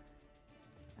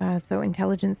 So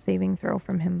intelligence saving throw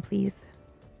from him, please.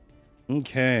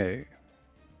 Okay.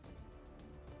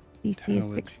 DC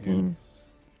is 16.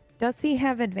 Does he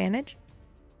have advantage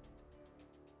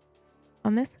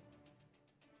on this?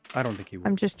 I don't think he would.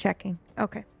 I'm just checking.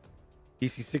 Okay.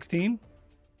 DC 16?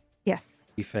 Yes.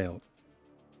 He failed.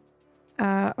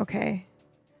 Okay.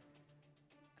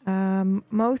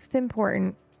 Most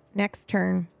important, next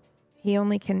turn, he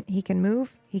can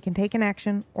move, he can take an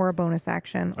action or a bonus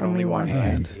action. But only one.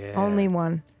 And Yeah. Only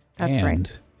one. That's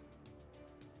right.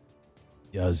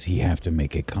 Does he have to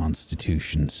make a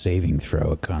Constitution saving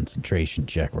throw, a concentration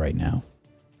check right now?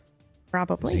 'Cause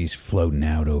Probably. he's floating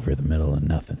out over the middle of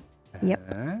nothing. Yep.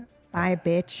 Bye,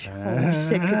 bitch. Holy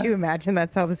shit. Could you imagine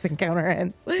that's how this encounter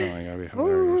ends? Oh my god, be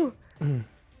hilarious. Ooh.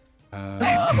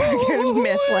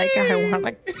 Myth like I want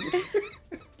to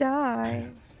die.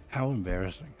 How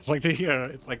embarrassing.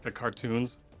 It's like the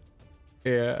cartoons.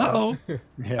 Yeah. Uh-oh. Yeah,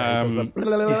 he does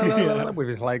that with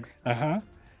his legs. Uh-huh.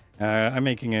 I'm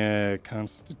making a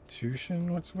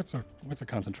constitution. What's a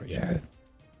concentration? Yeah.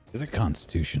 Is It's it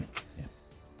Constitution. Yeah.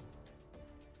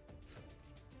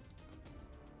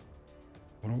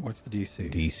 What's the DC?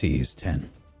 DC is 10.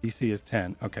 DC is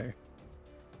 10. Okay.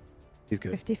 He's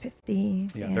good.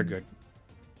 50-50. Yeah, they're good.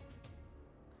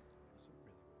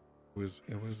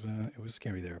 It was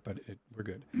scary there, but we're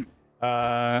good.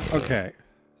 Okay.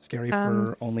 Scary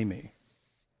for only me.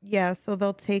 Yeah, so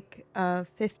they'll take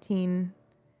 15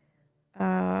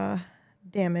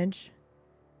 damage.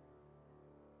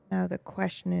 Now the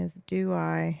question is, do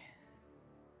I?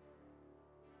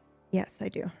 Yes, I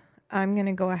do. I'm going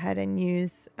to go ahead and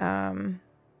use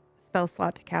spell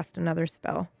slot to cast another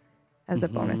spell as a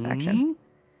bonus action.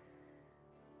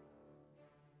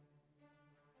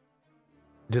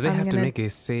 Do they I'm have to gonna- make a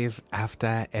save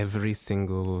after every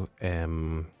single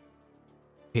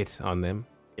hit on them?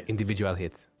 Yes. Individual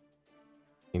hit.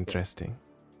 Interesting.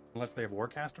 Unless they have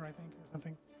Warcaster, I think, or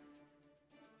something.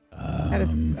 That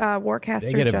is Warcaster.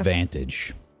 They get just-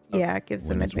 advantage. Yeah, it gives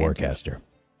when them it's advantage. Warcaster.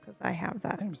 Because I have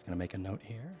that. I'm just going to make a note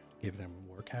here. Give them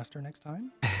Warcaster next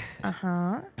time.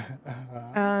 Uh-huh.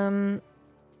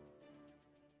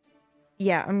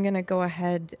 Yeah, I'm going to go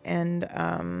ahead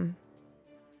and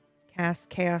cast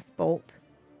Chaos Bolt.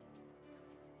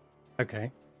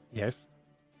 Okay. Yes.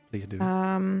 Please do.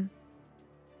 Let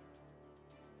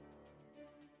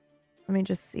me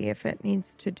just see if it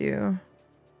needs to do.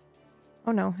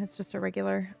 Oh no, it's just a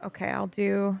regular. Okay, I'll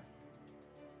do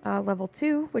level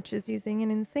 2, which is using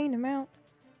an insane amount.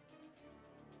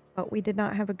 But we did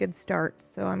not have a good start,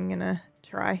 so I'm gonna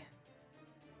try.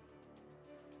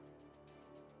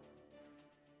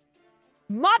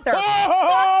 Mother!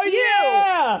 Oh, fuck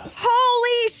yeah! You!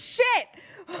 Holy shit!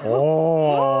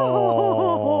 Oh,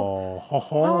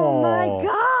 Oh my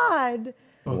god!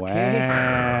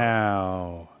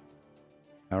 Wow.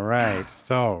 All right.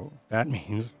 So that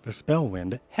means the spell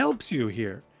wind helps you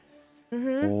here.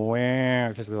 Mm-hmm.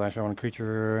 Wow. Physically lash out on a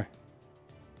creature.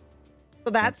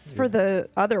 So that's for the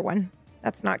other one.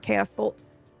 That's not Chaos Bolt.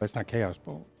 That's not Chaos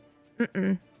Bolt.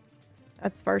 Mm-mm.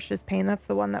 That's Varsha's Pain. That's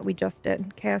the one that we just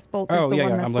did. Chaos Bolt is Oh, the yeah,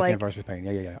 one yeah. that's I'm looking like... at Varsha's Pain.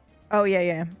 Yeah. Oh,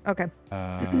 yeah. Okay.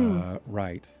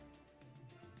 Right.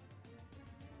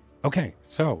 Okay.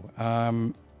 So,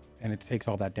 and it takes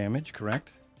all that damage,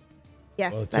 correct?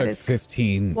 Yes, Well, it that took is.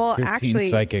 15 Well, actually-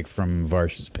 psychic from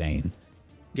Varsha's Pain.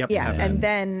 Yep. Yeah, And and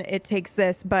then it takes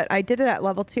this, but I did it at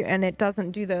level 2, and it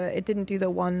didn't do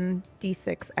the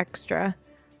 1d6 extra.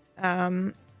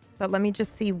 But let me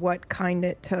just see what kind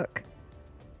it took.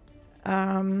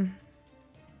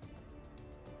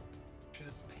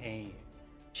 Just pain.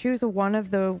 Choose one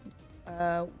of the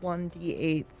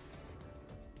 1d8s.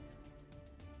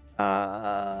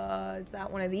 Is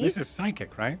that one of these? This is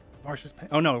psychic, right? Varsha's Pain.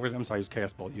 Oh, no. I'm sorry. It was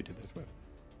Chaos Bolt you did this with.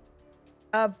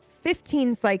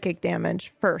 15 psychic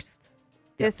damage first.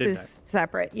 Yeah, This did is that.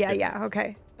 separate. Did Yeah,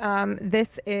 okay.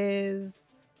 This is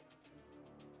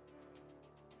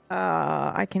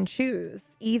I can choose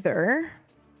either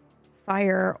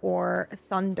fire or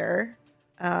thunder.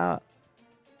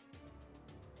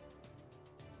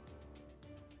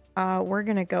 We're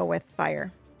gonna go with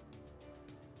fire.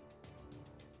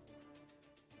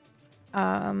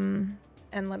 And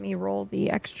let me roll the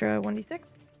extra 1d6.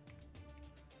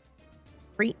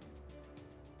 3.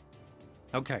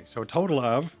 Okay, so a total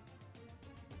of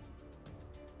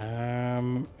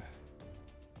trying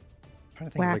to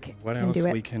think Whack. like what Can else do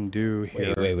it. we can do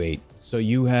here. Wait. So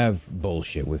you have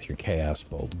bullshit with your Chaos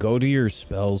Bolt. Go to your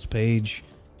spells page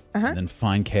and then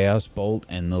find Chaos Bolt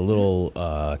and the little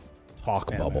talk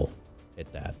Spam bubble.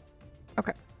 Hit that.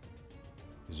 Okay.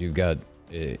 Because you've got,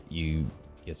 you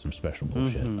get some special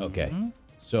bullshit. Mhm. Okay.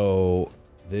 So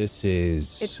this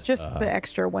is... It's just the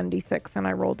extra 1d6, and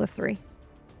I rolled a 3.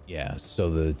 Yeah, so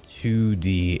the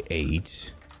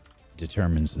 2d8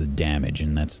 determines the damage,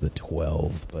 and that's the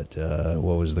 12. But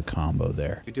what was the combo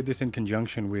there? You did this in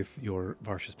conjunction with your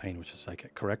Varsha's Pain, which is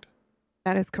psychic, correct?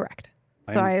 That is correct.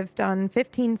 So I'm- I have done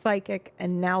 15 psychic,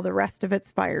 and now the rest of it's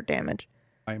fire damage.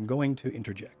 I am going to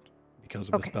interject because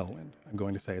of Okay. the spell wind. I'm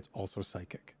going to say it's also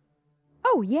psychic.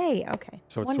 Oh, yay. Okay.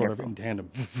 So it's Wonderful. sort of in tandem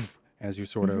as you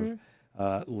sort of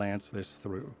lance this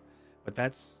through. But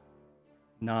that's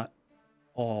not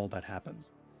all that happens.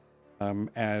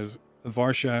 As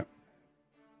Varsha,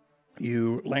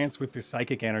 you lance with this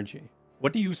psychic energy.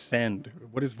 What do you send?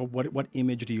 What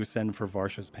image do you send for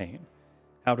Varsha's pain?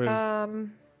 How does?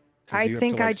 I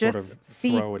think I just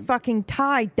see fucking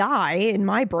Ty die in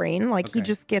my brain. Like he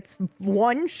just gets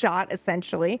one shot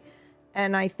essentially,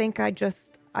 and I think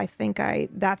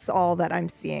that's all that I'm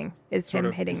seeing is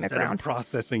him hitting the ground. Of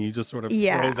processing, you just sort of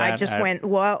yeah. I just went,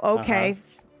 whoa, okay,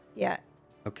 yeah,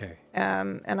 okay,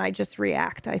 and I just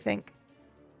react. I think,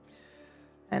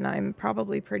 and I'm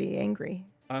probably pretty angry.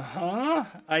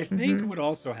 I think what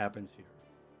also happens here,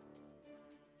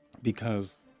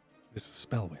 because this is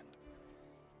Spellwind.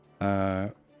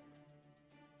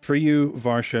 For you,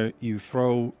 Varsha,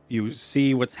 you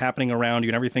see what's happening around you,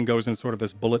 and everything goes in sort of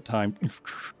this bullet time.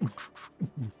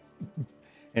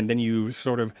 And then you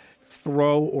sort of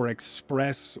throw or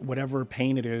express whatever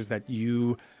pain it is that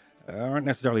you aren't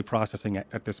necessarily processing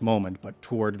at this moment, but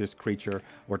toward this creature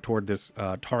or toward this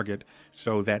target,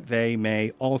 so that they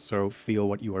may also feel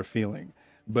what you are feeling.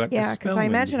 But yeah, because I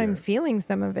imagine I'm feeling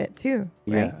some of it too,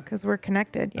 right? Because we're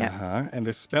connected. Yeah. And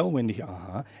the Spellwind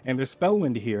here. And the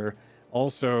Spellwind here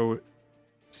also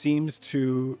seems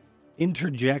to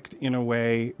interject in a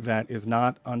way that is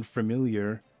not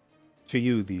unfamiliar to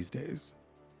you these days.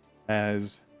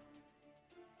 As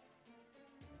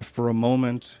for a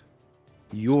moment,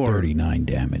 you're 39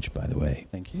 damage, by the way.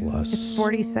 Thank you. Plus, it's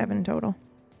 47 total.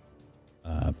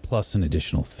 Plus an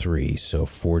additional 3, so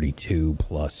 42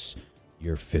 plus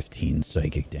your 15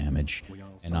 psychic damage.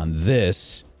 And on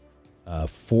this,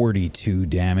 42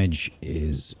 damage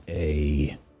is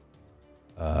a...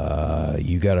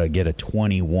 you gotta get a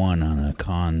 21 on a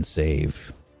con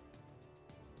save.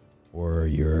 Or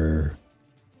your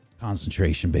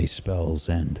concentration-based spells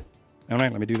end. All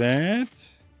right, let me do that.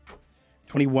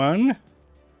 21.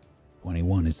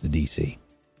 21 is the DC.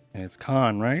 And it's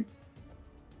con, right?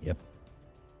 Yep.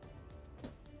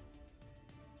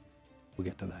 We'll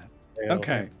get to that. Kill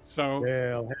okay, him. so...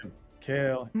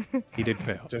 Kill him. He did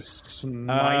fail. Just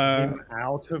smite him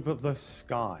out of the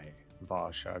sky,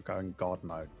 Varsha, going God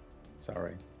mode.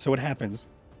 Sorry. So what happens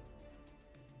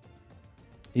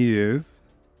is,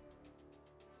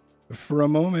 for a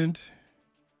moment,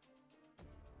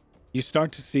 you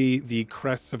start to see the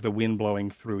crests of the wind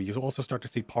blowing through. You also start to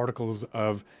see particles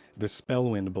of the spell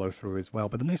wind blow through as well,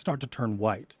 but then they start to turn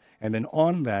white. And then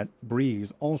on that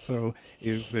breeze also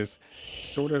is this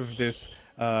sort of this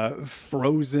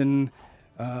frozen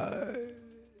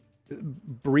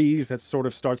breeze that sort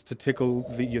of starts to tickle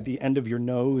the end of your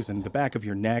nose and the back of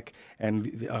your neck,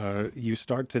 and you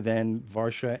start to then,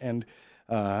 Varsha, and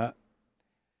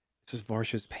this is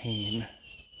Varsha's pain.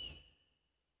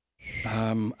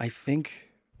 I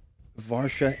think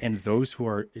Varsha and those who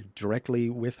are directly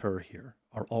with her here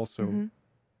are also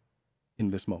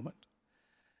in this moment.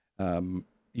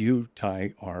 You,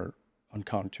 Ty, are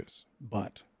unconscious,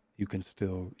 but you're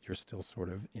still sort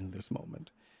of in this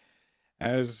moment.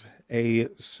 As a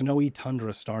snowy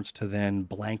tundra starts to then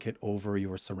blanket over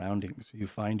your surroundings, you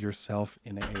find yourself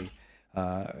in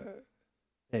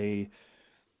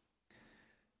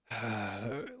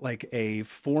like a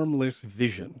formless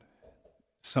vision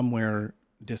somewhere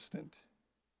distant,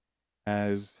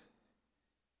 as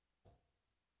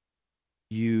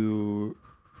you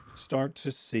start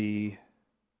to see...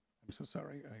 I'm so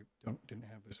sorry, I didn't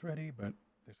have this ready, but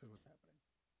this is what's happening.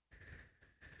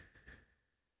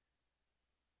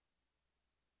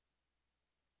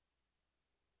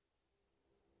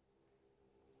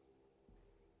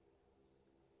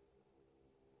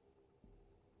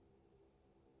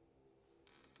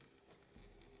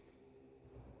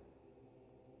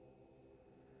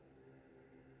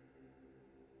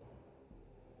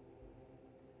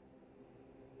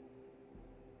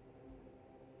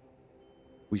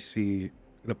 We see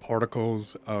the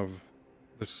particles of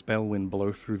the spell wind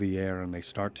blow through the air, and they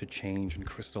start to change and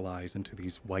crystallize into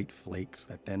these white flakes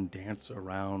that then dance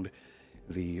around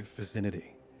the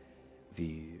vicinity.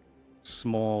 The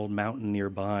small mountain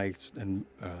nearby and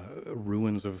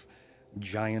ruins of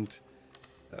giant,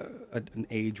 an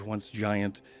age once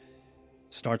giant,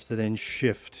 starts to then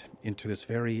shift into this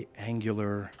very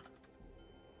angular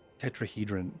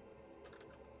tetrahedron.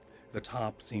 The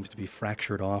top seems to be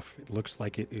fractured off. It looks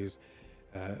like it is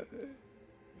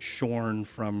shorn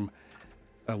from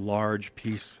a large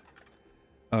piece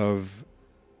of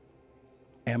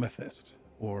amethyst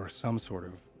or some sort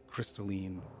of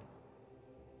crystalline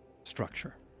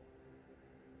structure.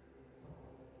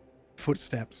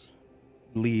 Footsteps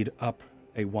lead up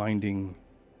a winding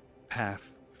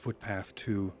footpath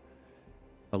to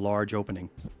a large opening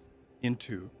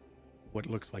into what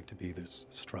looks like to be this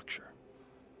structure.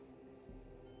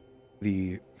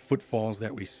 The footfalls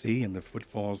that we see and the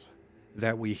footfalls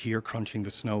that we hear crunching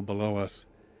the snow below us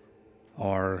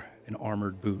are in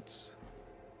armored boots.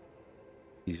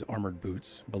 These armored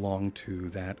boots belong to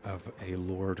that of a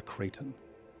Lord Creighton,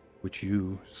 which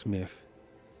you, Smith,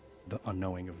 the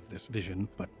unknowing of this vision,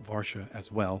 but Varsha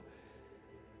as well,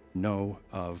 know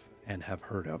of and have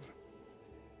heard of.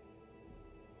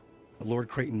 Lord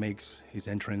Creighton makes his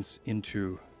entrance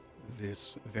into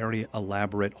this very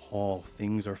elaborate hall.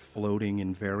 Things are floating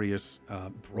in various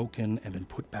broken and then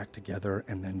put back together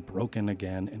and then broken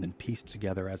again and then pieced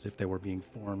together as if they were being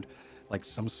formed like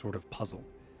some sort of puzzle.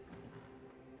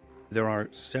 There are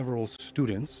several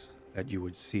students that you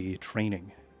would see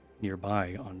training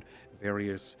nearby on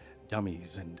various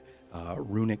dummies and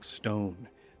runic stone.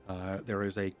 There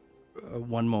is a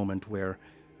one moment where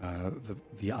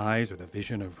the eyes or the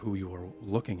vision of who you are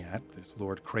looking at, this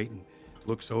Lord Creighton,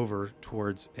 looks over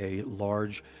towards a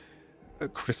large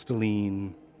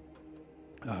crystalline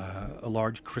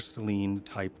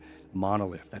type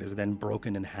monolith that is then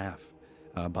broken in half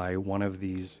by one of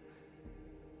these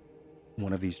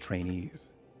trainees.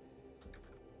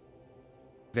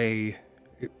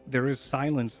 There is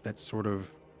silence that sort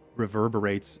of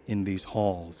reverberates in these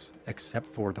halls, except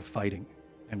for the fighting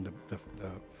and the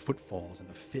footfalls and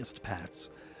the fist pats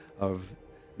of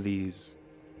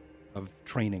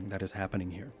training that is happening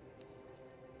here.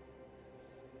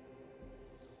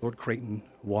 Lord Creighton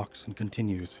walks and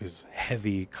continues, his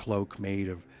heavy cloak made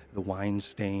of the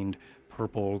wine-stained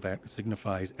purple that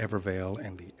signifies Evervale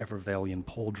and the Evervalian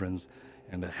pauldrons,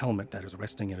 and a helmet that is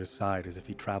resting at his side as if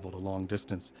he traveled a long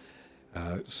distance.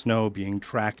 Snow being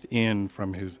tracked in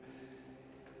from his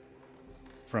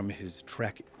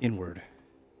trek inward.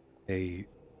 A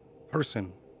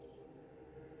person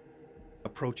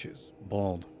approaches,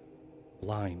 bald,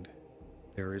 blind.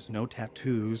 There is no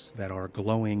tattoos that are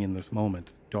glowing in this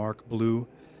moment. Dark blue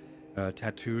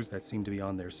tattoos that seem to be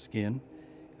on their skin.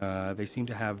 They seem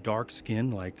to have dark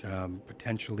skin, like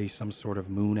potentially some sort of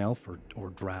moon elf or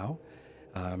drow.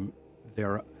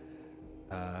 Their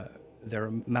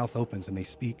mouth opens and they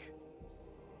speak.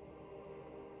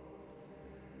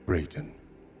 Creighton,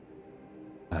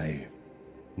 I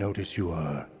notice you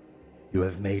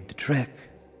have made the trek.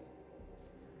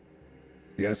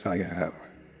 Yes, I have.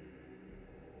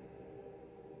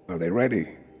 Are they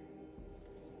ready?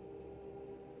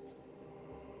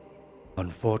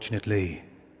 Unfortunately,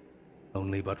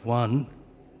 only but one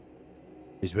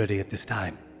is ready at this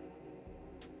time.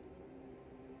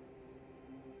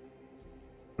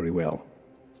 Very well.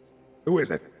 Who is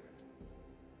it?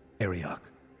 Ariok.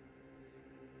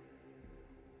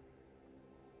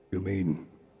 You mean?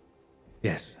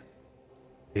 Yes.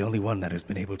 The only one that has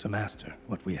been able to master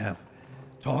what we have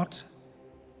taught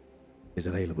is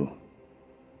available.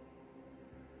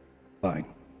 Fine.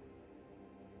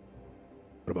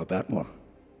 What about that one?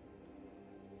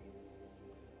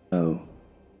 Oh.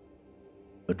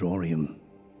 Adorium.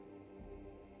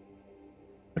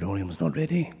 Adorium's not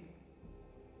ready.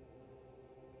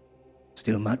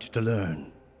 Still much to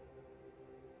learn.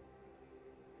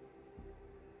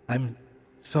 I'm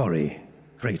sorry,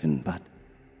 Creighton, but...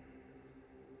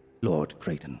 Lord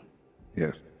Creighton.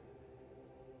 Yes.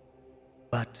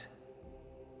 But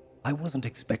I wasn't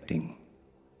expecting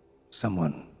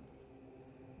someone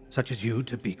such as you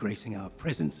to be gracing our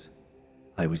presence.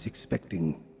 I was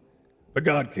expecting... The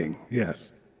God King,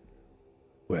 yes.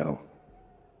 Well,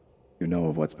 you know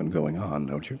of what's been going on,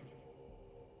 don't you?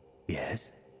 Yes.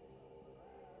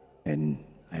 And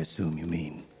I assume you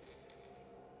mean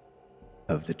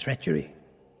of the treachery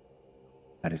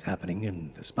that is happening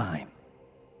in the spine.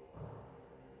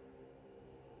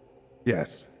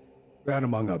 Yes, that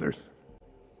among others.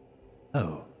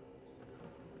 Oh.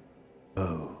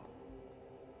 Oh.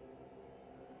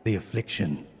 The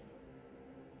affliction.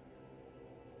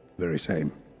 Very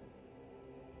same.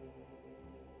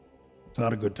 It's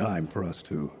not a good time for us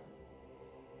to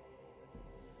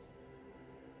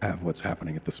have what's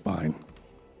happening at the spine.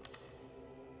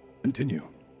 Continue.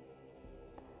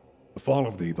 The fall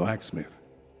of the blacksmith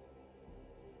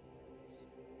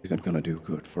isn't gonna do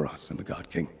good for us and the God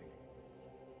King.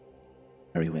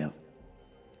 Very well.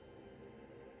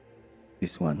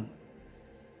 This one.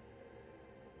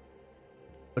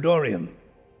 Adorium.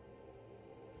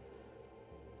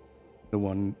 The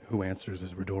one who answers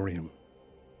is Redorium.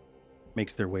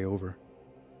 Makes their way over.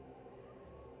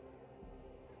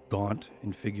 Gaunt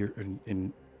in figure,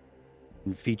 in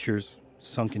features,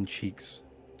 sunken cheeks,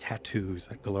 tattoos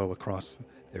that glow across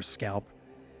their scalp,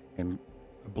 and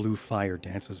a blue fire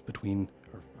dances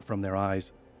from their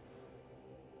eyes.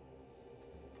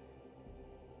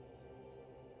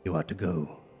 You are to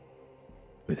go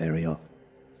with Ariel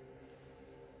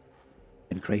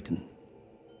and Creighton.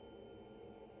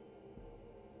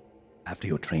 After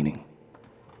your training,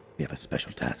 we have a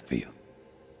special task for you.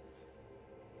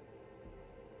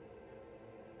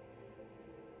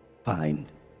 Find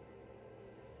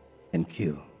and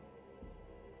kill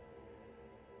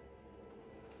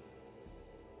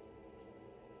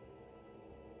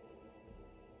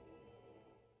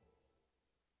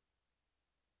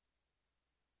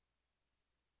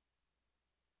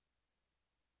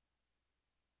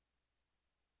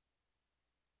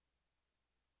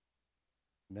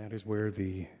that is where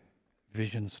the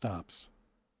vision stops,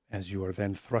 as you are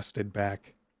then thrusted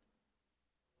back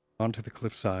onto the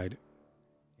cliffside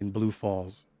in Blue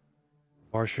Falls.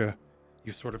 Varsha,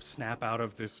 you sort of snap out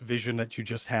of this vision that you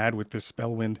just had with this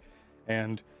spellwind,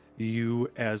 and you,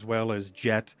 as well as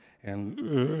Jet,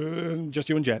 and just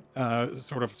you and Jet,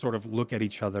 sort of look at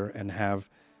each other and have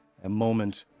a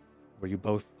moment where you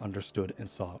both understood and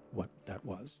saw what that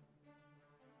was.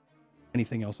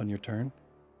 Anything else on your turn?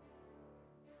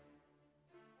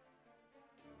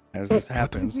 As this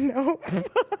happens... No.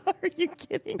 Are you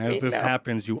kidding me? As this No.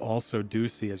 happens, you also do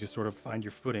see, as you sort of find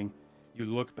your footing, you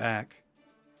look back,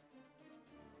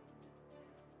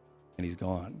 and he's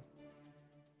gone.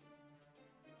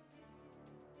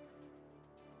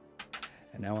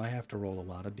 And now I have to roll a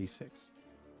lot of d6.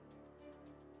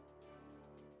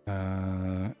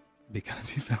 Because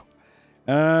he fell.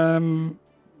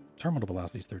 Terminal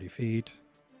velocity is 30 feet.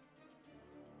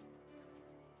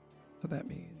 So that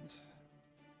means...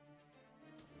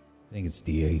 I think it's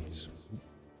D8s.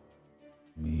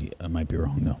 I might be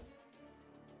wrong, though.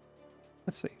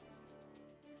 Let's see.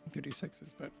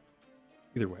 36s, but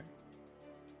either way.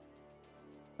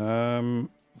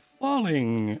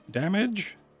 Falling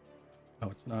damage. Oh,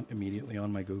 it's not immediately on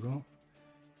my Google.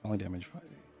 Falling damage 5e.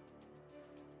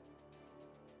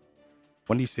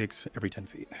 1d6 every 10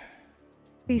 feet.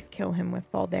 Please kill him with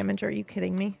fall damage. Are you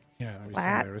kidding me? Yeah, that was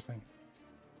Splat. embarrassing.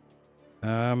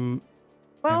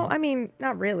 Well, I mean,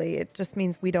 not really. It just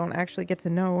means we don't actually get to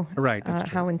know Right, that's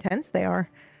how intense they are.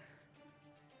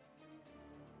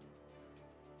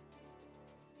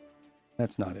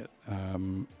 That's not it.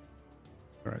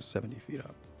 We're 70 feet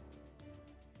up.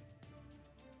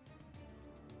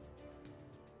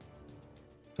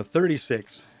 So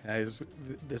 36, as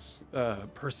this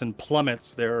person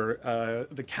plummets,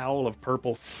 the cowl of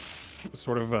purple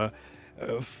sort of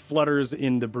flutters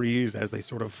in the breeze as they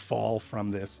sort of fall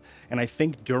from this. And I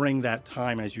think during that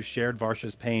time, as you shared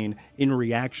Varsha's pain, in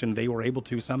reaction, they were able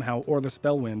to somehow, or the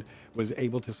Spellwind was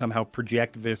able to somehow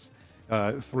project this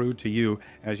through to you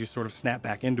as you sort of snap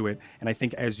back into it. And I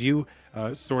think as you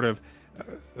sort of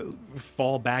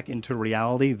fall back into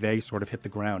reality, they sort of hit the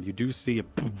ground. You do see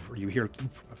or you hear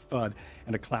a thud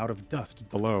and a cloud of dust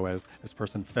below as this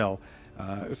person fell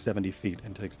 70 feet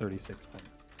and takes 36 points.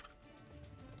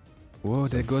 Whoa, So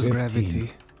there goes 15,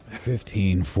 gravity.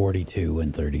 15, 42,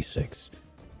 and 36.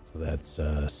 So that's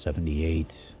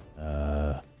 78,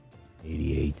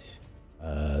 88,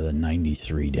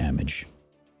 93 damage.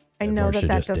 I that know Varsha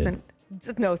that just did.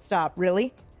 doesn't... No, stop.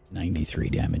 Really? 93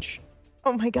 damage.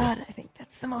 Oh my god, I think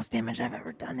that's the most damage I've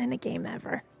ever done in a game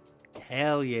ever.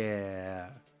 Hell yeah.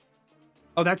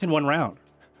 Oh, that's in one round.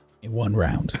 In one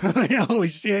round. Yeah, holy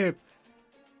shit.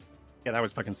 Yeah, that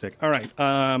was fucking sick. All right.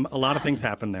 A lot of things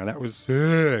happened there. That was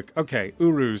sick. Okay,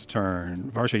 Uru's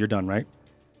turn. Varsha, you're done, right?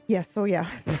 Yes, oh yeah.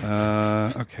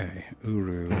 Okay,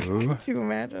 Uru. Could you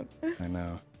imagine? I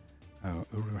know. Oh,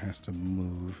 Uru has to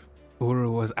move.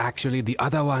 Uru was actually the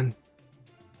other one.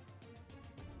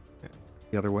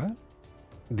 The other what?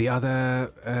 The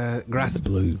other grasp. The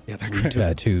blue, Yeah, the blue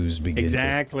tattoos begin.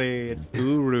 Exactly. It's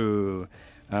Uru.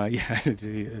 Yeah,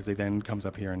 as he then comes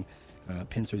up here and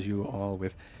pincers you all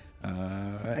with...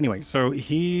 anyway, so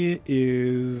he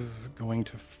is going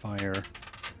to fire...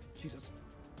 Jesus.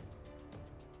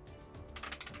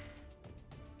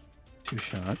 2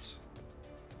 shots.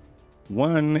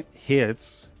 1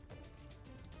 hits.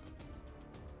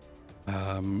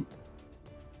 Do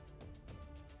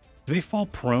they fall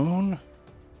prone?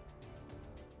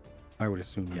 I would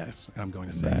assume yes. And I'm going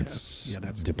to say That's yes. Yeah,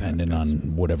 that's dependent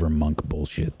on whatever monk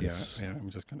bullshit Yeah, this. yeah, I'm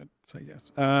just going to say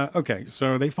yes. Okay,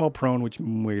 so they fall prone, which,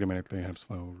 wait a minute, they have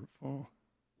slow fall.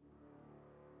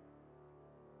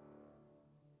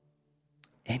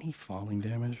 Any falling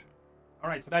damage? All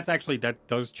right, so that's actually, that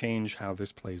does change how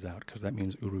this plays out, because that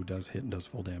means Uru does hit and does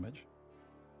full damage.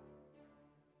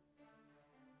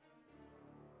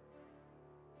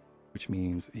 Which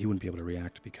means he wouldn't be able to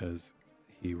react because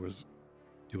he was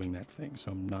doing that thing.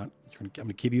 So I'm going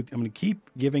to keep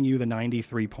giving you the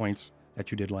 93 points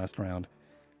that you did last round,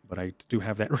 but I do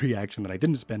have that reaction that I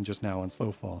didn't spend just now on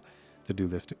Slowfall to do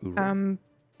this to Uru.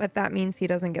 But that means he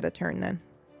doesn't get a turn then.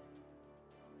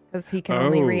 Because he can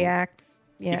only react.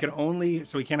 Yeah.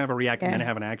 He can't have a react and then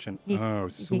have an action.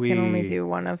 Sweet. He can only do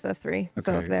one of the three.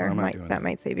 So Okay, that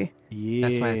might save you. Yeah.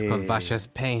 That's why it's called Vasha's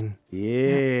Pain.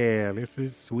 Yeah, this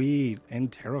is sweet and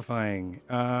terrifying.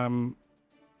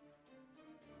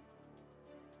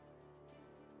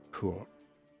 Cool.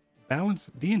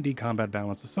 Balance, D&D combat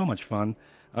balance is so much fun.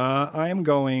 I am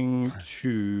going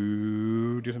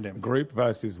to do some damage. Group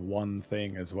versus one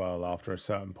thing as well after a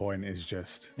certain point is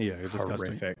just it's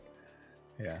horrific.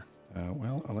 Yeah.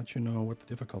 Well, I'll let you know what the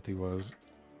difficulty was.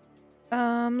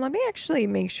 Let me actually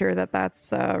make sure that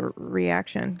that's a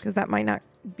reaction, because that might not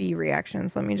be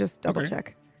reactions. Let me just double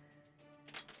check.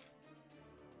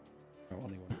 Oh,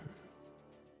 only one.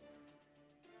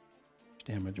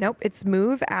 Damage. Nope, it's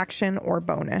move, action, or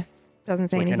bonus. Doesn't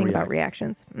say anything about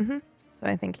reactions. So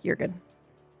I think you're good.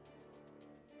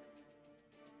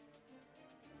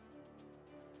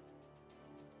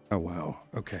 Oh wow.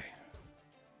 Okay.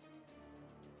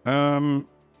 I'm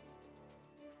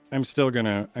still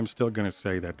gonna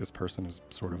say that this person is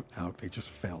sort of out. They just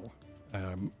fell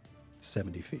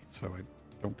 70 feet, so I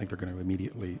don't think they're going to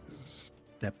immediately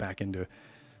step back into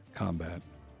combat.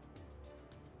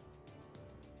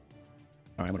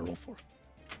 All right, I'm going to roll 4.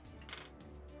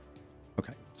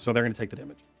 Okay, so they're going to take the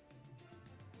damage.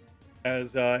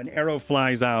 As an arrow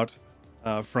flies out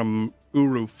from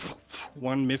Uru,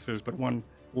 one misses, but one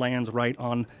lands right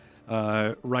on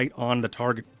the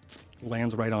target,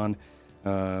 lands right on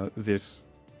this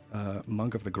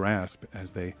Monk of the Grasp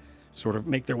as they sort of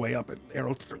make their way up. An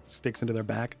arrow sticks into their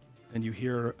back, and you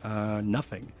hear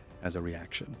nothing as a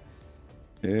reaction.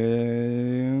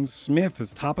 Smith,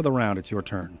 it's top of the round. It's your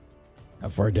turn. How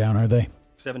far down are they?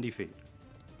 70 feet.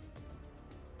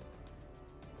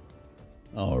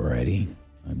 Alrighty.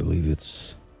 I believe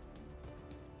it's...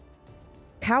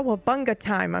 Cowabunga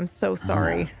time. I'm so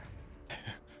sorry.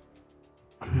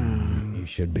 You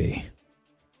should be.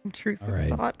 Intrusive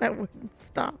thought that wouldn't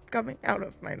stop coming out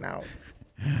of my mouth.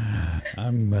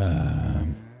 I'm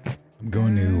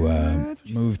going to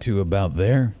move to about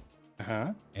there.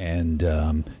 Uh-huh. And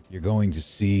you're going to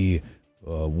see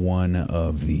one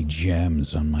of the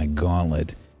gems on my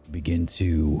gauntlet begin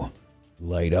to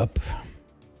light up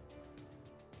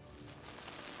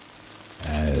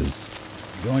as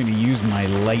I'm going to use my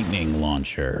lightning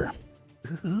launcher.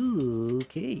 Ooh,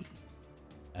 okay.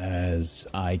 As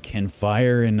I can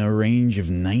fire in a range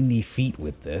of 90 feet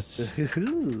with this.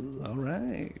 All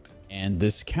right. And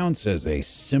this counts as a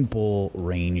simple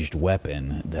ranged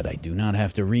weapon that I do not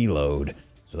have to reload.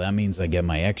 So that means I get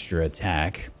my extra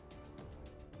attack.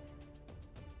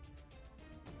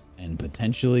 And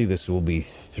potentially this will be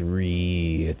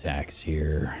 3 attacks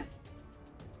here.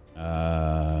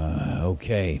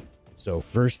 Okay. So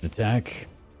first attack.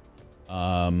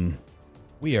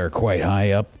 We are quite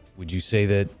high up. Would you say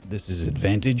that this is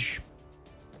advantage?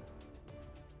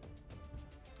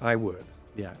 I would.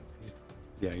 Yeah.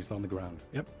 He's on the ground.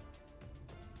 Yep.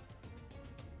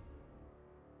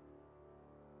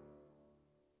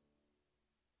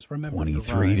 Just remember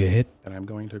 23 to hit. And I'm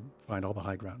going to find all the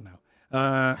high ground now.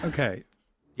 Okay.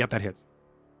 Yep, that hits.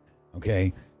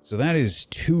 Okay. So that is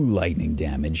 2 lightning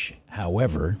damage.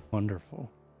 However, wonderful.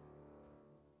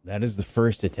 That is the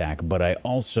first attack, but I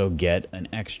also get an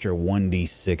extra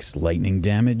 1d6 lightning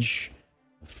damage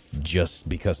just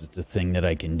because it's a thing that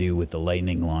I can do with the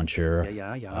lightning launcher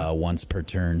once per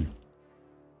turn.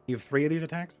 You have 3 of these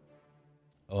attacks?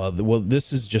 Well,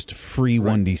 this is just a free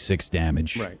 1d6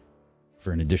 damage. Right.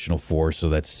 For an additional 4, so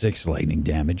that's 6 lightning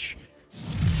damage.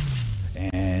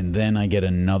 And then I get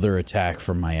another attack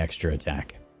from my extra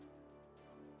attack.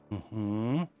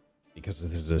 Mm-hmm. Because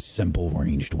this is a simple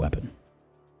ranged weapon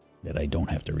that I don't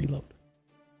have to reload.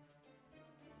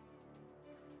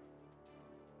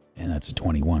 And that's a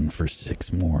 21 for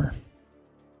 6 more.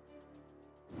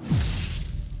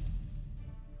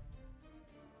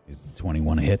 Is the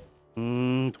 21 a hit?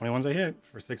 21's a hit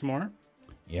for 6 more.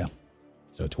 Yeah.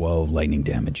 So 12 lightning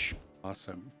damage.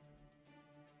 Awesome.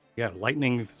 Yeah,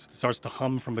 lightning starts to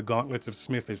hum from the gauntlets of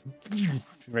Smith as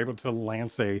you're able to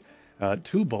lance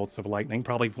 2 bolts of lightning,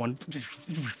 probably one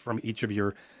from each of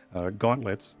your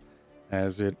gauntlets.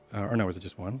 As it, or no, is it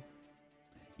just one?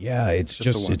 Yeah, it's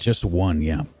just one.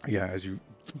 Yeah. Yeah, as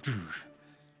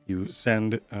you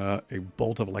send a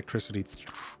bolt of electricity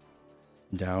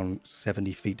down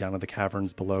 70 feet down to the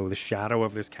caverns below. The shadow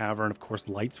of this cavern, of course,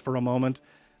 lights for a moment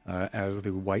as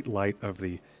the white light of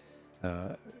the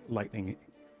lightning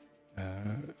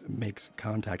makes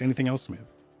contact. Anything else, Smith?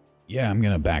 Yeah, I'm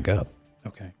gonna back up.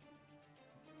 Okay.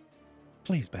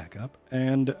 Please back up.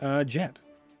 And Jet.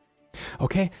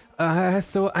 Okay,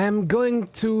 so I am going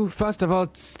to, first of all,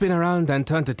 spin around and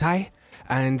turn to Ty,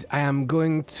 and I am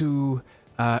going to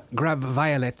grab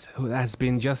Violet, who has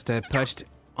been just perched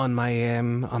on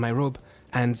my robe,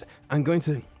 and I'm going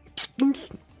to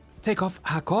take off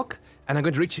her cork, and I'm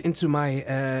going to reach into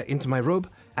my robe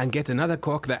and get another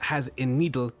cork that has a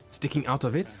needle sticking out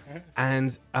of it,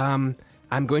 and I'm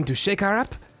going to shake her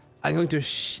up. I'm going to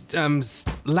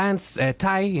lance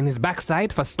Ty in his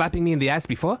backside for slapping me in the ass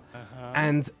before.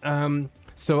 And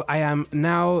so I am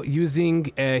now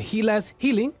using Healer's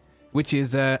Healing, which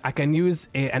is I can use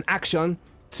an action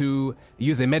to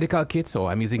use a medical kit. So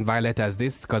I'm using Violet as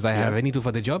this because I have a needle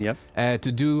for the job. To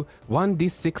do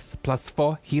 1d6 plus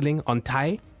 4 healing on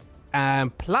Ty,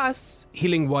 plus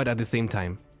Healing Word at the same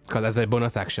time because as a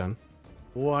bonus action.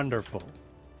 Wonderful.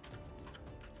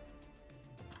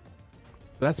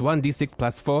 So that's 1d6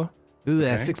 plus 4.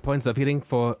 6 points of healing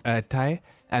for Ty.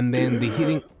 And then the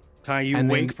healing... Ty, you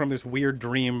wake from this weird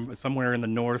dream somewhere in the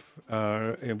north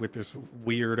with this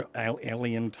weird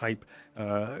alien-type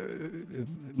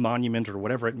monument or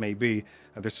whatever it may be,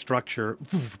 this structure.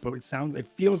 But it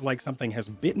feels like something has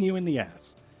bitten you in the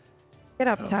ass. Get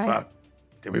up, Ty. Fuck.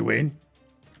 Did we win?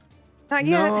 Not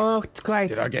yet. Not quite.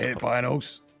 Did I get hit by an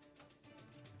horse?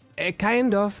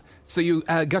 Kind of. So you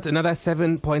got another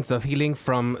 7 points of healing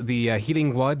from the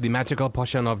healing word, the magical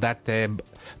portion of that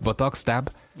buttock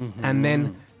stab. Mm-hmm. And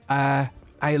then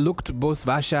I look to both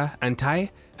Vasha and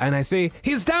Ty, and I say,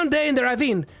 he's down there in the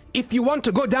ravine. If you want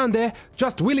to go down there,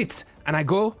 just will it. And I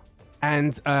go,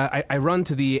 and I run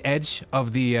to the edge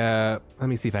of the... let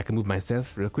me see if I can move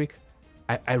myself real quick.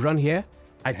 I run here,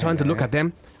 I turn to look at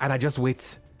them, and I just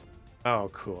wait. Oh,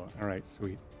 cool. All right,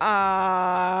 sweet.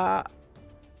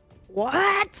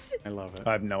 What? I love it.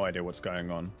 I have no idea what's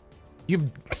going on. You've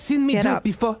seen me do it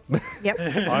before. Yep.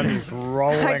 I'm just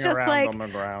rolling I just around on the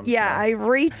ground. Yeah, I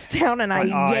reach down and I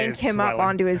yank him up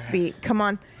onto his feet. Come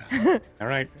on. All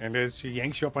right, and as she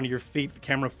yanks you up onto your feet, the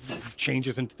camera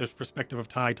changes into the perspective of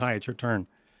Ty. Ty, it's your turn.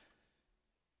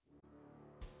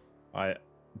 I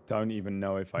don't even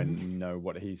know if I know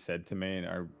what he said to me.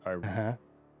 And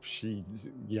she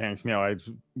yanks me out. I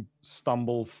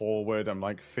stumble forward. I'm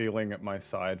like feeling at my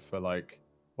side for like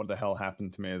what the hell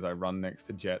happened to me as I run next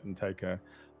to Jet and take a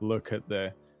look at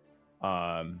the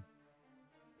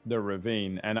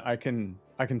ravine. And I can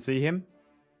see him.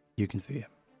 You can see him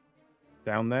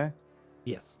down there.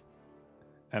 Yes.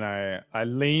 And I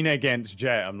lean against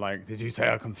Jet. I'm like, did you say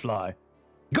I can fly?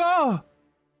 Go!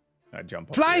 I jump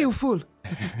off. Fly, you fool!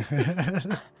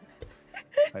 I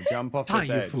jump off this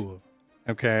edge. You fool.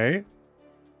 Okay.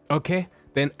 Okay.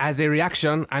 Then as a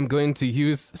reaction, I'm going to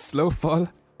use slow fall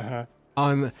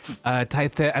on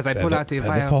Tyther as I pull out a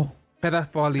vial.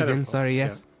 Featherfall even, sorry,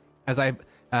 yes. Yeah. As I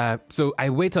so I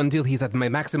wait until he's at my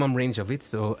maximum range of it,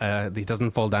 so he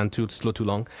doesn't fall down too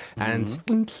long, and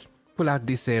pull out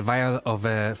this vial of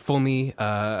foamy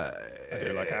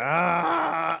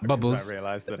bubbles. I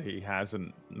realized that he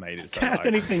hasn't made it so cast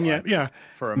anything yet. Yeah.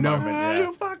 For a moment. Yeah.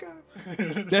 You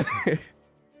fucker.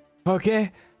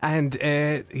 Okay, and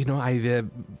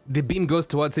the beam goes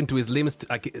towards him to his limbs.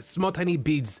 Like small tiny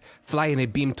beads fly in a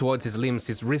beam towards his limbs,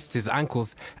 his wrists, his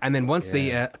ankles, and then once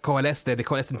they coalesce, they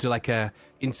coalesce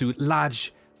into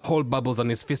large whole bubbles on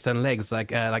his fists and legs,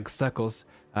 like circles,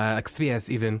 like spheres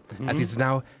even. As he's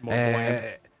now,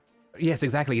 yes,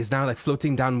 exactly. He's now like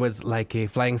floating downwards like a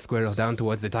flying squirrel down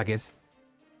towards the target.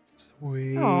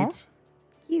 Sweet. Aww.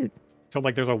 Cute. So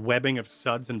like there's a webbing of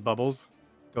suds and bubbles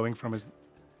going from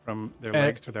their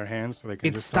legs to their hands, so they can.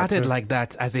 It started like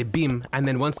that as a beam, and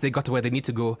then once they got to where they need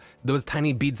to go, those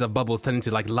tiny beads of bubbles turned into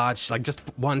like large, like just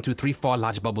 1, 2, 3, 4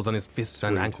 large bubbles on his fists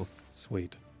and ankles.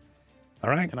 Sweet. All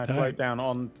right. Can I float down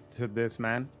onto this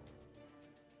man?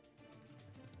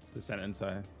 The sentence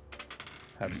I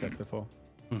have said before.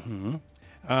 Mm-hmm.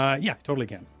 Yeah, totally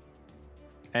can.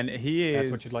 And he is.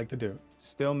 That's what you'd like to do.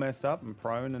 Still messed up and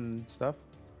prone and stuff.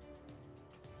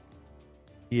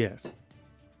 Yes.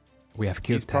 We have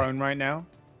killed He's prone right now.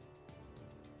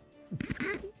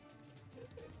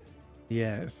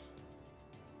 Yes.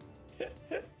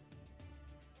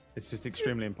 It's just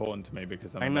extremely important to me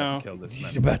because I'm I about know. to kill this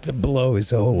He's man. about to blow his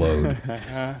whole load.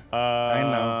 I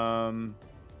know.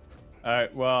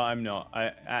 Well, I'm not.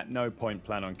 I at no point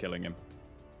plan on killing him.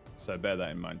 So bear that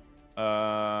in mind.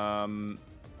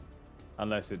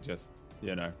 Unless it just,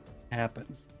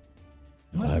 happens.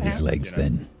 I'll have his legs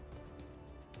then.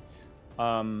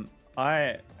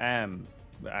 I am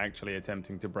actually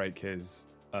attempting to break his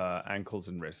ankles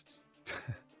and wrists.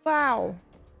 Wow.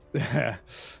 I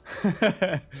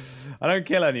don't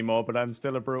kill anymore, but I'm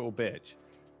still a brutal bitch.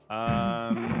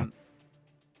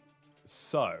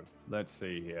 So let's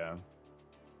see here.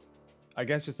 I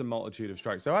guess just a multitude of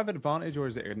strikes. So I have advantage, or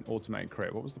is it an automatic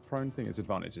crit? What was the prone thing? It's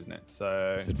advantage, isn't it?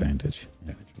 So It's advantage.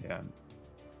 yeah.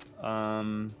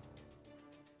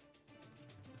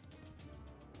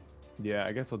 Yeah,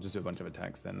 I guess I'll just do a bunch of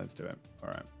attacks then. Let's do it. All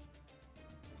right.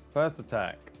 First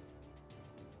attack.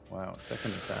 Wow.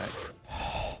 Second attack.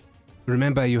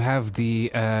 Remember, you have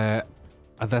the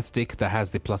other stick that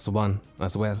has the +1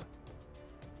 as well.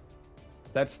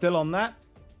 That's still on that?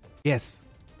 Yes.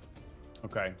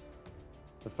 Okay.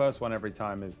 The first one every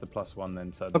time is the +1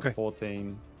 then. So the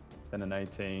 14, then an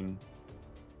 18,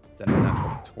 then a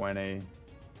natural 20.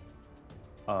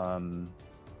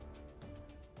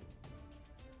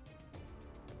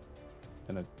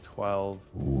 Then a 12.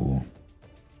 Ooh.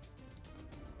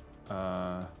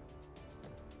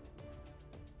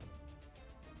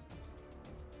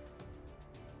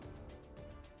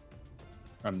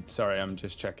 I'm sorry, I'm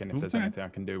just checking if there's anything I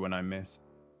can do when I miss.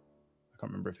 I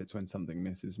can't remember if it's when something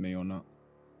misses me or not.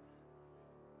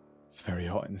 It's very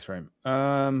hot in this room.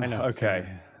 I know. Okay.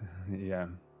 Yeah.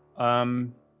 It's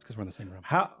because we're in the same room.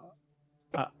 How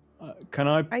can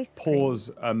I pause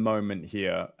a moment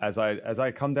here as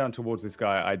I come down towards this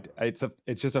guy?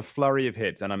 It's just a flurry of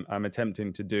hits, and I'm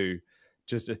attempting to do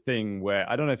just a thing where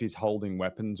I don't know if he's holding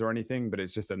weapons or anything, but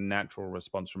it's just a natural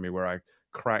response from me where I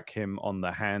crack him on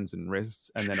the hands and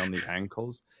wrists and then on the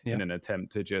ankles in an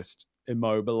attempt to just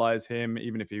immobilize him.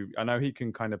 Even if I know he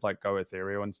can kind of like go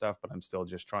ethereal and stuff, but I'm still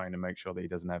just trying to make sure that he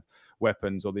doesn't have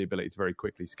weapons or the ability to very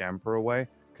quickly scamper away,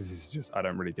 because this is just, I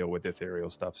don't really deal with ethereal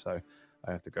stuff, so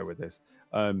I have to go with this.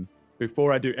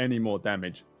 Before I do any more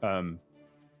damage, how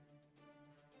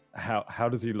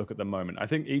does he look at the moment? I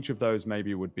think each of those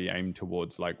maybe would be aimed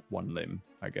towards like one limb,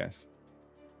 I guess.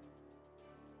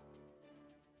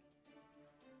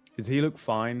 Does he look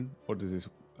fine, or does this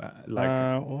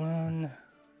one?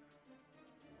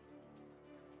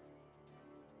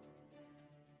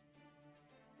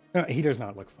 No, he does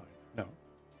not look fine. No.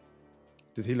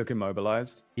 Does he look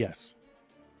immobilized? Yes.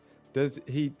 Does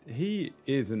he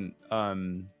isn't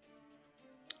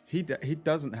he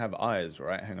doesn't have eyes,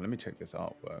 right? Hang on, let me check this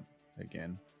artwork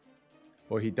again.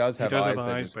 Or he does have eyes. He does have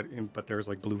eyes, but there's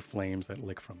like blue flames that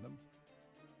lick from them.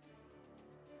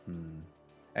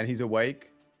 And he's awake?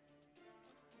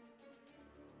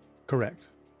 Correct.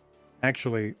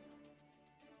 Actually,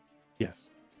 yes.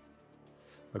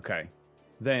 Okay.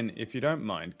 Then, if you don't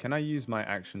mind, can I use my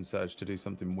action surge to do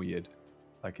something weird?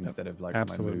 Like instead of like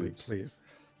absolutely, my moves? Please.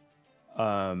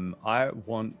 I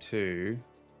want to...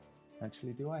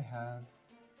 Actually, do I have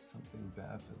something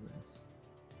better for this?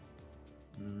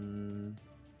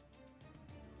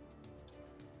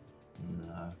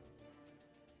 No.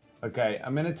 Okay,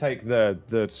 I'm going to take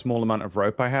the small amount of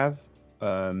rope I have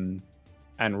and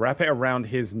wrap it around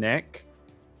his neck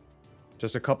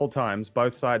just a couple times,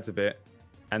 both sides of it,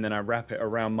 and then I wrap it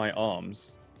around my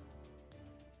arms.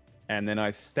 And then I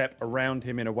step around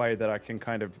him in a way that I can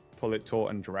kind of pull it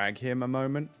taut and drag him a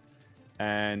moment.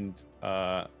 And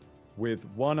with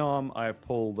one arm, I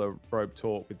pull the rope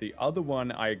taut. With the other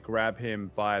one, I grab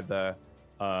him by the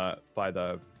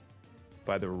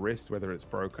wrist, whether it's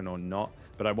broken or not.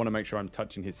 But I want to make sure I'm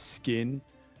touching his skin.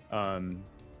 And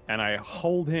I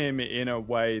hold him in a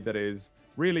way that is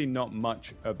really not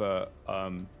much of a...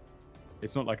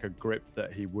 it's not like a grip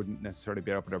that he wouldn't necessarily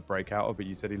be able to break out of, but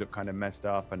you said he looked kind of messed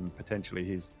up and potentially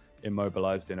he's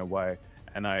immobilized in a way.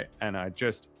 And I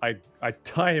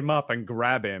tie him up and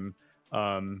grab him.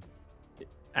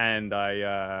 And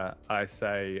I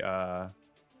say,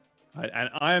 and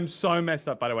I am so messed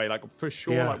up, by the way, like for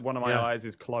sure, like one of my eyes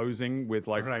is closing with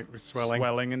like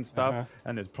swelling and stuff.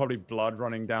 And there's probably blood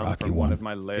running down from one of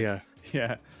my lips.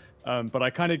 Yeah. But I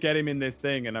kind of get him in this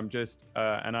thing, and I'm just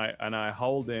and I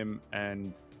hold him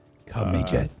and cut me,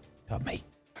 Jet. Cut me.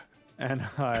 And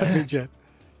cut me, Jet.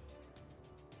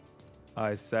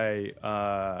 I say,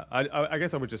 I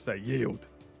guess I would just say yield.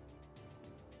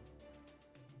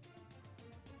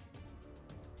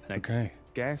 And I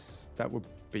guess that would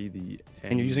be the end.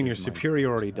 And you're using your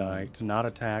superiority die to not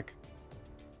attack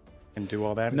and do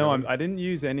all that? No, I didn't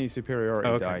use any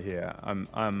superiority die here.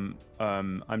 I'm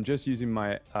just using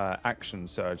my action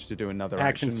surge to do another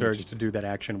action surge to do that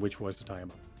action, which was to tie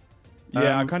him up.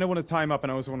 Yeah, I kind of want to tie him up,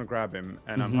 and I also want to grab him.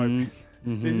 And I'm hoping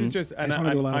this is just, and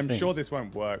I'm sure this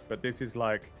won't work, but this is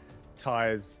like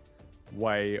Ty's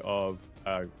way of,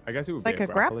 I guess it would be like a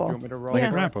grapple. If you want me to roll like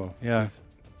a grapple, yeah.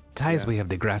 Ty's way of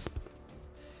the grasp.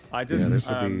 I just this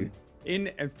would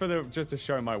be... just to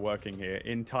show my working here,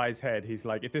 in Ty's head, he's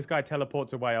like, if this guy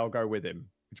teleports away, I'll go with him,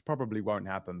 which probably won't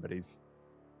happen, but he's,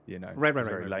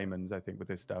 very layman's, I think, with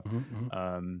this stuff.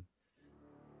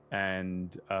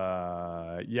 And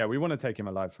yeah, we want to take him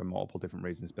alive for multiple different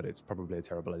reasons, but it's probably a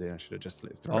terrible idea. I should have just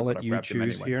slit his throat. I'll but let I've you grabbed him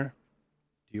choose anyway. here.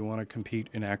 Do you want to compete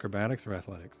in acrobatics or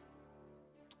athletics?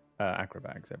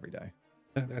 Acrobatics every day.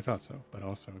 I thought so, but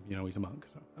also, he's a monk,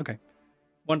 so okay,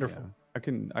 wonderful. Yeah.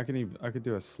 I could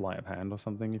do a sleight of hand or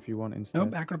something if you want instead.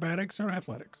 Nope, acrobatics or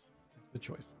athletics. That's the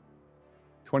choice.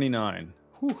 29.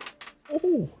 Whew.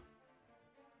 Oh.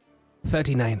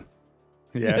 39.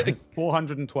 Yeah,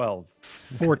 412.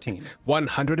 14.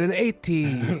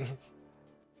 180.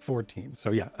 14.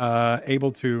 So yeah, you're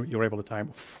able to tie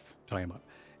him up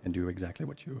and do exactly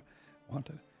what you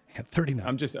wanted. Yeah,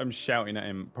 39. I'm shouting at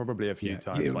him probably a few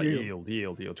times, yield, like yield.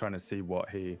 yield, trying to see what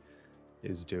he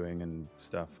is doing and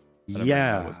stuff. I don't really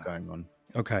know what's going on.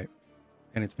 Okay.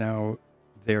 And it's now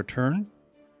their turn.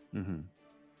 Mm-hmm.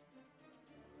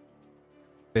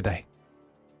 Did I?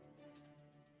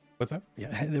 What's up?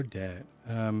 Yeah, they're dead.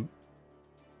 How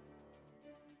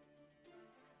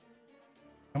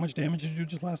much damage did you do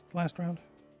just last round?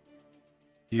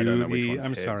 I don't know which one's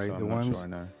I'm hit, sorry, so the I'm not ones. sure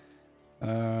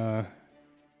I know.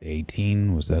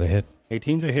 18, was that a hit?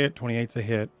 18's a hit, 28's a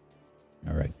hit.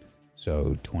 All right.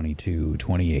 So 22,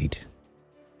 28.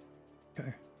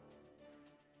 Okay.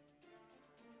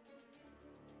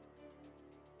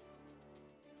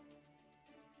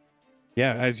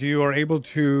 Yeah, as you are able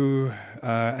to,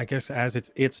 I guess as it's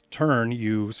its turn,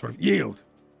 you sort of yield,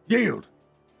 and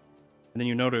then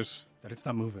you notice that it's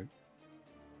not moving.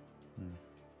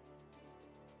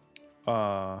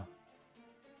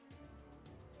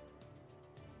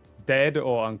 Dead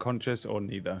or unconscious or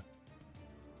neither.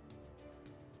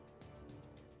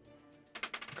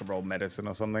 I could roll medicine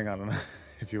or something. I don't know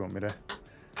if you want me to.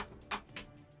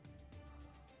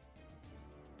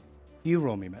 You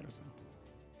roll me medicine.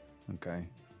 Okay.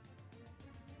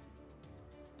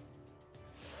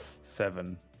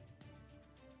 7.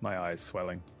 My eye's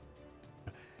swelling.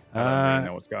 I don't really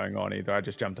know what's going on either. I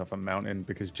just jumped off a mountain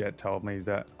because Jet told me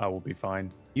that I will be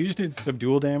fine. You just did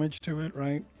subdual damage to it,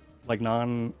 right? Like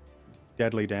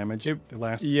non-deadly damage. The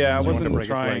last. Yeah, I you wanted to wasn't break its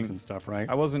legs trying and stuff, right?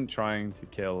 I wasn't trying to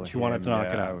kill. But you wanted to knock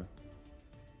it out.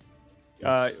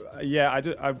 Yeah, I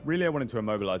wanted to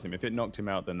immobilize him. If it knocked him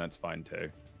out, then that's fine too.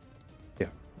 Yeah,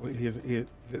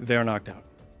 they're knocked out.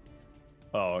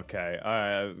 Oh, okay.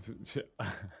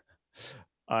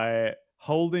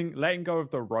 Letting go of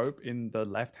the rope in the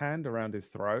left hand around his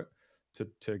throat to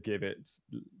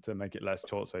make it less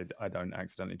taut, so I don't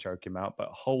accidentally choke him out. But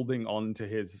holding on to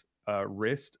his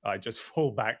wrist, I just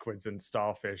fall backwards and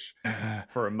starfish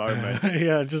for a moment.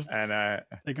 Yeah, just and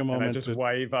take a moment. And I just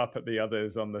wave up at the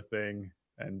others on the thing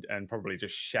and probably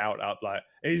just shout up like,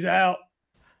 "He's out!"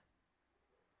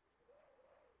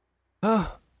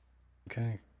 Oh.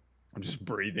 Okay. I'm just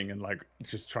breathing and like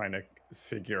just trying to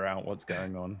figure out what's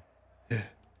going on.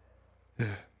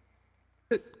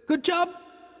 Good job.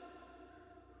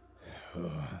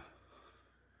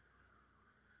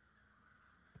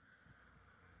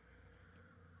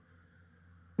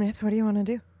 Smith, what do you want to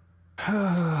do?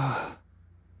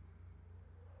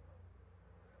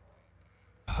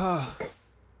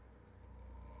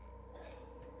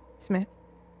 Smith?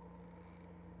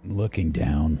 I'm looking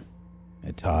down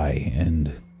at Ty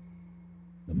and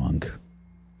the monk.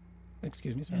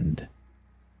 Excuse me, sir. And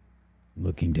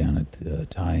looking down at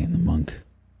Ty and the monk.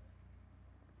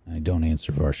 I don't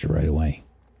answer Varsha right away.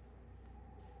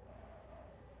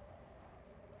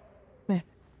 Smith.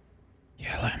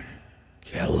 Kill him.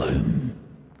 Kill him.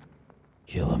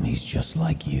 Kill him. He's just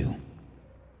like you.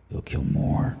 He'll kill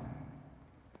more.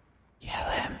 Kill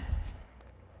him.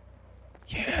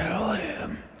 Kill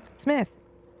him. Smith.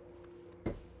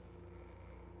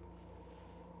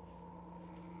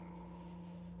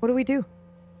 What do we do?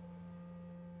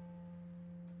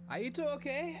 Are you two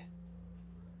okay?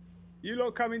 You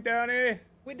lot coming down here?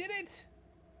 We did it.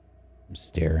 I'm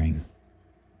staring.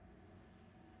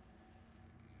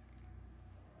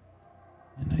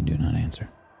 And I do not answer.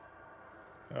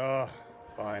 Oh,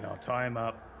 fine. I'll tie him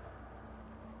up.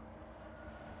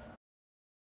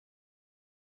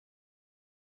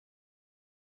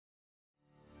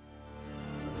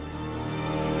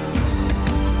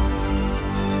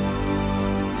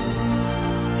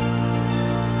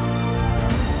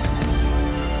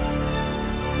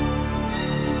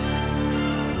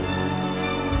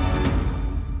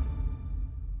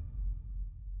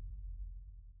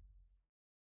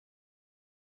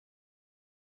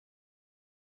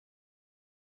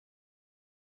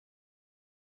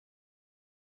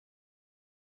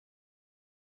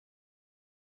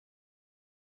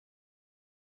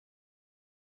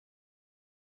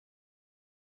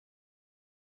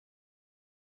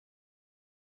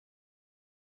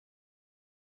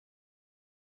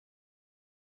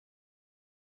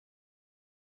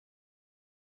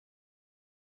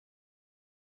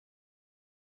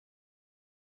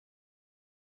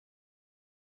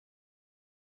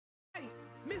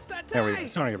 Mr. There we go. Ty!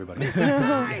 Sorry, everybody. Mr.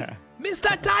 Ty!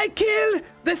 Mr. Ty, kill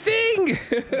the thing!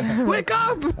 Wake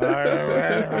up!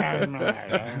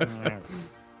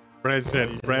 Brad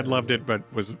said Brad loved it, but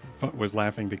was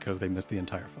laughing because they missed the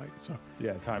entire fight. So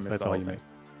Yeah, time missed that's the all whole you thing. missed.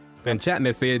 And chat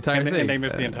missed the entire thing. And they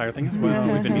missed the entire thing as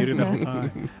well. We've been muted the whole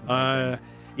time.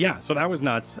 Yeah, so that was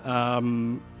nuts.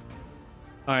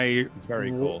 It's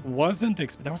very cool.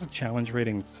 That was a challenge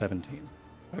rating 17,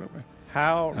 by the way.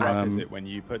 How rough is it when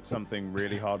you put something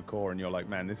really hardcore and you're like,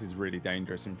 man, this is really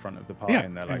dangerous in front of the party,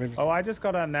 and they're like, oh, I just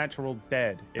got a natural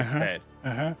dead. It's dead.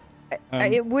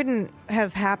 It wouldn't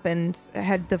have happened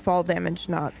had the fall damage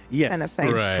not been a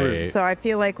thing. Right. So I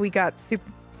feel like we got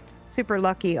super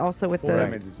lucky also with Fall the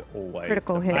damage is always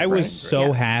critical the hit. I was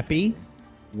so happy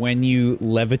when you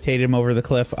levitated him over the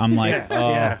cliff. I'm like,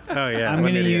 I'm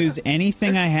going to use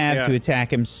anything I have to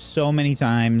attack him so many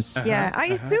times. Yeah, I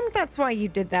assumed that's why you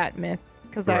did that, Myth.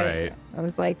 Because I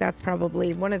was like, that's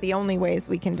probably one of the only ways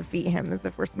we can defeat him is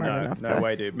if we're smart enough to. No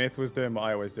way, dude. Myth was doing what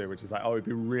I always do, which is like, oh, it'd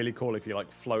be really cool if you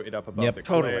like floated up above the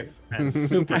totally. cliff. And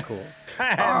Super cool.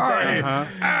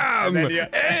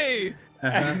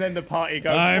 And then the party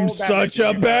goes. I'm full such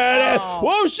a damage, badass.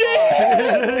 Whoa, shit!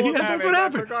 Yeah, that's what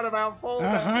happened. I forgot about full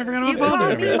I forgot You about fall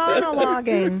caught me damage.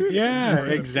 monologuing. Yeah,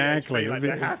 exactly. Like,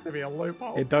 there has to be a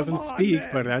loophole. It doesn't Come on, speak, man.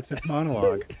 but that's its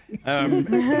monologue.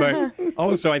 But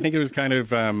also, I think it was kind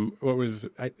of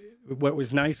what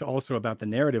was nice also about the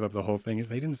narrative of the whole thing is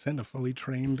they didn't send a fully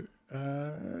trained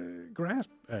grasp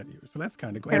at you, so that's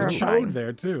kind of cool. And it Terrifying. showed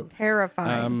there too.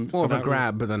 Terrifying. More of a that was-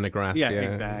 grab than a grasp. Yeah,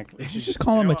 exactly. Did you just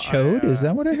call him a chode? Is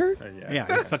that what I heard? Yeah,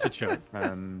 it's such a choke. Do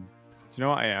you know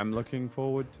what I am looking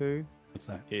forward to? What's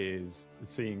that? Is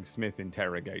seeing Smith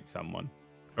interrogate someone.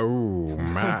 Oh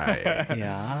my!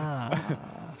 Yeah.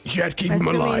 Jet, keep him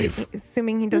alive.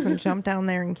 Assuming he doesn't jump down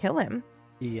there and kill him.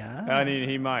 Yeah. I mean,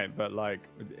 he might, but like,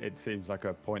 it seems like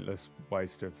a pointless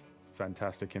waste of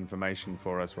fantastic information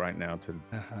for us right now to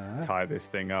tie this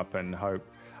thing up and hope.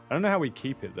 I don't know how we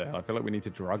keep it there. I feel like we need to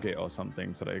drug it or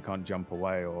something so that it can't jump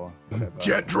away or whatever.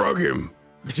 Jet, drug him.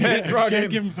 Jet, drug him.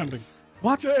 Give him something.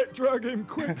 What? Jet, drug him,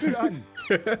 quick, son.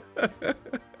 Yeah,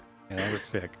 that was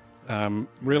sick.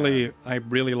 Really, I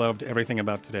really loved everything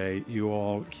about today. You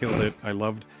all killed it. I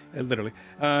loved it, literally.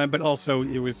 But also,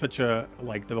 it was such a,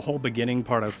 like, the whole beginning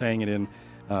part, I was saying it in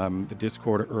the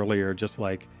Discord earlier, just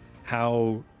like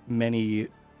how many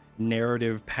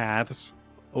narrative paths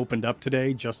opened up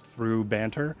today just through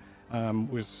banter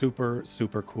was super,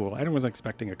 super cool. I wasn't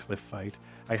expecting a cliff fight.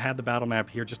 I had the battle map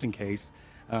here just in case.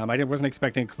 I wasn't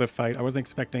expecting a cliff fight. I wasn't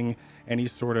expecting any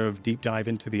sort of deep dive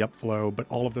into the upflow, but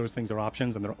all of those things are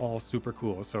options and they're all super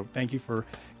cool. So thank you for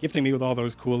gifting me with all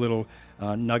those cool little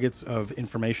nuggets of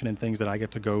information and things that I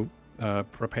get to go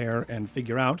prepare and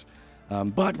figure out.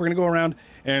 But we're going to go around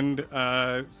and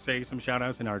say some shout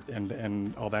outs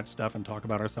and all that stuff and talk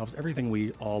about ourselves, everything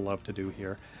we all love to do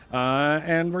here.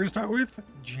 And we're going to start with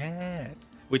Jet,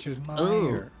 which is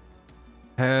Meyer.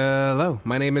 Hello,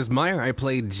 my name is Meyer. I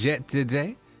played Jet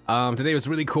today. Today was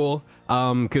really cool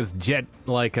because Jet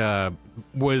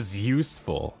was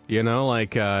useful. You know,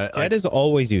 Jet is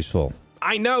always useful.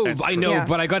 I know, Yeah.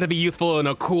 but I got to be useful in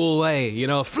a cool way. You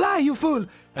know, fly, you fool.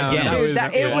 Again, Dude,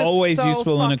 it was always so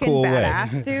useful in a fucking cool way.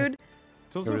 badass, dude.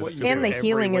 It's also what you And do the every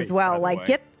healing week, as well. by the Like,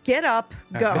 way. get up,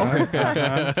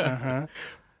 go.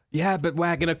 Yeah, but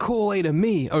whack in a cool way to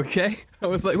me, okay? I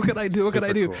was like, what can I do? What can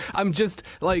I do? Cool. I'm just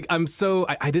like, I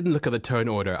didn't look at the turn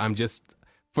order.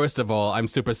 First of all, I'm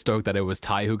super stoked that it was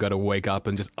Ty who got to wake up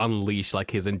and just unleash like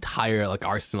his entire like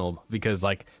arsenal because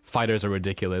like fighters are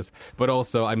ridiculous. But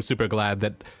also, I'm super glad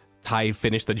that Ty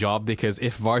finished the job because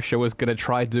if Varsha was gonna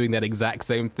try doing that exact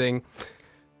same thing,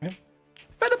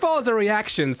 Featherfall is a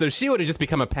reaction, so she would have just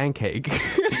become a pancake.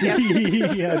 Yeah,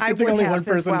 it's I good thing would only have one as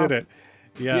person well. did it.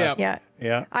 Yeah.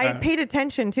 Yeah. I paid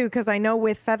attention too because I know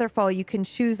with Featherfall you can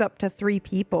choose up to 3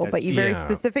 people, but you very Yeah.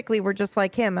 specifically were just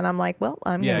like him, and I'm like, well,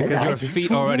 I'm Yeah, gonna because die. your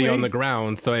feet already on the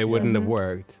ground, so it wouldn't have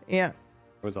worked. Yeah. It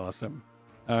was awesome.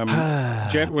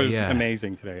 Jet was Yeah.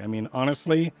 amazing today. I mean,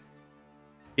 honestly,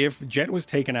 if Jet was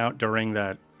taken out during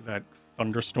that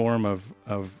thunderstorm of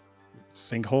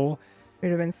sinkhole, We'd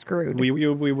have been screwed. we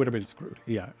would have been screwed.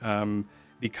 Yeah,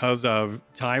 because of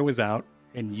Ty was out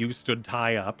and you stood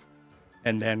Ty up,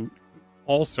 and then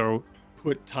also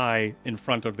put Ty in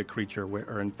front of the creature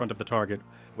or in front of the target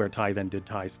where Ty then did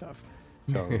Ty stuff.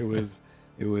 So it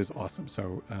was awesome.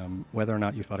 So whether or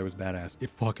not you thought it was badass, it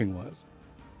fucking was.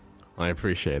 I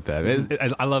appreciate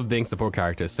that. I love being support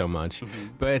characters so much.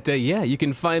 But yeah, you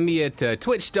can find me at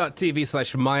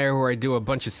twitch.tv/Meyer where I do a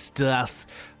bunch of stuff,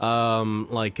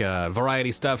 like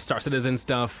variety stuff, Star Citizen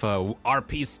stuff,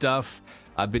 RP stuff.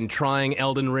 I've been trying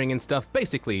Elden Ring and stuff.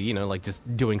 Basically, you know, like just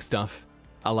doing stuff.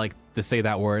 I like to say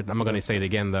that word. I'm not going to say it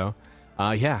again, though.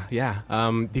 Yeah.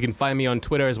 You can find me on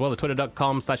Twitter as well, at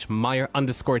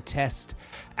twitter.com/Meyer_test.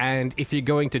 And if you're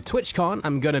going to TwitchCon,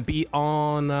 I'm going to be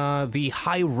on the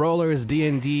High Rollers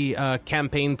D&D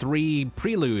Campaign 3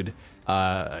 Prelude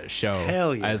show.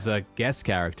 Hell yeah. As a guest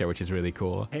character, which is really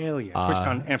cool. Hell yeah.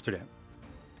 TwitchCon Amsterdam.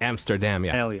 Amsterdam,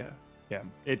 yeah. Hell yeah. Yeah,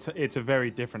 it's a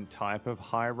very different type of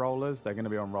high rollers. They're going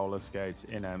to be on roller skates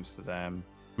in Amsterdam.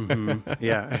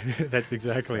 Yeah, that's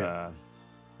exactly it.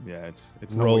 Yeah, it's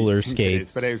roller not what you think it skates.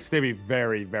 is, but it would still be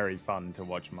very, very fun to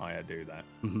watch Maya do that.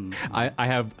 I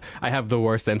have the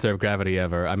worst center of gravity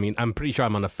ever. I mean, I'm pretty sure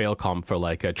I'm on a fail comp for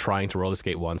like trying to roller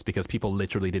skate once because people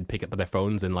literally did pick up their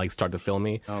phones and like start to film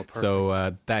me. Oh, perfect.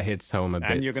 So that hits home a bit.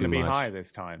 And you're going to be much. high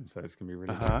this time, so it's going to be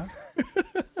really fun.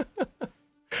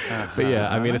 But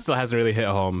yeah, I mean, it still hasn't really hit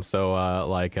home. So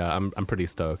I'm pretty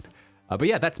stoked. But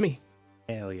yeah, that's me.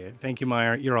 Hell yeah. Thank you,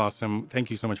 Meyer. You're awesome. Thank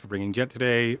you so much for bringing Jet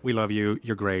today. We love you.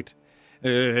 You're great.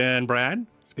 And Brad,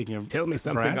 speaking of Tell me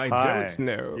something Brad? I don't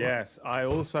know. Yes, I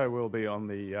also will be on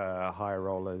the High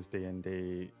Rollers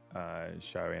D&D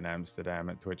show in Amsterdam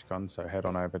at TwitchCon, so head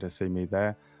on over to see me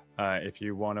there. If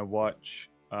you want to watch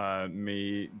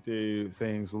me do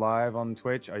things live on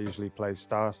Twitch, I usually play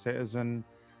Star Citizen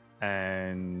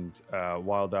and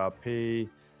Wild RP.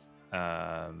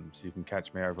 So you can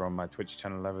catch me over on my Twitch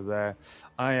channel over there.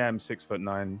 I am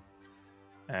 6'9",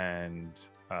 and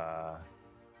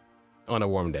on a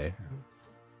warm day,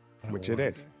 which it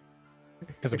is,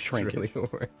 because of shrinkage. No,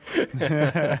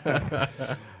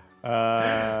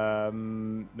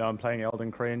 I'm playing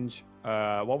Elden Cringe.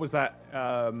 What was that?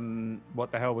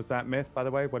 What the hell was that myth, by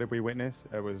the way? What did we witness?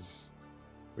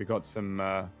 We got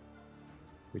some.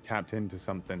 We tapped into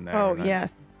something there. Oh, and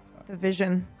yes. The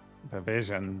vision. The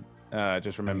vision.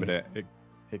 Just remembered it.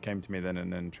 It came to me then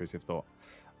in an intrusive thought.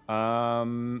 Yeah,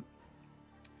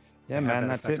 man,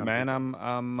 that's it, man.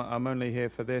 I'm only here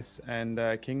for this and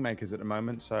Kingmakers at the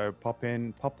moment. So pop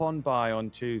on by on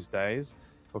Tuesdays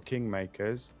for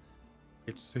Kingmakers.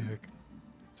 It's sick.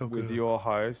 So with good. your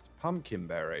host,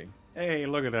 Pumpkinberry. Hey,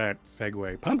 look at that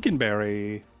segue.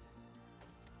 Pumpkinberry.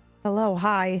 Hello,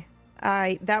 hi.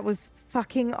 That was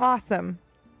fucking awesome.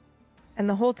 And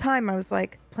the whole time I was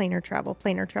like, planar travel.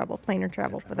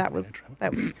 But that was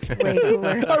way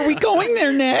cooler. Are we going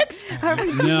there next? Are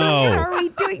we No. Are we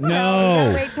doing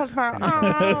No. Wait till tomorrow.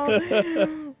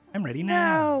 Oh. I'm ready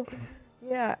now. No.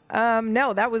 Yeah.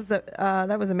 No, that was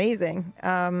amazing.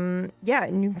 Yeah,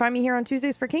 and you can find me here on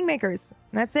Tuesdays for Kingmakers.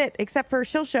 That's it, except for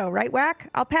Shill Show, right,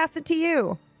 Whack? I'll pass it to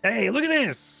you. Hey, look at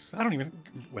this. I don't even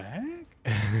Whack.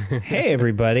 Hey,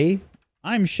 everybody.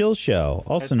 I'm Shill Show,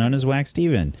 also known as Wax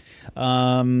Steven.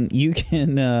 You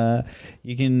can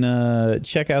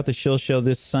check out the Shill Show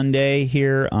this Sunday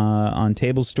here on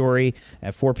Table Story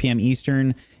at 4 p.m.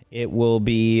 Eastern. It will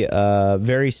be a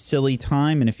very silly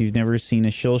time, and if you've never seen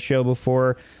a Shill Show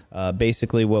before,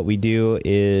 basically what we do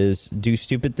is do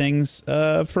stupid things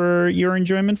for your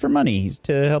enjoyment for money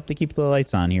to help to keep the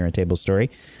lights on here at Table Story.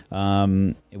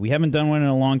 We haven't done one in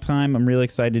a long time. I'm really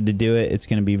excited to do it. It's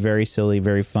going to be very silly,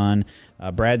 very fun.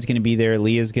 Brad's going to be there.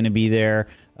 Leah's going to be there.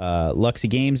 Luxy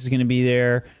Games is going to be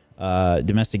there.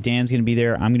 Domestic Dan's going to be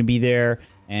there. I'm going to be there.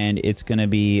 And it's going to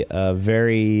be a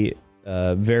very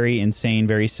insane,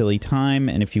 very silly time.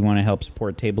 And if you want to help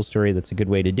support Table Story, that's a good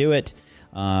way to do it.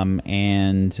 We've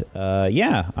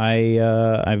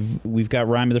got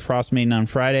Rime of the Frost Maiden on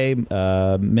Friday.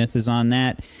 Myth is on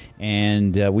that,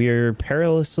 and we are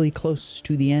perilously close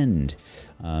to the end.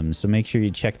 So make sure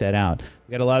you check that out.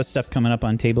 We got a lot of stuff coming up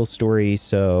on Table Story,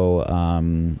 so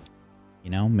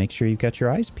make sure you've got your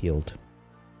eyes peeled.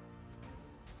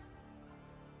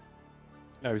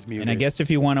 I was muted. And I guess if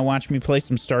you want to watch me play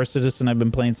some Star Citizen, I've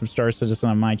been playing some Star Citizen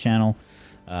on my channel.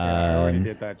 I already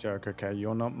did that joke. Okay,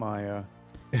 you're not my.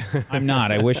 I'm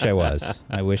not. I wish I was.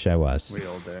 We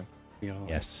all do.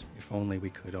 Yes. If only we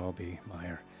could all be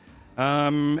Meyer.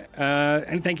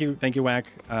 And thank you, Whack.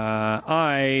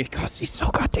 Because he's so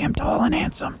goddamn tall and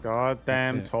handsome.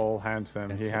 Goddamn tall,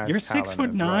 handsome. He has. You're talent 6'9". as well,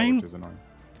 which is annoying.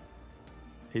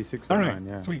 He's 6'9". All right,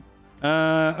 Yeah. sweet.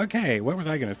 Okay, what was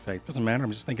I going to say? Doesn't matter.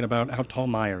 I'm just thinking about how tall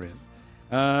Meyer is.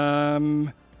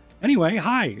 Anyway,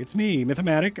 hi, it's me,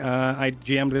 Mythomatic. I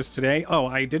jammed this today. Oh,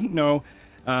 I didn't know.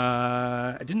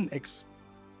 I didn't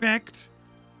expect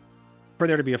for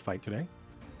there to be a fight today.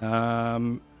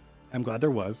 I'm glad there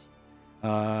was.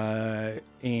 And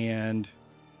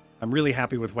I'm really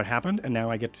happy with what happened. And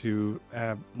now I get to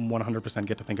 100%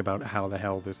 get to think about how the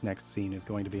hell this next scene is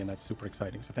going to be. And that's super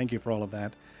exciting. So thank you for all of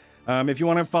that. If you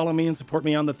want to follow me and support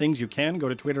me on the things, you can go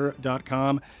to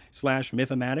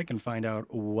twitter.com/mythomatic and find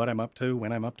out what I'm up to,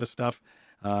 when I'm up to stuff.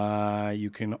 You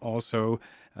can also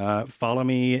follow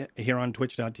me here on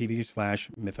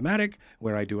twitch.tv/mythomatic,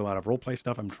 where I do a lot of roleplay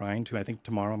stuff. I think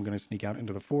tomorrow I'm going to sneak out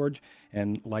into the Forge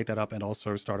and light that up and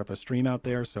also start up a stream out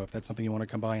there. So if that's something you want to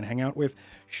come by and hang out with,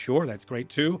 sure, that's great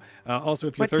too. Also,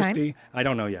 if you're thirsty, I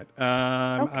don't know yet.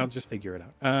 I'll just figure it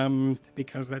out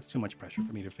because that's too much pressure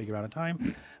for me to figure out a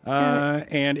time.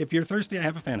 And if you're thirsty, I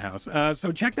have a fan house.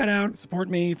 So check that out. Support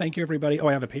me. Thank you, everybody. Oh,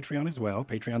 I have a Patreon as well,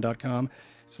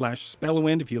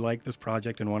 patreon.com/Spellwind. If you like this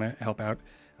project and want to help out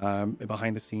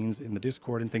behind the scenes in the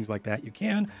Discord and things like that, you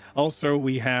can. Also,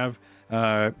 we have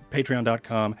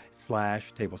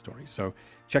patreon.com/Table Stories. So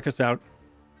check us out.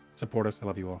 Support us. I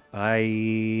love you all.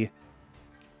 Bye.